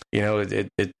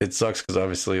 it sucks because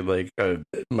obviously, like,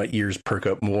 my ears perk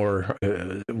up more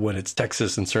when it's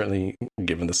Texas, and certainly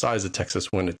given the size of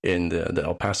Texas when it's in the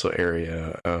El Paso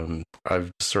area.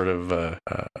 I've sort of,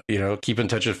 keep in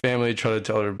touch with family, try to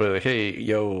tell everybody, like, hey,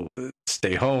 yo,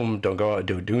 stay home, don't go out,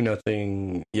 don't do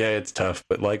nothing. Yeah, it's tough,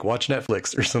 but like watch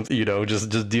Netflix or something,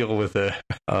 just deal with it.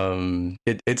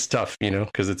 It's tough,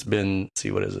 because it's been,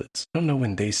 what is it? I don't know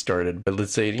when they started, but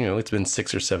let's say, it's been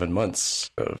 6 or 7 months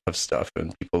of stuff,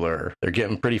 and people they're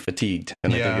getting pretty fatigued.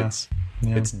 And I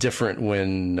think it's different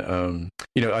when,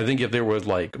 I think if there was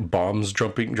like bombs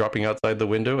dropping outside the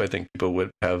window, I think people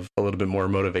would have a little bit more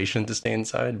motivation to stay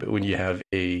inside. But when you have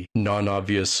a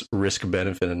non-obvious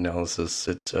risk-benefit analysis,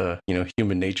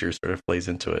 human nature sort of plays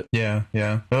into it. Yeah.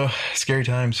 Oh, scary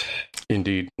times.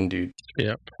 Indeed.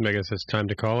 Yep. I guess it's time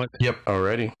to call it. Yep.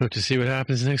 Alrighty. Hope to see what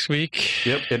happens next week.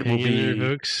 Yep. It will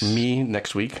be me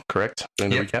next week, correct?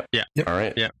 Doing the recap? Yeah. Yep. All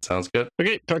right. Yeah. Sounds good.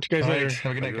 Okay. Talk to you guys later. Right.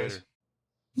 Have a good night, guys.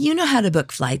 You know how to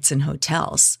book flights and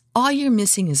hotels. All you're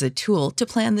missing is a tool to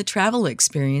plan the travel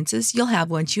experiences you'll have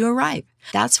once you arrive.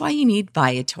 That's why you need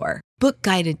Viator. Book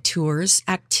guided tours,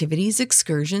 activities,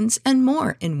 excursions, and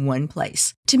more in one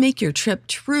place to make your trip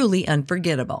truly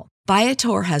unforgettable.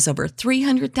 Viator has over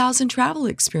 300,000 travel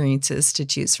experiences to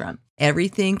choose from.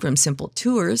 Everything from simple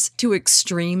tours to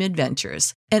extreme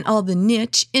adventures and all the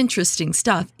niche, interesting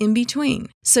stuff in between.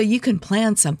 So you can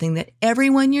plan something that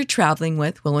everyone you're traveling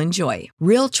with will enjoy.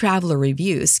 Real traveler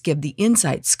reviews give the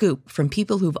inside scoop from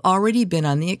people who've already been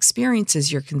on the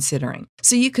experiences you're considering.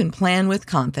 So you can plan with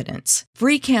confidence.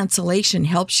 Free cancellation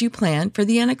helps you plan for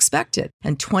the unexpected.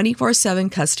 And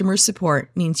 24/7 customer support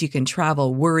means you can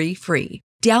travel worry-free.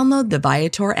 Download the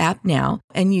Viator app now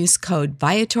and use code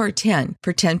Viator10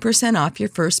 for 10% off your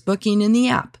first booking in the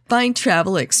app. Find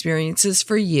travel experiences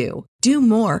for you. Do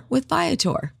more with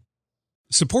Viator.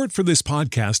 Support for this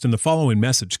podcast and the following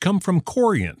message come from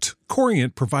Corient.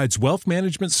 Corient provides wealth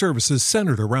management services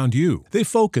centered around you. They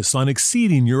focus on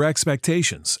exceeding your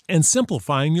expectations and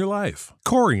simplifying your life.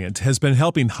 Corient has been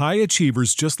helping high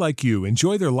achievers just like you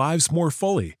enjoy their lives more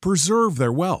fully, preserve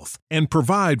their wealth, and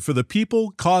provide for the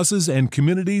people, causes, and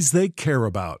communities they care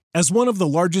about. As one of the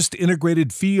largest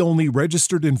integrated fee-only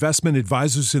registered investment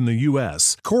advisors in the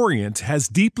U.S., Corient has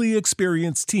deeply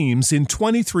experienced teams in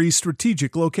 23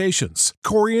 strategic locations.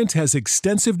 Corient has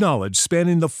extensive knowledge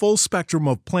spanning the full spectrum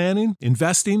of planning,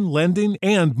 investing, lending,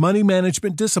 and money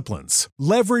management disciplines.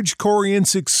 Leverage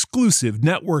Corient's exclusive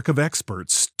network of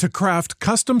experts to craft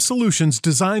custom solutions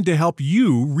designed to help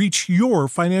you reach your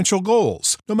financial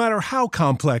goals, no matter how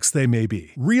complex they may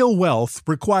be. Real wealth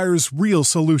requires real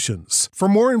solutions. For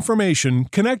more information,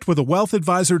 connect with a wealth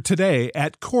advisor today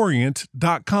at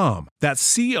Corient.com.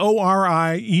 That's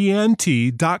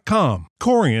Corient.com.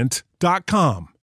 Corient.com.